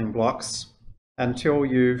downsampling blocks until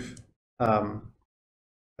you've,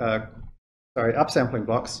 upsampling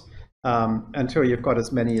blocks until you've got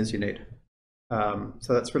as many as you need.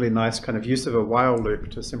 So that's really nice kind of use of a while loop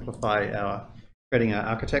to simplify creating our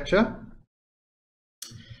architecture.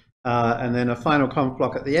 And then a final conv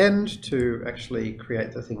block at the end to actually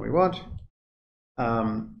create the thing we want.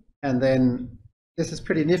 And then this is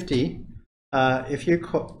pretty nifty. If you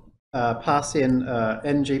pass in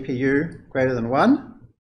ngpu greater than 1,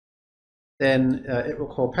 then it will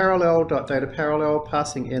call parallel.dataParallel,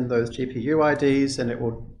 passing in those GPU IDs, and it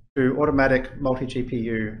will do automatic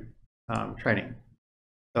multi-GPU training.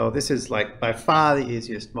 So this is like by far the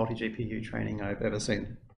easiest multi-GPU training I've ever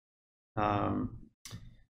seen.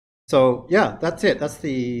 So yeah, that's it. That's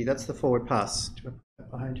the forward pass. Do you want to put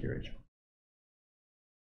that behind you, Rachel?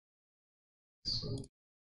 So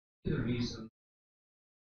the reason.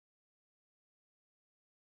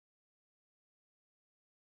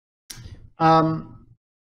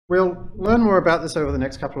 We'll learn more about this over the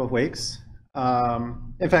next couple of weeks.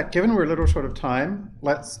 In fact, given we're a little short of time,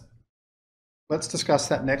 let's discuss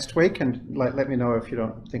that next week, and let me know if you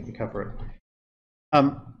don't think we cover it.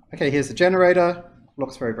 Okay, here's the generator.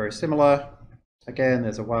 Looks very, very similar. Again,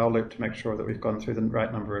 there's a while loop to make sure that we've gone through the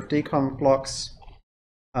right number of deconv blocks.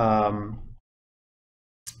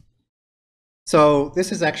 So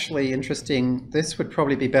this is actually interesting. This would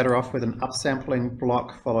probably be better off with an upsampling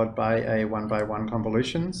block followed by a one-by-one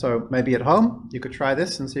convolution. So maybe at home you could try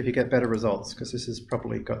this and see if you get better results, because this has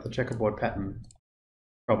probably got the checkerboard pattern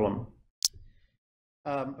problem.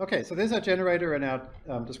 Okay, so there's our generator and our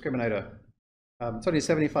discriminator. It's only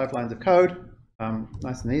 75 lines of code,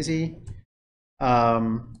 nice and easy.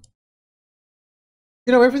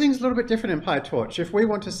 You know, everything's a little bit different in PyTorch. If we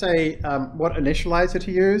want to say what initializer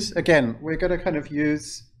to use, again, we're going to kind of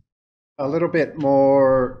use a little bit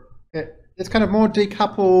more, it's kind of more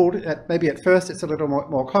decoupled. Maybe at first it's a little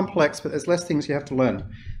more complex, but there's less things you have to learn.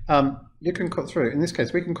 You can call through, in this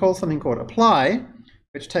case, we can call something called apply,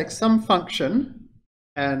 which takes some function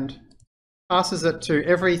and passes it to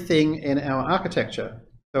everything in our architecture.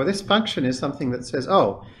 So this function is something that says,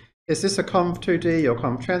 oh, is this a conv2d or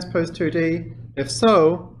conv transpose 2d? If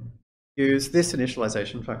so, use this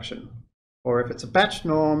initialization function. Or if it's a batch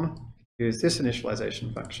norm, use this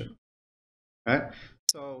initialization function. Right?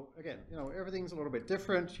 So again, you know, everything's a little bit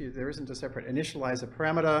different. There isn't a separate initializer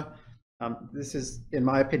parameter. This is, in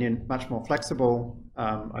my opinion, much more flexible.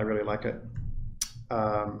 I really like it.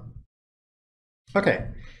 Okay.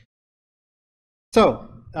 So,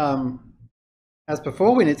 as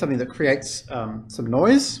before, we need something that creates some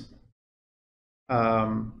noise.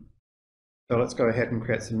 So let's go ahead and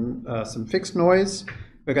create some fixed noise.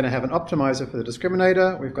 We're going to have an optimizer for the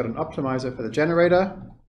discriminator. We've got an optimizer for the generator.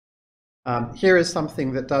 Here is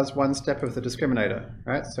something that does one step of the discriminator,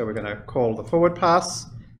 right? So we're going to call the forward pass,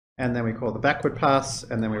 and then we call the backward pass,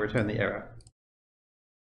 and then we return the error.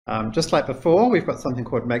 Just like before, we've got something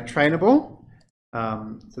called make trainable.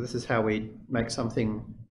 So this is how we make something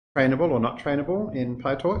trainable or not trainable in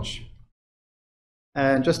PyTorch.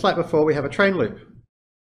 And just like before, we have a train loop.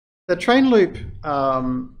 The train loop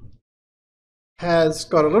has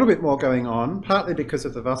got a little bit more going on, partly because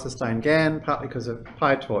of the Wasserstein-GAN, partly because of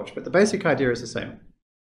PyTorch, but the basic idea is the same.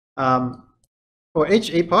 For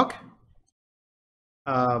each epoch,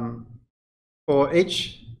 for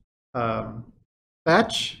each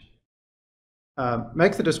batch,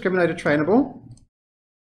 make the discriminator trainable,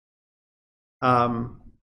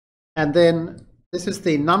 and then this is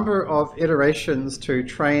the number of iterations to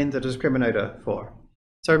train the discriminator for.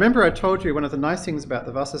 So remember, I told you one of the nice things about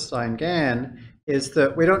the Wasserstein-GAN is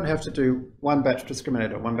that we don't have to do one batch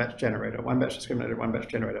discriminator, one batch generator, one batch discriminator, one batch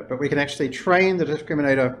generator, but we can actually train the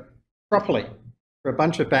discriminator properly for a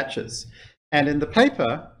bunch of batches. And in the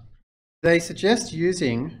paper, they suggest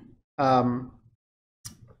using 5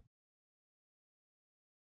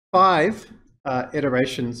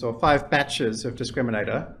 iterations or 5 batches of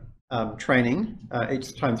discriminator training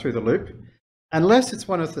each time through the loop, unless it's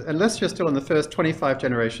unless you're still in the first 25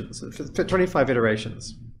 generations, 25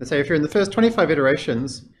 iterations. Let's say if you're in the first 25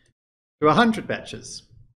 iterations, do 100 batches,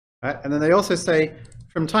 right? And then they also say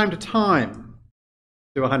from time to time,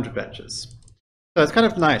 do 100 batches. So it's kind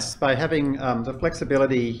of nice by having the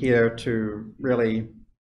flexibility here to really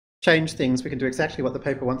change things. We can do exactly what the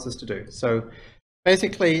paper wants us to do. So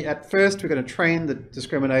basically, at first, we're going to train the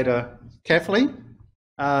discriminator carefully,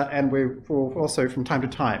 and we will also, from time to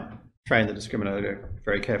time, train the discriminator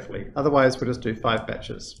very carefully. Otherwise, we'll just do 5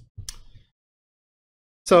 batches.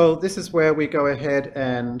 So this is where we go ahead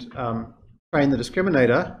and train the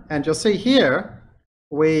discriminator, and you'll see here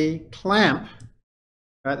we clamp,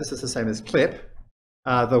 right, this is the same as clip,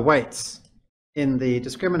 the weights in the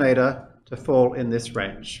discriminator to fall in this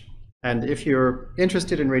range. And if you're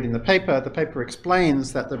interested in reading the paper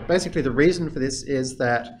explains that basically the reason for this is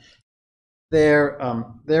that their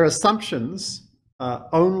assumptions are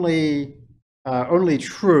only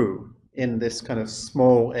true in this kind of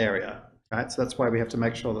small area, right? So that's why we have to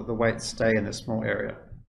make sure that the weights stay in this small area.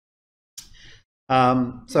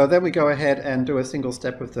 So then we go ahead and do a single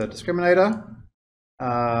step with the discriminator.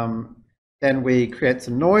 Then we create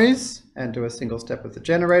some noise and do a single step with the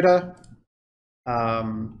generator.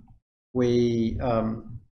 We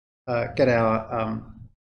get our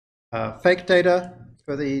fake data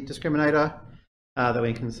for the discriminator, that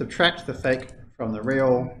we can subtract the fake from the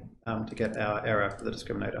real to get our error for the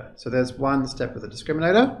discriminator. So there's one step with the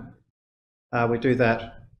discriminator. We do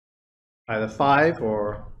that either 5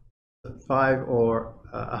 or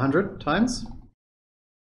 100 times.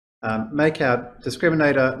 Make our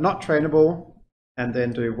discriminator not trainable, and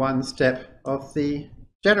then do one step of the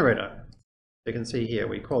generator. You can see here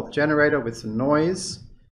we call the generator with some noise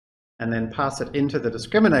and then pass it into the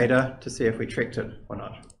discriminator to see if we tricked it or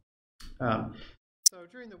not. So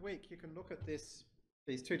during the week you can look at this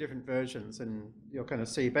these two different versions, and you'll kind of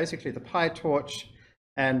see basically the PyTorch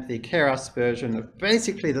and the Keras version of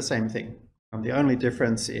basically the same thing. The only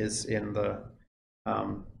difference is in the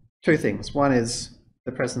two things. One is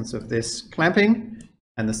the presence of this clamping,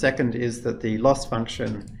 and the second is that the loss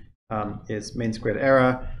function is mean squared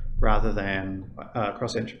error rather than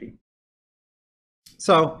cross entropy.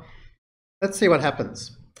 So let's see what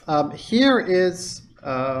happens. Here is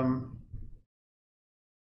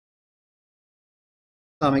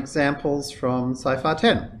some examples from Sci-Fi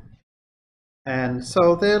 10. And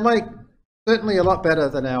so they're like certainly a lot better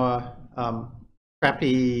than our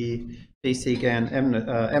crappy DC-GAN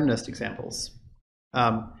MNIST examples.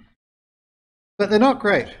 But they're not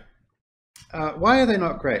great. Why are they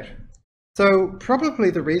not great? So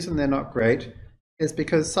probably the reason they're not great is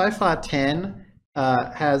because Sci-Fi 10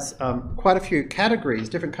 has quite a few categories,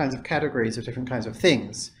 different kinds of categories of different kinds of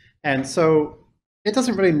things. And so it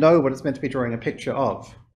doesn't really know what it's meant to be drawing a picture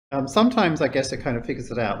of. Sometimes I guess it kind of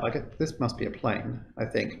figures it out, like this must be a plane, I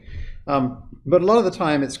think. But a lot of the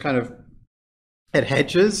time it's kind of, it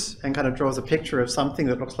hedges and kind of draws a picture of something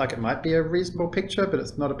that looks like it might be a reasonable picture, but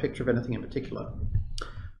it's not a picture of anything in particular.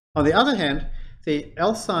 On the other hand, the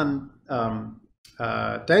LSUN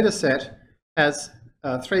dataset has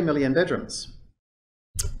 3 million bedrooms.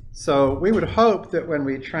 So we would hope that when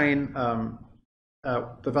we train the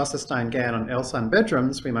Wasserstein GAN on LSUN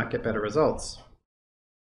bedrooms, we might get better results.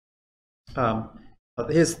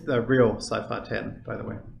 Here's the real Sci-Fi 10, by the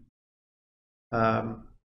way.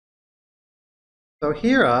 So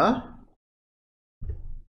here are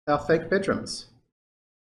our fake bedrooms.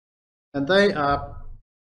 And they are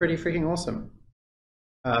pretty freaking awesome.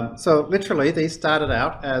 So literally, these started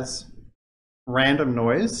out as random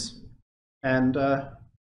noise, and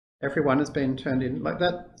everyone has been turned in like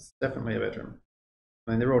that. It's definitely a bedroom.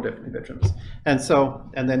 I mean, they're all definitely bedrooms. And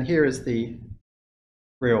so, and then here is the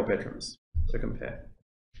real bedrooms to compare.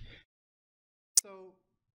 So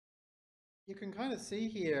you can kind of see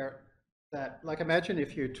here that, like, imagine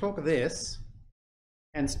if you took this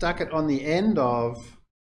and stuck it on the end of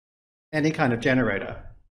any kind of generator.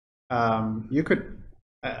 You could,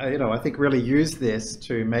 you know, I think really use this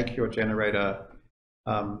to make your generator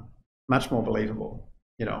much more believable.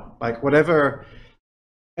 You know, like whatever,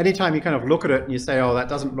 anytime you kind of look at it and you say, oh, that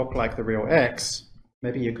doesn't look like the real X,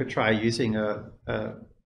 maybe you could try using a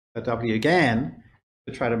WGAN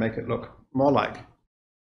to try to make it look more like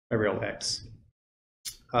a real X.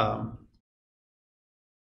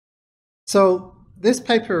 So this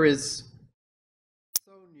paper is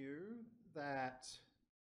so new that,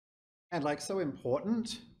 and like so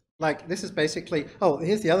important, like this is basically, oh,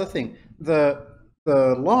 here's the other thing, the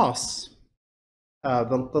loss,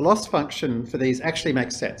 the loss function for these actually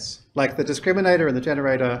makes sense. Like the discriminator and the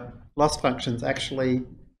generator loss functions actually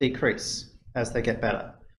decrease as they get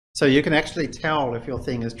better. So you can actually tell if your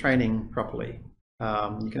thing is training properly.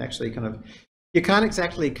 You can actually kind of, you can't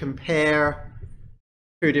exactly compare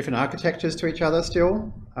two different architectures to each other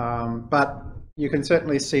still, but you can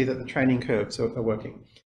certainly see that the training curves are working.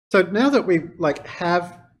 So now that we like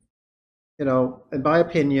have, you know, in my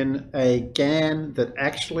opinion, a GAN that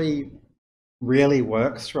actually really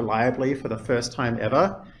works reliably for the first time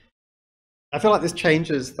ever, I feel like this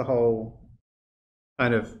changes the whole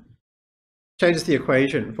kind of, changes the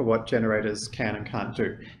equation for what generators can and can't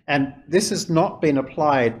do. And this has not been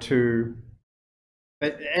applied to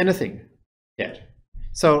anything yet.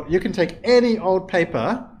 So you can take any old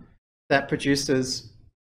paper that produces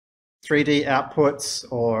 3D outputs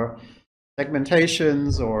or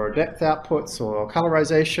segmentations or depth outputs or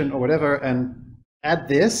colorization or whatever and add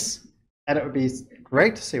this, and it would be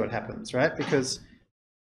great to see what happens, right? Because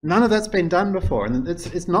none of that's been done before, and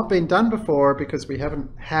it's not been done before because we haven't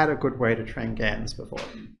had a good way to train GANs before.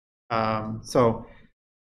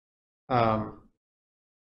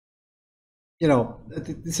 You know,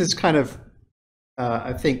 this is kind of,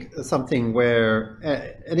 I think, something where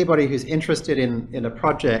anybody who's interested in a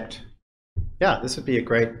project, yeah, this would be a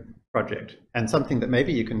great project and something that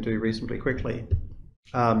maybe you can do reasonably quickly.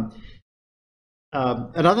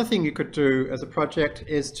 Another thing you could do as a project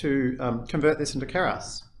is to convert this into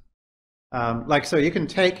Keras. Like, so you can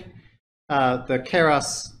take the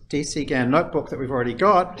Keras DC-GAN notebook that we've already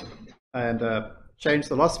got and change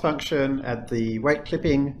the loss function, add the weight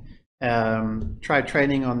clipping, try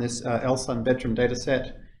training on this LSUN bedroom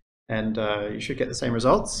dataset, and you should get the same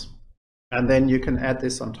results. And then you can add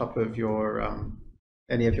this on top of your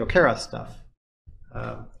any of your Keras stuff.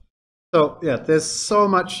 So yeah, there's so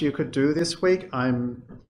much you could do this week. I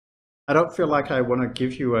don't feel like I want to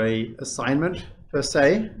give you a assignment per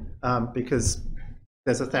se, because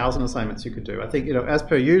there's 1,000 assignments you could do. I think, you know, as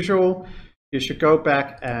per usual, you should go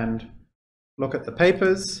back and look at the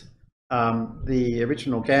papers. The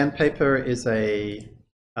original GAN paper is a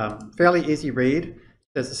fairly easy read.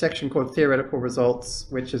 There's a section called theoretical results,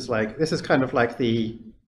 which is like, this is kind of like the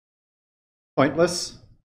pointless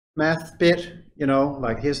math bit, you know,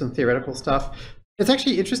 like here's some theoretical stuff. It's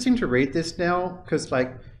actually interesting to read this now, because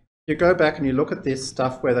like you go back and you look at this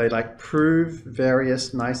stuff where they like prove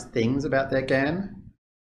various nice things about their GAN.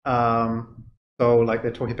 So like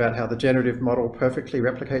they're talking about how the generative model perfectly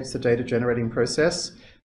replicates the data generating process.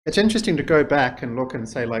 It's interesting to go back and look and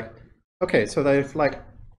say like, okay, so they've like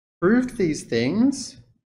proved these things,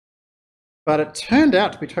 but it turned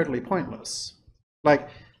out to be totally pointless. Like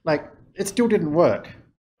it still didn't work.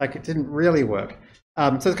 Like it didn't really work.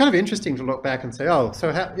 So it's kind of interesting to look back and say, oh,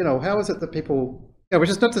 so how, you know, how is it that people, you know, which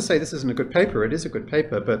is not to say this isn't a good paper, it is a good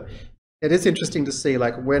paper, but it is interesting to see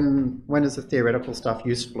like when is the theoretical stuff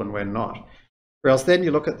useful and when not. Whereas then you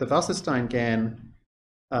look at the Wasserstein GAN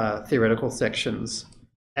theoretical sections,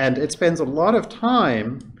 and it spends a lot of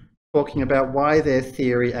time talking about why their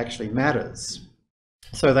theory actually matters.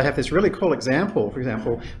 So they have this really cool example, for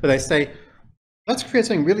example, where they say, let's create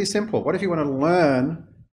something really simple. What if you want to learn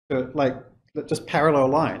to like just parallel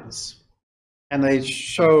lines? And they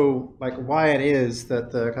show like why it is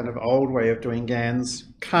that the kind of old way of doing GANs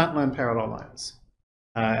can't learn parallel lines.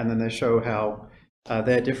 And then they show how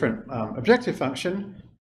their different objective function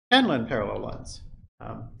can learn parallel lines.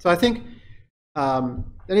 So I think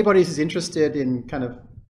anybody who's interested in kind of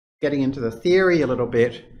getting into the theory a little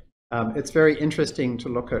bit, it's very interesting to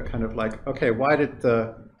look at kind of like, okay, why did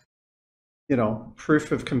the, you know,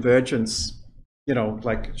 proof of convergence, you know,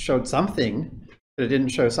 like showed something, but it didn't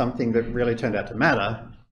show something that really turned out to matter.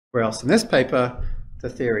 Whereas in this paper, the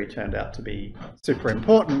theory turned out to be super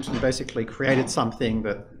important and basically created something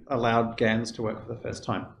that allowed GANs to work for the first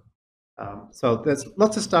time. So there's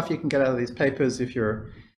lots of stuff you can get out of these papers if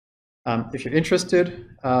you're interested.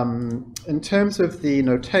 In terms of the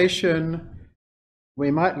notation,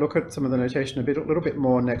 we might look at some of the notation a little bit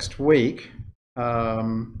more next week.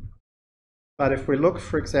 But if we look,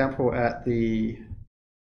 for example, at the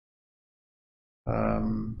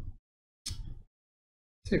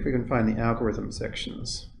see if we can find the algorithm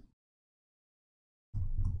sections.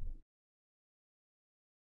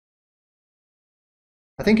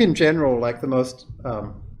 I think in general, like the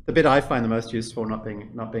bit I find the most useful, not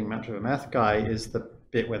being much of a math guy, is the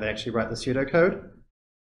bit where they actually write the pseudocode.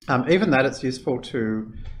 Even that, it's useful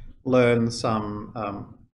to learn some kind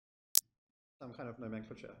of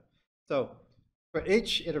nomenclature. So for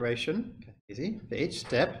each iteration, okay, easy. For each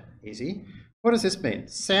step, easy. What does this mean?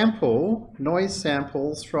 Sample noise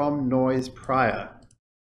samples from noise prior.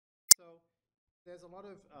 So there's a lot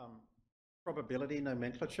of probability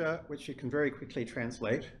nomenclature which you can very quickly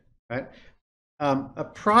translate, right? A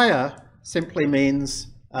prior simply means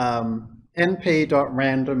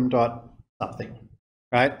np.random.something,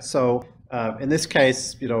 right? So in this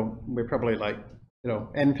case, you know, we're probably like, you know,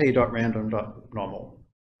 np.random.normal.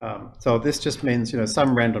 So this just means, you know,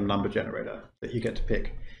 some random number generator that you get to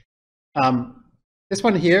pick. This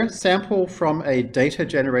one here, sample from a data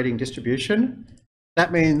generating distribution.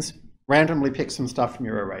 That means randomly pick some stuff from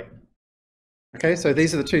your array. Okay, so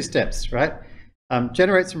these are the two steps, right?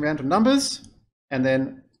 Generate some random numbers and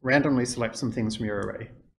then randomly select some things from your array.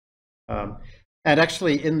 And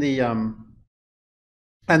actually in the, and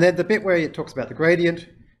then the bit where it talks about the gradient,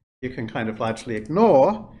 you can kind of largely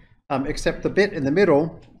ignore, except the bit in the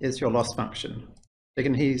middle is your loss function. You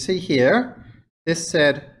can see here, this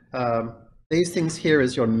said, these things here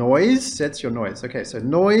is your noise, that's your noise. Okay, so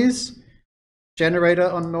noise, generator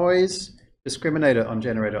on noise, discriminator on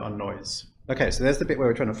generator on noise. Okay, so there's the bit where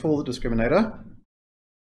we're trying to fool the discriminator,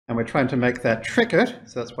 and we're trying to make that trick it,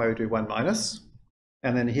 so that's why we do 1 minus.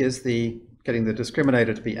 And then here's the getting the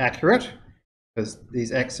discriminator to be accurate, because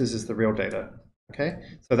these x's is the real data. Okay,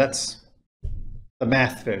 so that's the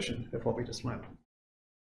math version of what we just learned.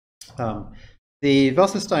 The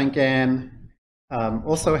Wasserstein GAN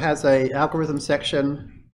also has a algorithm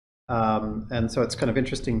section, and so it's kind of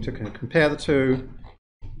interesting to compare the two.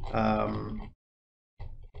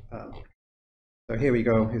 So here we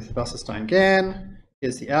go with the Wasserstein GAN.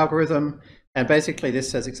 Here's the algorithm, and basically this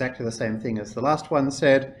says exactly the same thing as the last one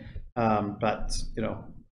said, but you know,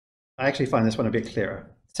 I actually find this one a bit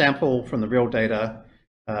clearer. Sample from the real data,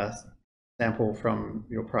 sample from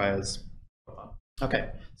your priors. Okay,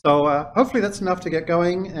 so hopefully that's enough to get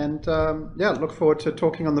going, and yeah, look forward to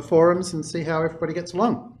talking on the forums and see how everybody gets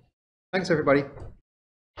along. Thanks, everybody.